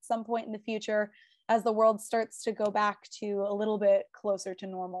Salem at some point in the future as the world starts to go back to a little bit closer to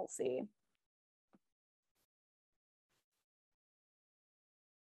normalcy.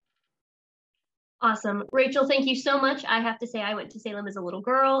 Awesome. Rachel, thank you so much. I have to say I went to Salem as a little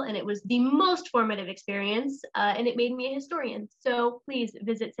girl and it was the most formative experience and it made me a historian. So please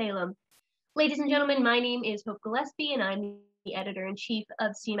visit Salem. Ladies and gentlemen, my name is Hope Gillespie, and I'm the editor-in-chief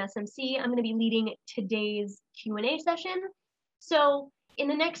of CMSMC. I'm going to be leading today's Q&A session. So in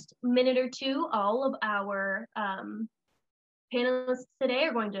the next minute or two, all of our panelists today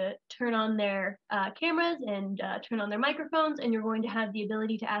are going to turn on their cameras and turn on their microphones, and you're going to have the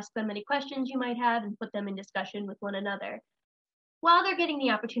ability to ask them any questions you might have and put them in discussion with one another. While they're getting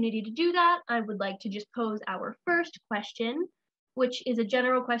the opportunity to do that, I would like to just pose our first question, which is a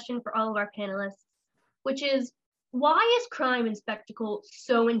general question for all of our panelists, which is, why is crime and spectacle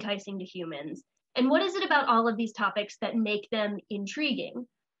so enticing to humans? And what is it about all of these topics that make them intriguing?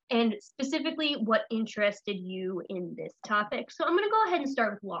 And specifically, what interested you in this topic? So I'm going to go ahead and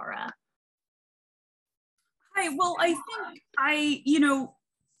start with Laura. Hi, well, I think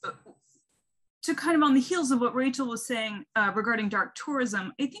to kind of on the heels of what Rachel was saying regarding dark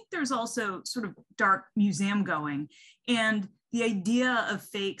tourism, I think there's also sort of dark museum going. And the idea of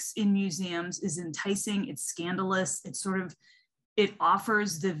fakes in museums is enticing, it's scandalous, it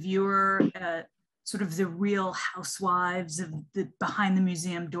offers the viewer sort of the Real Housewives of the behind the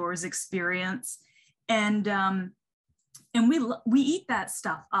museum doors experience. And we eat that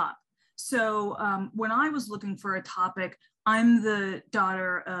stuff up. So when I was looking for a topic, I'm the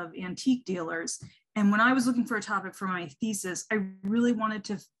daughter of antique dealers. And when I was looking for a topic for my thesis, I really wanted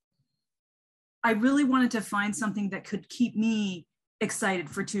to find something that could keep me excited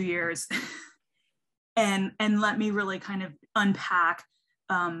for 2 years and let me really kind of unpack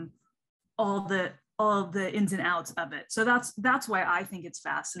all the ins and outs of it. So that's why I think it's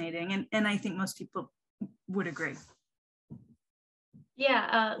fascinating. And I think most people would agree.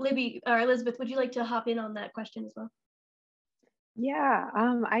 Yeah, Libby or Elizabeth, would you like to hop in on that question as well? Yeah,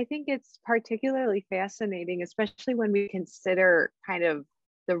 I think it's particularly fascinating, especially when we consider kind of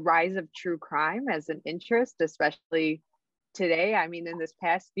the rise of true crime as an interest, especially today. I mean, in this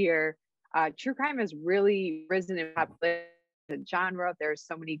past year, true crime has really risen in popularity as a genre. There's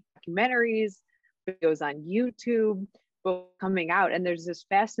so many documentaries, videos on YouTube, books coming out, and there's this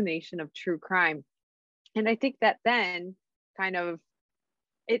fascination of true crime. And I think that then kind of,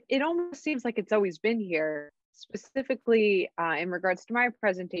 it almost seems like it's always been here, specifically in regards to my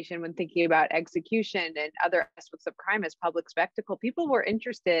presentation, when thinking about execution and other aspects of crime as public spectacle. People were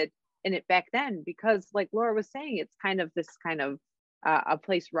interested in it back then because, like Laura was saying, it's kind of this kind of a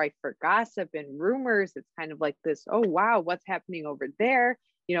place rife for gossip and rumors. It's kind of like this, oh, wow, what's happening over there?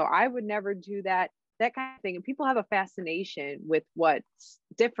 You know, I would never do that kind of thing. And people have a fascination with what's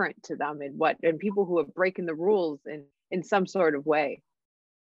different to them and people who have breaking the rules in some sort of way.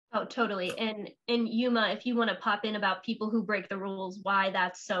 Oh, totally. And Yuma, if you want to pop in about people who break the rules, why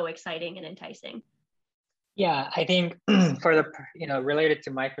that's so exciting and enticing. Yeah, I think for the, related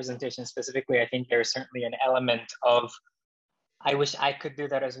to my presentation specifically, I think there's certainly an element of, I wish I could do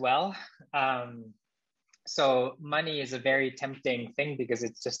that as well. So money is a very tempting thing because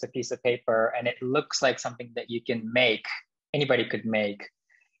it's just a piece of paper and it looks like something that you can make, anybody could make.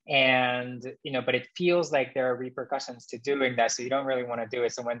 And, but it feels like there are repercussions to doing that. So you don't really want to do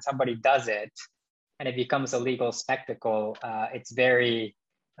it. So when somebody does it and it becomes a legal spectacle, it's very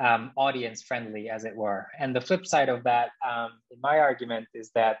audience friendly, as it were. And the flip side of that, in my argument,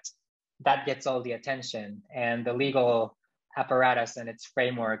 is that gets all the attention, and the legal apparatus and its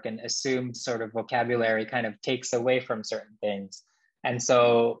framework and assumed sort of vocabulary kind of takes away from certain things. And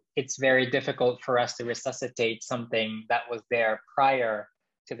so it's very difficult for us to resuscitate something that was there prior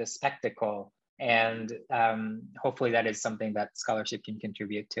to the spectacle. And hopefully that is something that scholarship can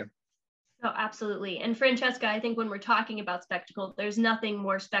contribute to. Oh, absolutely. And Francesca, I think when we're talking about spectacle, there's nothing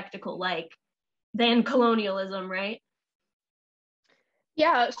more spectacle-like than colonialism, right?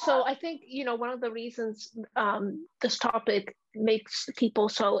 Yeah, so I think, one of the reasons this topic makes people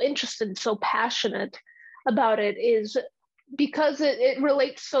so interested and so passionate about it is because it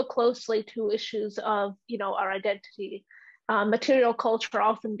relates so closely to issues of, our identity. Material culture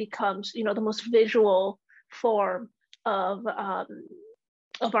often becomes, the most visual form of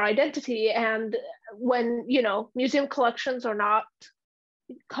our identity. And when, museum collections are not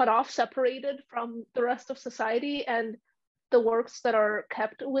cut off, separated from the rest of society, and the works that are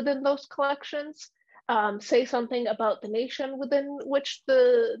kept within those collections say something about the nation within which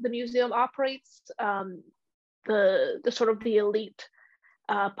the museum operates, the sort of the elite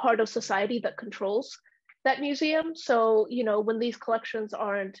part of society that controls that museum. So, when these collections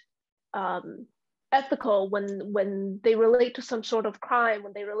aren't ethical, when they relate to some sort of crime,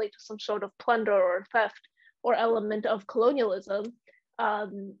 when they relate to some sort of plunder or theft or element of colonialism,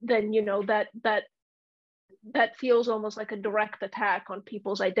 then, that feels almost like a direct attack on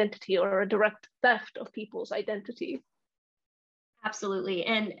people's identity or a direct theft of people's identity. Absolutely.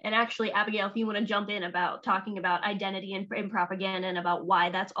 And actually, Abigail, if you want to jump in about talking about identity and propaganda and about why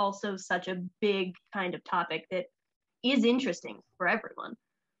that's also such a big kind of topic that is interesting for everyone.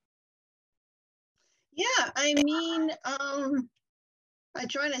 Yeah, I mean, I'm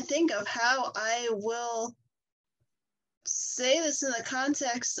trying to think of how I will say this in the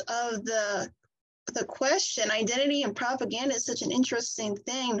context of the question. Identity and propaganda is such an interesting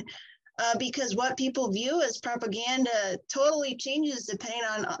thing. Because what people view as propaganda totally changes depending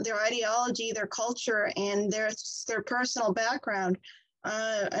on their ideology, their culture, and their personal background.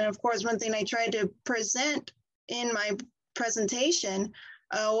 And of course, one thing I tried to present in my presentation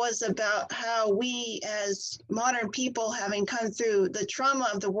was about how we as modern people, having come through the trauma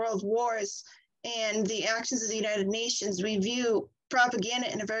of the world wars and the actions of the United Nations, we view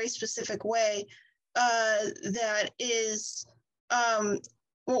propaganda in a very specific way that is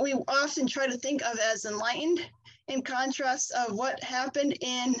what we often try to think of as enlightened, in contrast of what happened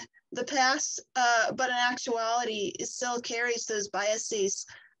in the past, but in actuality, it still carries those biases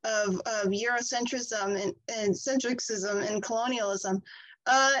of Eurocentrism and centricism and colonialism.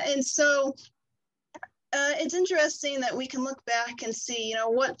 And so it's interesting that we can look back and see, you know,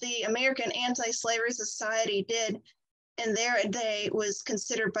 what the American Anti-Slavery Society did in their day was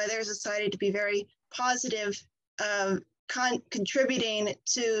considered by their society to be very positive, contributing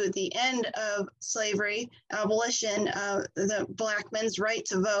to the end of slavery, abolition, the Black men's right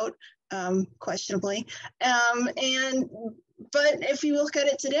to vote, questionably. But if you look at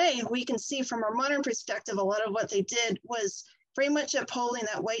it today, we can see from our modern perspective, a lot of what they did was very much upholding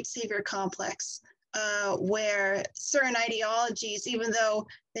that white savior complex, where certain ideologies, even though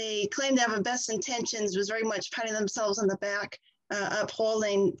they claimed to have the best intentions, was very much patting themselves on the back,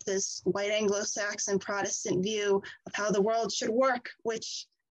 upholding this white Anglo-Saxon Protestant view of how the world should work, which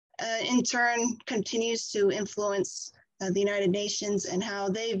in turn continues to influence the United Nations and how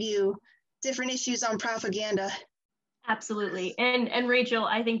they view different issues on propaganda. Absolutely. And Rachel,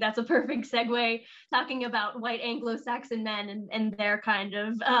 I think that's a perfect segue, talking about white Anglo-Saxon men and their kind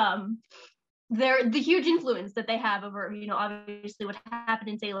of the huge influence that they have over, you know, obviously what happened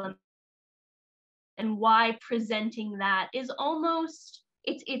in Salem, and why presenting that is almost,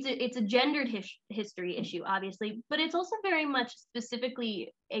 it's a gendered history issue, obviously, but it's also very much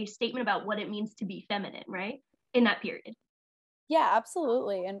specifically a statement about what it means to be feminine, right, in that period. Yeah,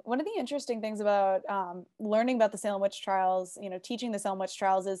 absolutely. And one of the interesting things about learning about the Salem witch trials, you know, teaching the Salem witch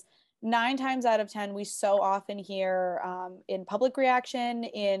trials, is 9 times out of 10, we so often hear in public reaction,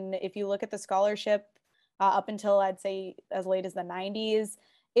 if you look at the scholarship up until I'd say as late as the 90s,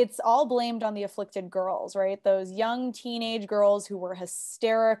 it's all blamed on the afflicted girls, right? Those young teenage girls who were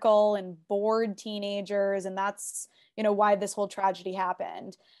hysterical and bored teenagers. And that's, you know, why this whole tragedy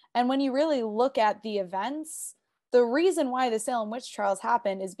happened. And when you really look at the events, the reason why the Salem witch trials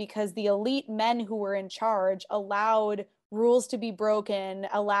happened is because the elite men who were in charge allowed rules to be broken,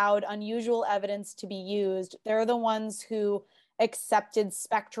 allowed unusual evidence to be used. They're the ones who accepted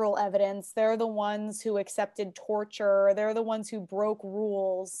spectral evidence. They're the ones who accepted torture. They're the ones who broke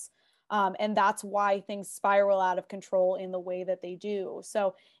rules. And that's why things spiral out of control in the way that they do.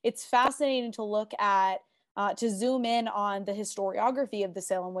 So it's fascinating to look at, to zoom in on the historiography of the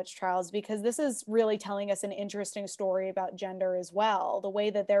Salem witch trials, because this is really telling us an interesting story about gender as well, the way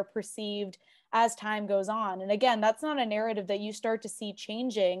that they're perceived as time goes on. And again, that's not a narrative that you start to see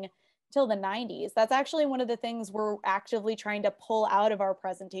changing till the 90s. That's actually one of the things we're actively trying to pull out of our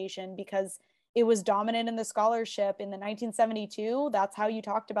presentation, because it was dominant in the scholarship in the 1972. That's how you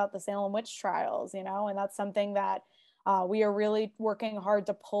talked about the Salem witch trials, you know, and that's something that we are really working hard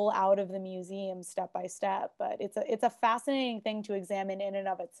to pull out of the museum step by step. But it's a fascinating thing to examine in and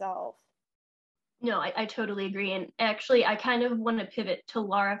of itself. No, I totally agree. And actually, I kind of want to pivot to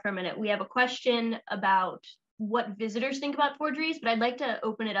Laura for a minute. We have a question about what visitors think about forgeries, but I'd like to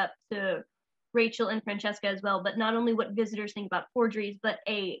open it up to Rachel and Francesca as well, but not only what visitors think about forgeries, but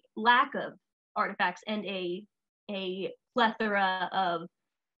a lack of artifacts and a plethora of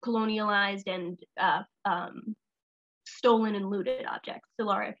colonialized and stolen and looted objects. So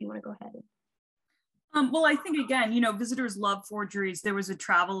Laura, if you want to go ahead. Well, I think, again, you know, visitors love forgeries. There was a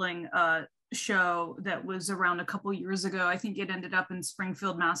traveling show that was around a couple years ago. I think it ended up in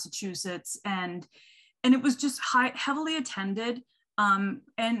Springfield, Massachusetts, and it was just heavily attended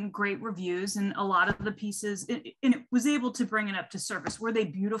and great reviews. And a lot of the pieces, and it was able to bring it up to surface. Were they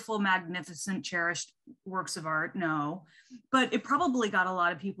beautiful, magnificent, cherished works of art? No, but it probably got a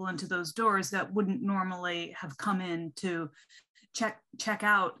lot of people into those doors that wouldn't normally have come in to check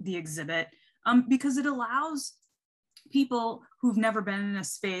out the exhibit, because it allows people who've never been in a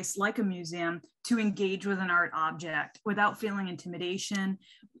space like a museum to engage with an art object without feeling intimidation.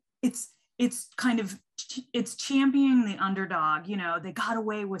 It's championing the underdog. You know, they got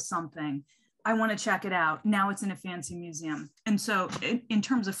away with something. I want to check it out. Now it's in a fancy museum. And so in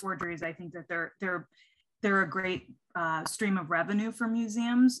terms of forgeries, I think that they're a great stream of revenue for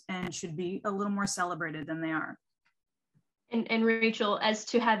museums and should be a little more celebrated than they are. And Rachel, as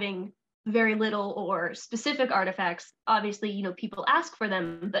to having very little or specific artifacts, obviously, you know, people ask for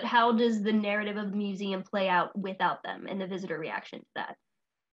them, but how does the narrative of the museum play out without them and the visitor reaction to that?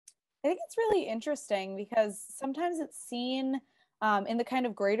 I think it's really interesting because sometimes it's seen in the kind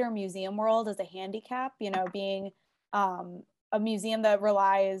of greater museum world as a handicap, you know, being a museum that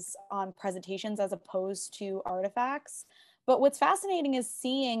relies on presentations as opposed to artifacts. But what's fascinating is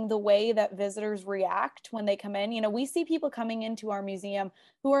seeing the way that visitors react when they come in. You know, we see people coming into our museum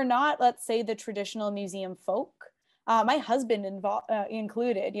who are not, let's say, the traditional museum folk. My husband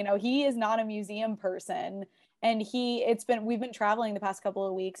included, you know, he is not a museum person. And we've been traveling the past couple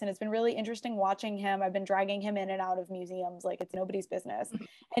of weeks, and it's been really interesting watching him. I've been dragging him in and out of museums like it's nobody's business.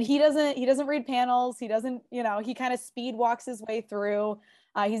 And he doesn't read panels. He doesn't, you know, he kind of speed walks his way through.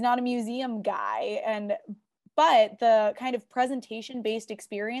 He's not a museum guy. But the kind of presentation-based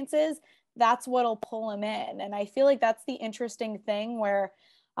experiences, that's what'll pull him in. And I feel like that's the interesting thing where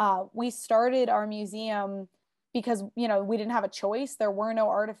we started our museum because, you know, we didn't have a choice. There were no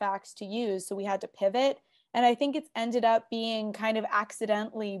artifacts to use, so we had to pivot. And I think it's ended up being kind of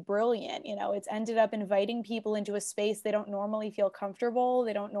accidentally brilliant. You know, it's ended up inviting people into a space they don't normally feel comfortable.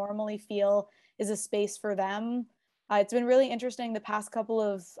 They don't normally feel is a space for them. It's been really interesting the past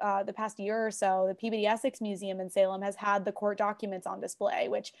year or so, the Peabody Essex Museum in Salem has had the court documents on display,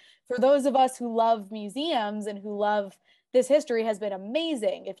 which for those of us who love museums and who love this history has been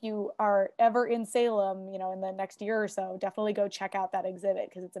amazing. If you are ever in Salem, you know, in the next year or so, definitely go check out that exhibit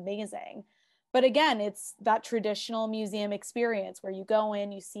because it's amazing. But again, it's that traditional museum experience where you go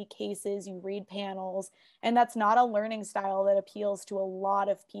in, you see cases, you read panels, and that's not a learning style that appeals to a lot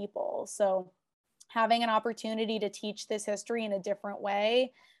of people. So having an opportunity to teach this history in a different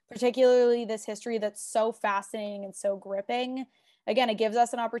way, particularly this history that's so fascinating and so gripping, again, it gives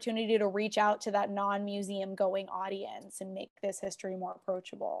us an opportunity to reach out to that non-museum going audience and make this history more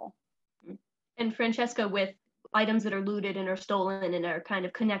approachable. And Francesca, with items that are looted and are stolen and are kind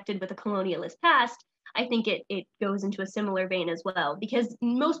of connected with a colonialist past, I think it goes into a similar vein as well, because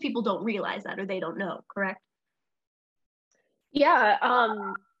most people don't realize that or they don't know, correct? Yeah,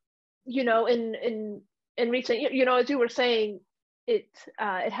 you know, in recent, you know, as you were saying, it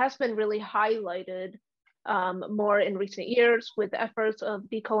has been really highlighted more in recent years with efforts of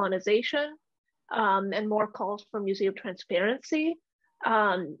decolonization and more calls for museum transparency.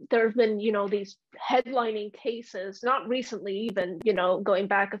 There have been, you know, these headlining cases, not recently, even, you know, going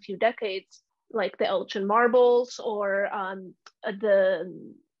back a few decades, like the Elgin marbles or the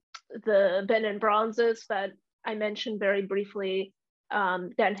Benin bronzes that I mentioned very briefly.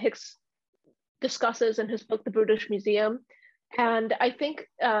 Dan Hicks discusses in his book, The British Museum. And I think,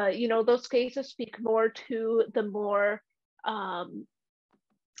 you know, those cases speak more to the more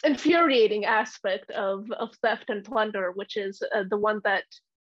infuriating aspect of theft and plunder, which is the one that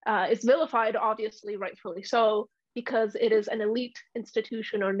is vilified, obviously, rightfully so, because it is an elite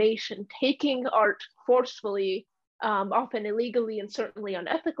institution or nation taking art forcefully, often illegally and certainly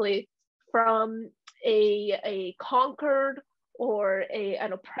unethically, from a conquered or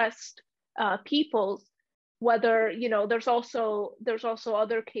an oppressed peoples. Whether, you know, there's also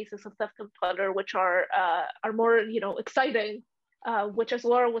other cases of theft and plunder which are more, you know, exciting, which, as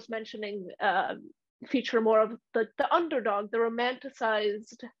Laura was mentioning, feature more of the underdog, the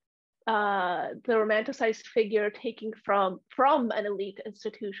romanticized figure taking from an elite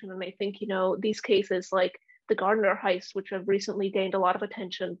institution. And I think, you know, these cases like the Gardner heist, which have recently gained a lot of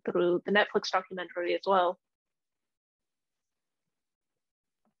attention through the Netflix documentary as well.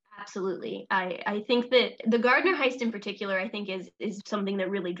 Absolutely. I think that the Gardner heist in particular, I think is something that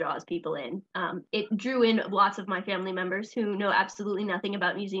really draws people in. It drew in lots of my family members who know absolutely nothing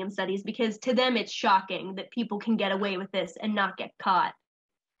about museum studies, because to them it's shocking that people can get away with this and not get caught.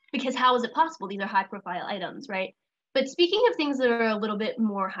 Because how is it possible? These are high profile items, right? But speaking of things that are a little bit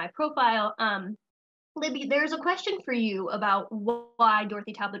more high profile, Libby, there's a question for you about why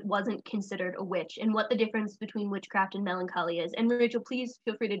Dorothy Talbot wasn't considered a witch and what the difference between witchcraft and melancholy is. And Rachel, please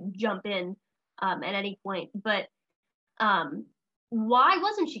feel free to jump in at any point. But why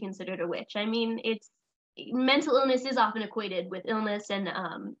wasn't she considered a witch? I mean, mental illness is often equated with illness. And,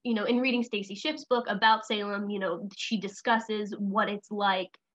 you know, in reading Stacy Schiff's book about Salem, you know, she discusses what it's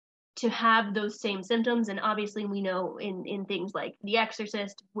like to have those same symptoms. And obviously we know in things like The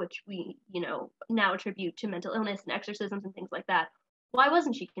Exorcist, which we, now attribute to mental illness and exorcisms and things like that, why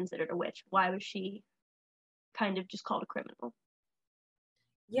wasn't she considered a witch? Why was she kind of just called a criminal?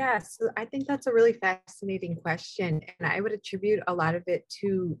 Yes, I think that's a really fascinating question. And I would attribute a lot of it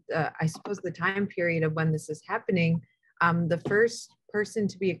to, I suppose, the time period of when this is happening. The first person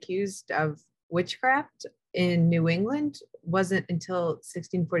to be accused of witchcraft in New England wasn't until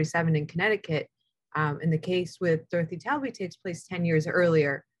 1647 in Connecticut. And the case with Dorothy Talby takes place 10 years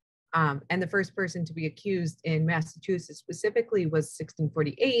earlier. And the first person to be accused in Massachusetts specifically was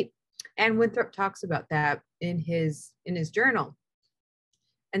 1648. And Winthrop talks about that in his journal.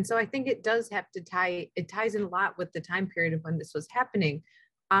 And so I think it does have to it ties in a lot with the time period of when this was happening.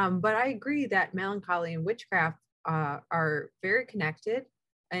 But I agree that melancholy and witchcraft are very connected.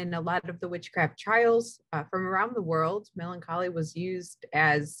 In a lot of the witchcraft trials from around the world, melancholy was used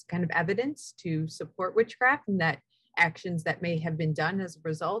as kind of evidence to support witchcraft, and that actions that may have been done as a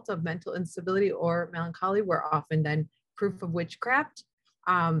result of mental instability or melancholy were often then proof of witchcraft.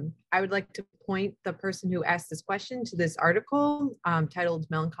 I would like to point the person who asked this question to this article titled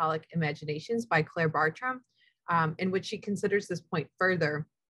Melancholic Imaginations by Claire Bartram, in which she considers this point further.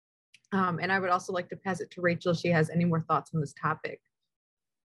 And I would also like to pass it to Rachel if she has any more thoughts on this topic.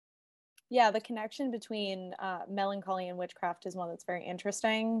 Yeah, the connection between melancholy and witchcraft is one that's very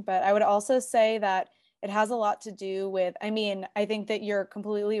interesting, but I would also say that it has a lot to do with, I think that you're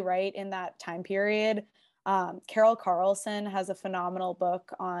completely right in that time period. Carol Carlson has a phenomenal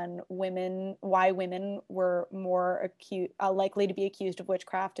book on why women were more likely to be accused of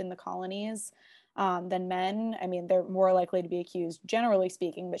witchcraft in the colonies than men. They're more likely to be accused, generally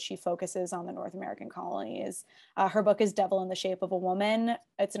speaking, but she focuses on the North American colonies. Her book is Devil in the Shape of a Woman.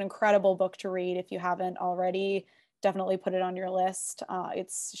 It's an incredible book to read if you haven't already. Definitely put it on your list.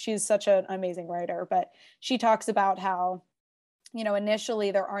 She's such an amazing writer, but she talks about how,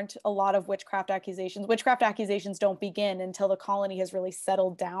 initially there aren't a lot of witchcraft accusations. Witchcraft accusations don't begin until the colony has really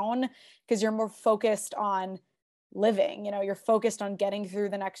settled down, because you're more focused on living, you're focused on getting through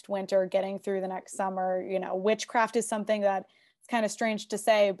the next winter, getting through the next summer. Witchcraft is something that it's kind of strange to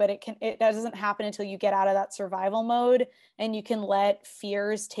say, but it doesn't happen until you get out of that survival mode and you can let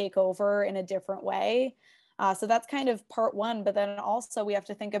fears take over in a different way. So that's kind of part one. But then also we have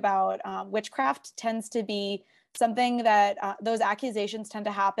to think about witchcraft tends to be something that those accusations tend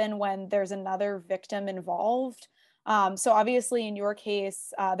to happen when there's another victim involved. So obviously in your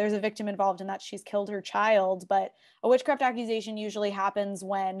case, there's a victim involved in that she's killed her child, but a witchcraft accusation usually happens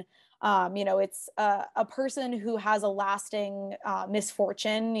when, it's a person who has a lasting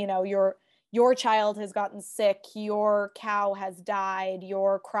misfortune. Your child has gotten sick, your cow has died,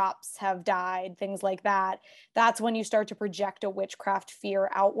 your crops have died, things like that. That's when you start to project a witchcraft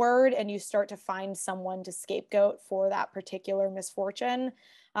fear outward and you start to find someone to scapegoat for that particular misfortune.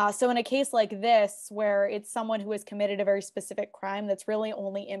 So in a case like this, where it's someone who has committed a very specific crime that's really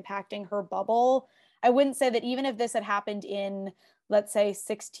only impacting her bubble, I wouldn't say that even if this had happened in, let's say,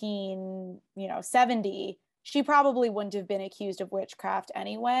 1670, she probably wouldn't have been accused of witchcraft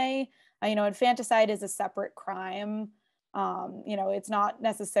anyway. Infanticide is a separate crime. It's not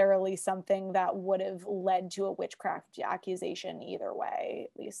necessarily something that would have led to a witchcraft accusation either way,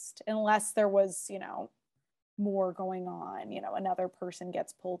 at least, unless there was, more going on, another person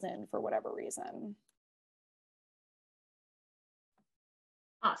gets pulled in for whatever reason.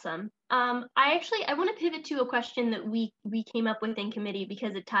 Awesome. I want to pivot to a question that we came up with in committee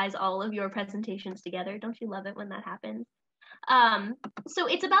because it ties all of your presentations together. Don't you love it when that happens? So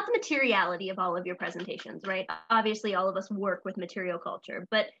it's about the materiality of all of your presentations, right? Obviously, all of us work with material culture,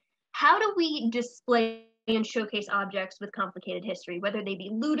 but how do we display and showcase objects with complicated history, whether they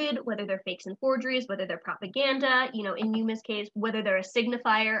be looted, whether they're fakes and forgeries, whether they're propaganda, in Yuma's case, whether they're a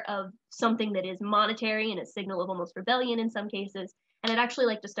signifier of something that is monetary and a signal of almost rebellion in some cases. And I'd actually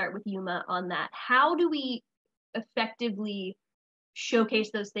like to start with Yuma on that. How do we effectively showcase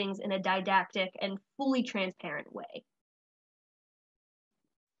those things in a didactic and fully transparent way?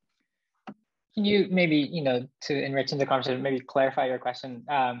 Can you maybe, to enrich in the conversation, maybe clarify your question?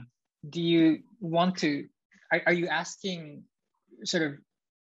 Do you want to, are you asking sort of,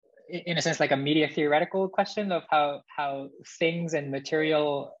 in a sense, like a media theoretical question of how things and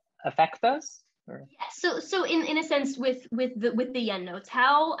material affect us? Or? Yeah, so in a sense, with the endnotes,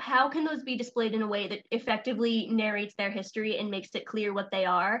 how can those be displayed in a way that effectively narrates their history and makes it clear what they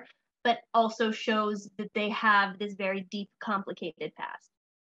are, but also shows that they have this very deep, complicated past?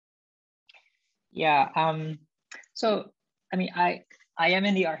 Yeah. So, I am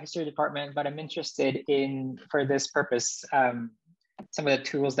in the art history department, but I'm interested in, for this purpose, some of the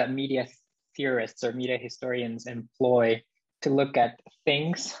tools that media theorists or media historians employ to look at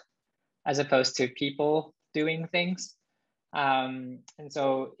things as opposed to people doing things. And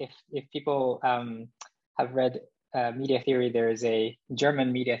so if people have read media theory, there is a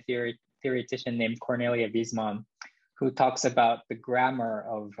German media theoretician named Cornelia Wiesmann, who talks about the grammar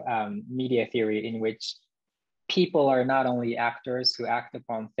of media theory, in which people are not only actors who act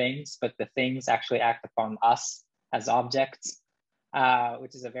upon things, but the things actually act upon us as objects,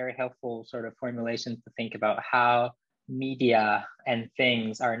 which is a very helpful sort of formulation to think about how media and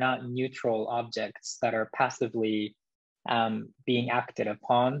things are not neutral objects that are passively being acted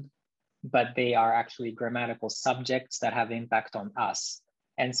upon, but they are actually grammatical subjects that have impact on us.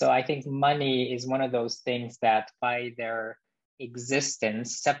 And so I think money is one of those things that by their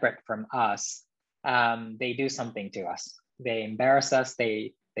existence separate from us, they do something to us. They embarrass us,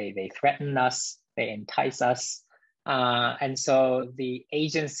 they threaten us, they entice us. And so the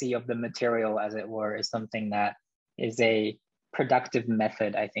agency of the material, as it were, is something that is a productive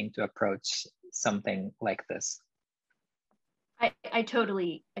method, I think, to approach something like this. I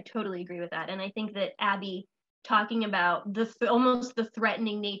totally agree with that. And I think that Abby talking about almost the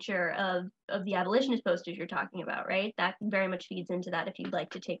threatening nature of the abolitionist posters you're talking about, right? That very much feeds into that if you'd like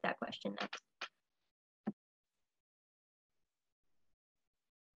to take that question next.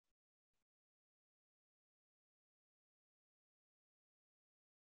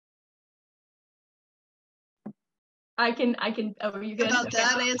 I can, oh, are you good? About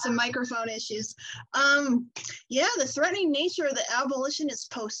that, I had some microphone issues. Yeah, the threatening nature of the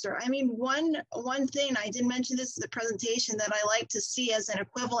abolitionist poster. I mean, one thing, I did mention this in the presentation, that I like to see as an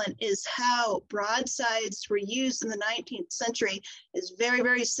equivalent is how broadsides were used in the 19th century is very,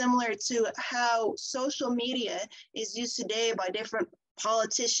 very similar to how social media is used today by different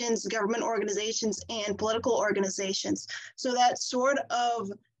politicians, government organizations, and political organizations. So that sort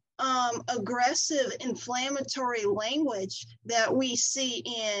of aggressive, inflammatory language that we see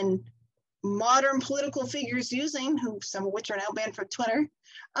in modern political figures using, some of which are now banned from Twitter,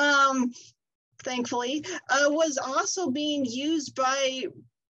 thankfully, was also being used by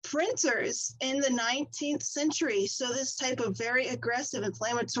printers in the 19th century. So this type of very aggressive,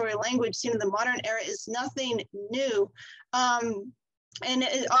 inflammatory language seen in the modern era is nothing new. And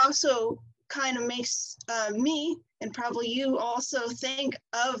it also kind of makes me, and probably you also, think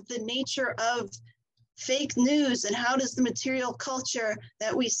of the nature of fake news and how does the material culture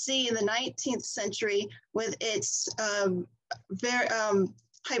that we see in the 19th century with its very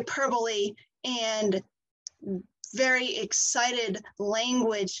hyperbole and very excited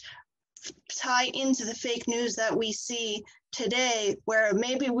language tie into the fake news that we see today, where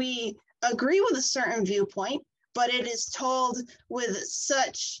maybe we agree with a certain viewpoint, but it is told with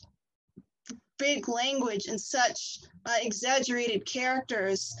such big language and such exaggerated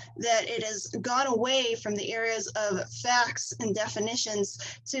characters that it has gone away from the areas of facts and definitions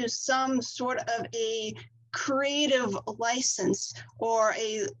to some sort of a creative license or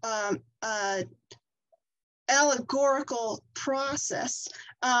a allegorical process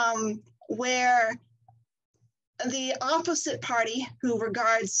where the opposite party, who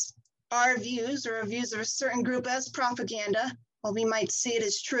regards our views or views of a certain group as propaganda, while we might see it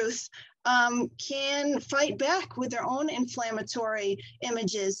as truth, can fight back with their own inflammatory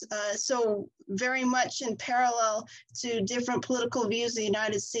images. So very much in parallel to different political views of the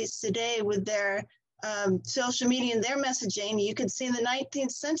United States today with their social media and their messaging. You could see in the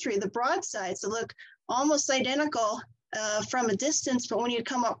 19th century, the broadsides that look almost identical from a distance, but when you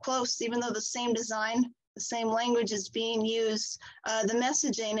come up close, even though the same design, the same language is being used, the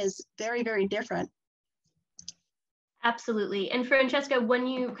messaging is very, very different. Absolutely. And Francesca, when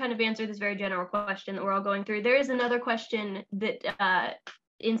you kind of answer this very general question that we're all going through, there is another question that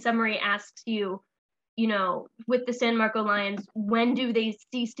in summary asks you, you know, with the San Marco Lions, when do they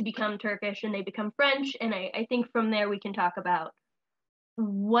cease to become Turkish and they become French? And I think from there we can talk about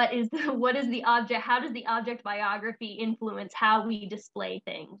what is the object, how does the object biography influence how we display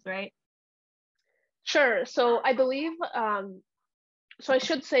things, right? Sure. So I believe, so I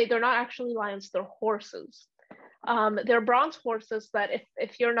should say they're not actually lions, they're horses. They're bronze horses that,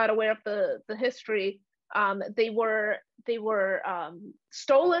 if you're not aware of the history, they were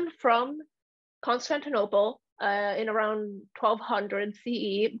stolen from Constantinople in around 1200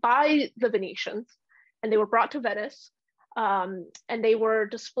 CE by the Venetians, and they were brought to Venice, and they were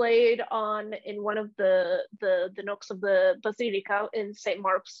displayed in one of the nooks of the Basilica in St.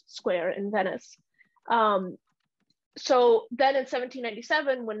 Mark's Square in Venice. So then in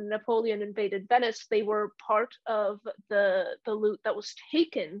 1797, when Napoleon invaded Venice, they were part of the loot that was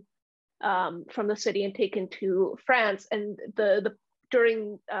taken from the city and taken to France. And the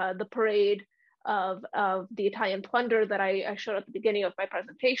during the parade of the Italian plunder that I showed at the beginning of my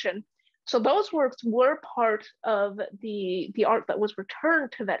presentation. So those works were part of the art that was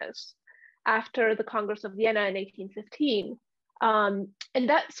returned to Venice after the Congress of Vienna in 1815. And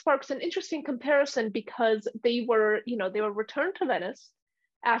that sparks an interesting comparison because they were returned to Venice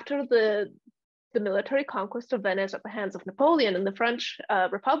after the military conquest of Venice at the hands of Napoleon and the French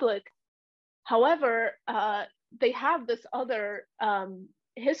Republic. However, they have this other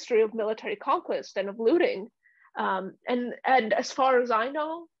history of military conquest and of looting. And as far as I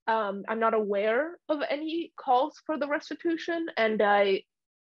know, I'm not aware of any calls for the restitution, and I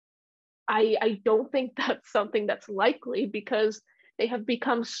don't think that's something that's likely because they have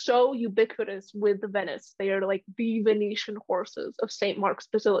become so ubiquitous with the Venice. They are like the Venetian horses of St. Mark's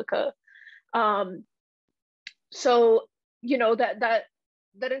Basilica. So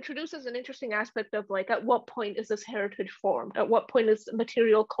that introduces an interesting aspect of like, at what point is this heritage formed? At what point is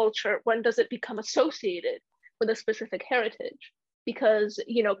material culture? When does it become associated with a specific heritage? Because,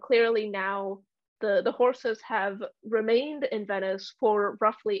 clearly now the horses have remained in Venice for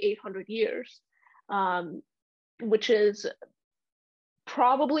roughly 800 years, which is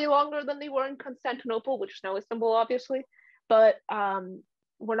probably longer than they were in Constantinople, which is now Istanbul, obviously. But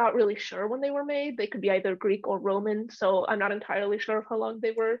we're not really sure when they were made. They could be either Greek or Roman, so I'm not entirely sure of how long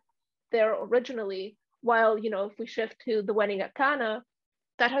they were there originally. While, if we shift to the wedding at Cana,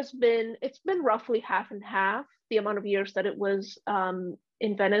 it's been roughly half and half, the amount of years that it was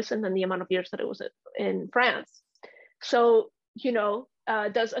in Venice and then the amount of years that it was in France. So,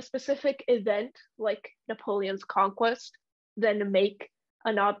 does a specific event like Napoleon's conquest then make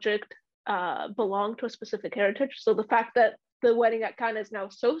an object belong to a specific heritage? So the fact that the wedding at Cannes is now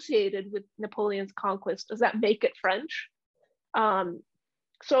associated with Napoleon's conquest, does that make it French?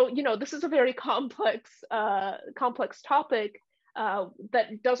 So, this is a very complex topic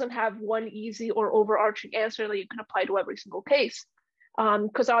that doesn't have one easy or overarching answer that you can apply to every single case.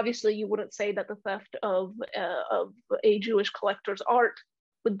 Because obviously you wouldn't say that the theft of a Jewish collector's art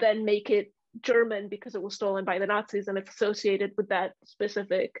would then make it German because it was stolen by the Nazis and it's associated with that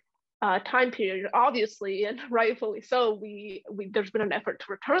specific time period. Obviously, and rightfully so, there's been an effort to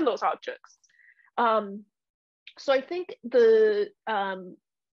return those objects. So I think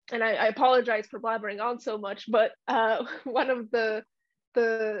and I apologize for blabbering on so much, but one of the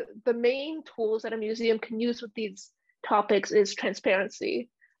main tools that a museum can use with these topics is transparency.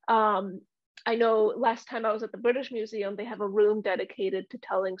 I know last time I was at the British Museum, they have a room dedicated to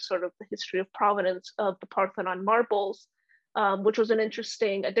telling sort of the history of provenance of the Parthenon marbles, which was an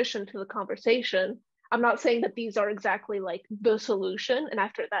interesting addition to the conversation. I'm not saying that these are exactly like the solution, and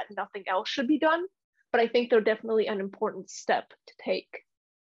after that, nothing else should be done, but I think they're definitely an important step to take.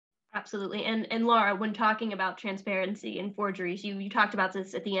 Absolutely. And Laura, when talking about transparency and forgeries, you talked about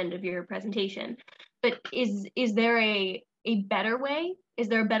this at the end of your presentation, but is there a better way? Is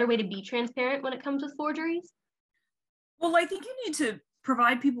there a better way to be transparent when it comes with forgeries? Well, I think you need to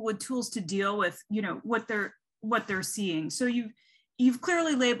provide people with tools to deal with, what they're seeing. So you've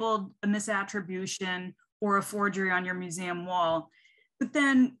clearly labeled a misattribution or a forgery on your museum wall. But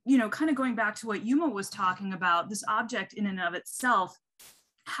then, kind of going back to what Yuma was talking about, this object in and of itself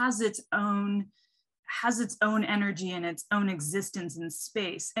has its own energy and its own existence in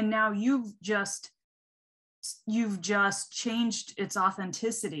space. And now you've just changed its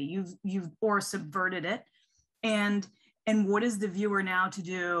authenticity. You've or subverted it. And what is the viewer now to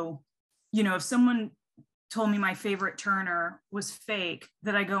do? If someone told me my favorite Turner was fake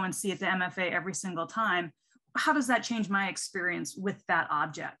that I go and see at the MFA every single time, how does that change my experience with that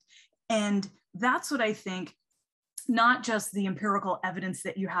object? And that's what I think, not just the empirical evidence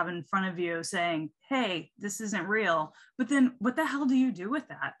that you have in front of you saying, hey, this isn't real, but then what the hell do you do with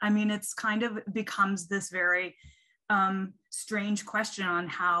that? I mean, it's kind of becomes this very strange question on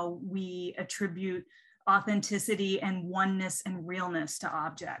how we attribute authenticity and oneness and realness to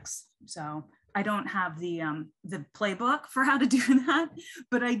objects. So I don't have the playbook for how to do that,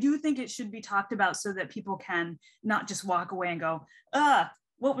 but I do think it should be talked about so that people can not just walk away and go,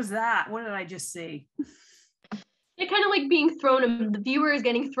 what was that? What did I just see? They're kind of like being thrown, the viewer is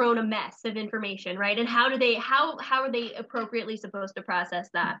getting thrown a mess of information, right? And how are they appropriately supposed to process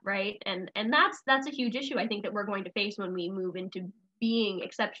that, right? And that's a huge issue I think that we're going to face when we move into being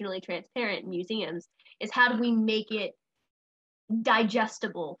exceptionally transparent in museums, is how do we make it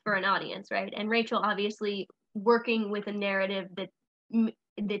digestible for an audience, right? And Rachel, obviously working with a narrative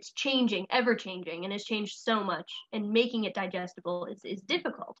that's changing, ever changing, and has changed so much, and making it digestible is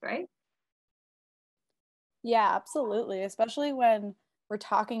difficult, right? Yeah, absolutely. Especially when we're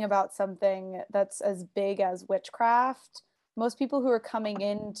talking about something that's as big as witchcraft. most people who are coming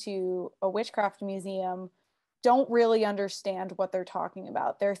into a witchcraft museum don't really understand what they're talking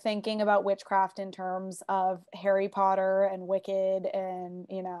about. They're thinking about witchcraft in terms of Harry Potter and Wicked and,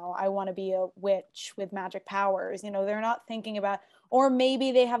 you know, I want to be a witch with magic powers. You know, they're not thinking about, or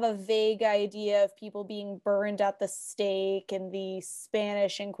maybe they have a vague idea of people being burned at the stake and the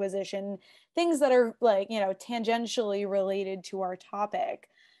Spanish Inquisition, things that are like, you know, tangentially related to our topic.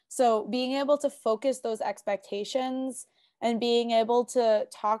 So being able to focus those expectations and being able to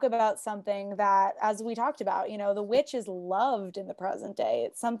talk about something that, as we talked about, you know, the witch is loved in the present day.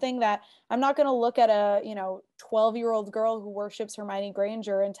 It's something that I'm not going to look at a, you know, 12-year-old girl who worships Hermione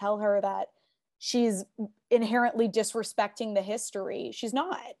Granger and tell her that she's inherently disrespecting the history. She's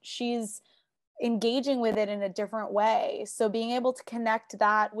not. She's engaging with it in a different way. So being able to connect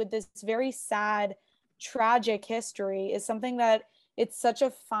that with this very sad, tragic history is something that it's such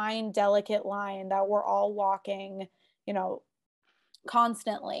a fine, delicate line that we're all walking, you know,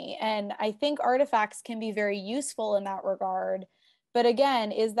 constantly. And I think artifacts can be very useful in that regard. But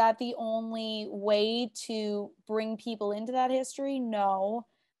again, is that the only way to bring people into that history? No.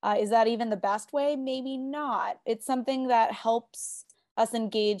 Is that even the best way? Maybe not. It's something that helps us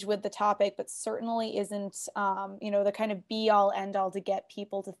engage with the topic, but certainly isn't, you know, the kind of be all end all to get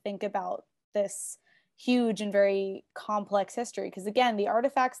people to think about this huge and very complex history. Because again, the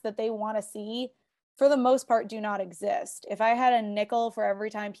artifacts that they want to see, for the most part, do not exist. If I had a nickel for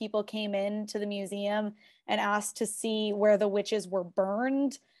every time people came into the museum and asked to see where the witches were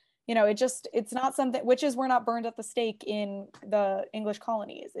burned, you know, it's not something, witches were not burned at the stake in the English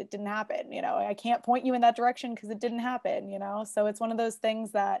colonies. It didn't happen, you know, I can't point you in that direction because it didn't happen, you know? So it's one of those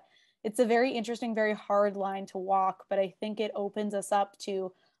things that it's a very interesting, very hard line to walk, but I think it opens us up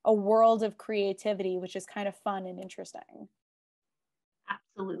to a world of creativity, which is kind of fun and interesting.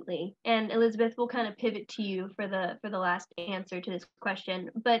 Absolutely. And Elizabeth, we'll kind of pivot to you for the last answer to this question.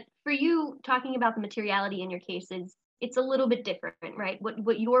 But for you, talking about the materiality in your cases, it's a little bit different, right?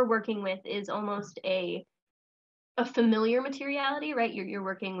 What you're working with is almost a familiar materiality, right? You're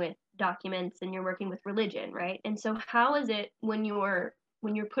working with documents and you're working with religion, right? And so how is it when you're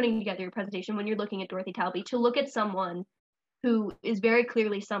putting together your presentation, when you're looking at Dorothy Talby, to look at someone who is very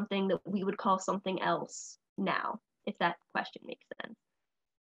clearly something that we would call something else now, if that question makes sense?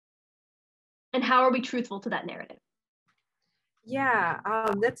 And how are we truthful to that narrative? Yeah,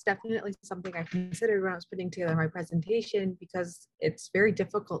 that's definitely something I considered when I was putting together my presentation, because it's very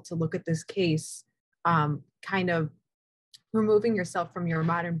difficult to look at this case, kind of removing yourself from your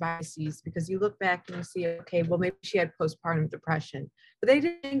modern biases, because you look back and you see, okay, well, maybe she had postpartum depression, but they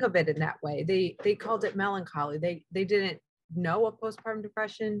didn't think of it in that way. They called it melancholy. They didn't know of postpartum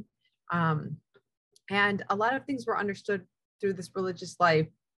depression. And a lot of things were understood through this religious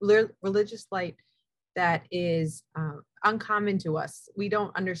light that is uncommon to us. We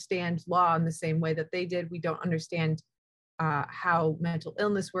don't understand law in the same way that they did. We don't understand how mental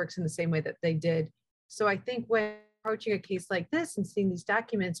illness works in the same way that they did. So I think when approaching a case like this and seeing these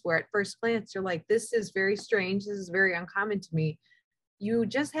documents where at first glance you're like, this is very strange, this is very uncommon to me, you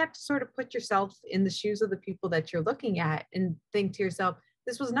just have to sort of put yourself in the shoes of the people that you're looking at and think to yourself,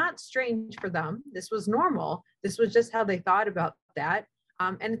 this was not strange for them. This was normal. This was just how they thought about that.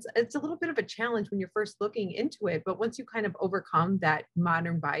 And it's a little bit of a challenge when you're first looking into it, but once you kind of overcome that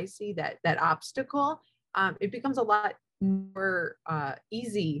modern bias, that obstacle, it becomes a lot more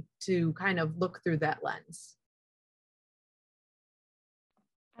easy to kind of look through that lens.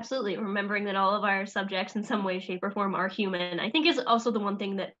 Absolutely. Remembering that all of our subjects in some way, shape, or form are human, I think is also the one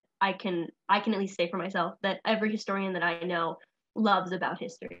thing that I can at least say for myself, that every historian that I know loves about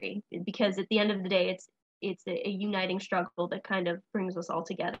history, because at the end of the day, it's a uniting struggle that kind of brings us all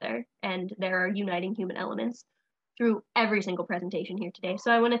together, and there are uniting human elements through every single presentation here today.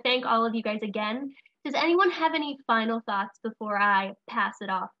 So I want to thank all of you guys again. Does anyone have any final thoughts before I pass it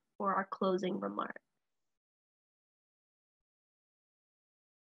off for our closing remarks?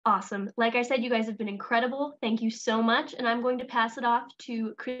 Awesome. Like I said, you guys have been incredible. Thank you so much. And I'm going to pass it off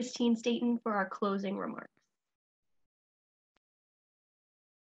to Christine Staten for our closing remarks.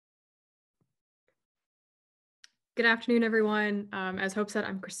 Good afternoon, everyone. As Hope said,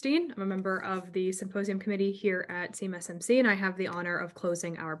 I'm Christine. I'm a member of the Symposium Committee here at CMSMC, and I have the honor of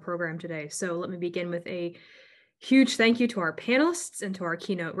closing our program today. So let me begin with a huge thank you to our panelists and to our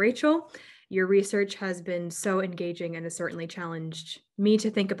keynote, Rachel. Your research has been so engaging and has certainly challenged me to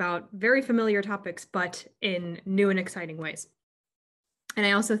think about very familiar topics, but in new and exciting ways. And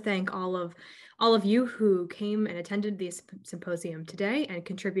I also thank all of you who came and attended the symposium today and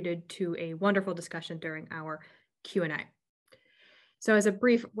contributed to a wonderful discussion during our Q&A. So as a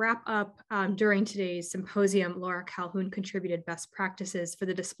brief wrap up, during today's symposium, Laura Calhoun contributed best practices for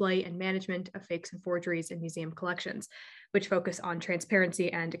the display and management of fakes and forgeries in museum collections, which focus on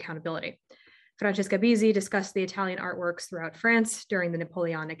transparency and accountability. Francesca Bizzi discussed the Italian artworks throughout France during the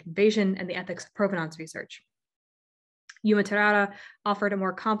Napoleonic invasion and the ethics of provenance research. Yuma Terada offered a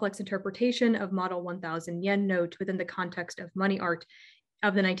more complex interpretation of Model 1000 yen note within the context of money art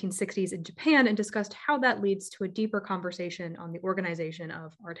of the 1960s in Japan and discussed how that leads to a deeper conversation on the organization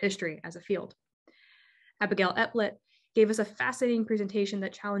of art history as a field. Abigail Eplett gave us a fascinating presentation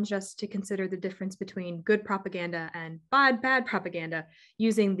that challenged us to consider the difference between good propaganda and bad propaganda,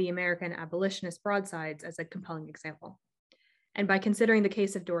 using the American abolitionist broadsides as a compelling example. And by considering the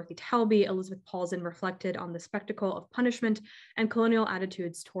case of Dorothy Talby, Elizabeth Paulson reflected on the spectacle of punishment and colonial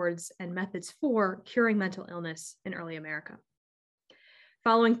attitudes towards and methods for curing mental illness in early America.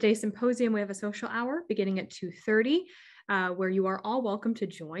 Following today's symposium, we have a social hour beginning at 2:30, where you are all welcome to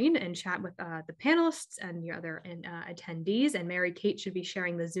join and chat with the panelists and your other attendees. And Mary Kate should be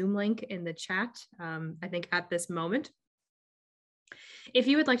sharing the Zoom link in the chat, I think, at this moment. If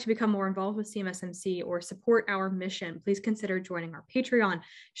you would like to become more involved with CMSMC or support our mission, please consider joining our Patreon,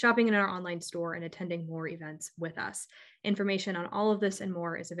 shopping in our online store, and attending more events with us. Information on all of this and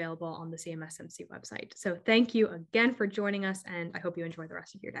more is available on the CMSMC website. So thank you again for joining us, and I hope you enjoy the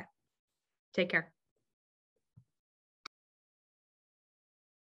rest of your day. Take care.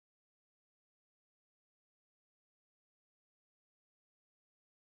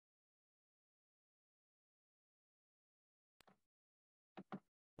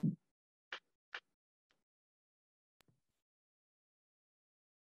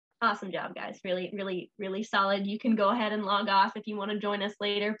 Awesome job, guys. Really, really, really solid. You can go ahead and log off if you want to join us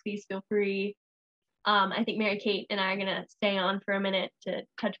later. Please feel free. I think Mary Kate and I are gonna stay on for a minute to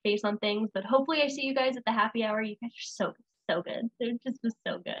touch base on things, but hopefully I see you guys at the happy hour. You guys are so good. It just was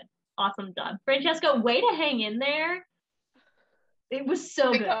so good. Awesome job. Francesca, way to hang in there. It was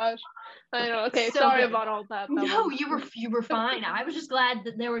so good. Gosh. I know. Okay, So sorry good. about all that. No, you were fine. I was just glad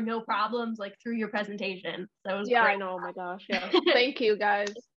that there were no problems like through your presentation. That was yeah, great. I know. Oh my gosh. Yeah. Thank you,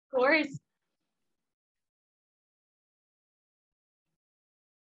 guys. Of course.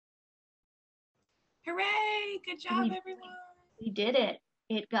 Hooray! Good job, everyone. We did it.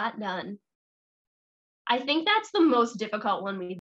 It got done. I think that's the most difficult one we've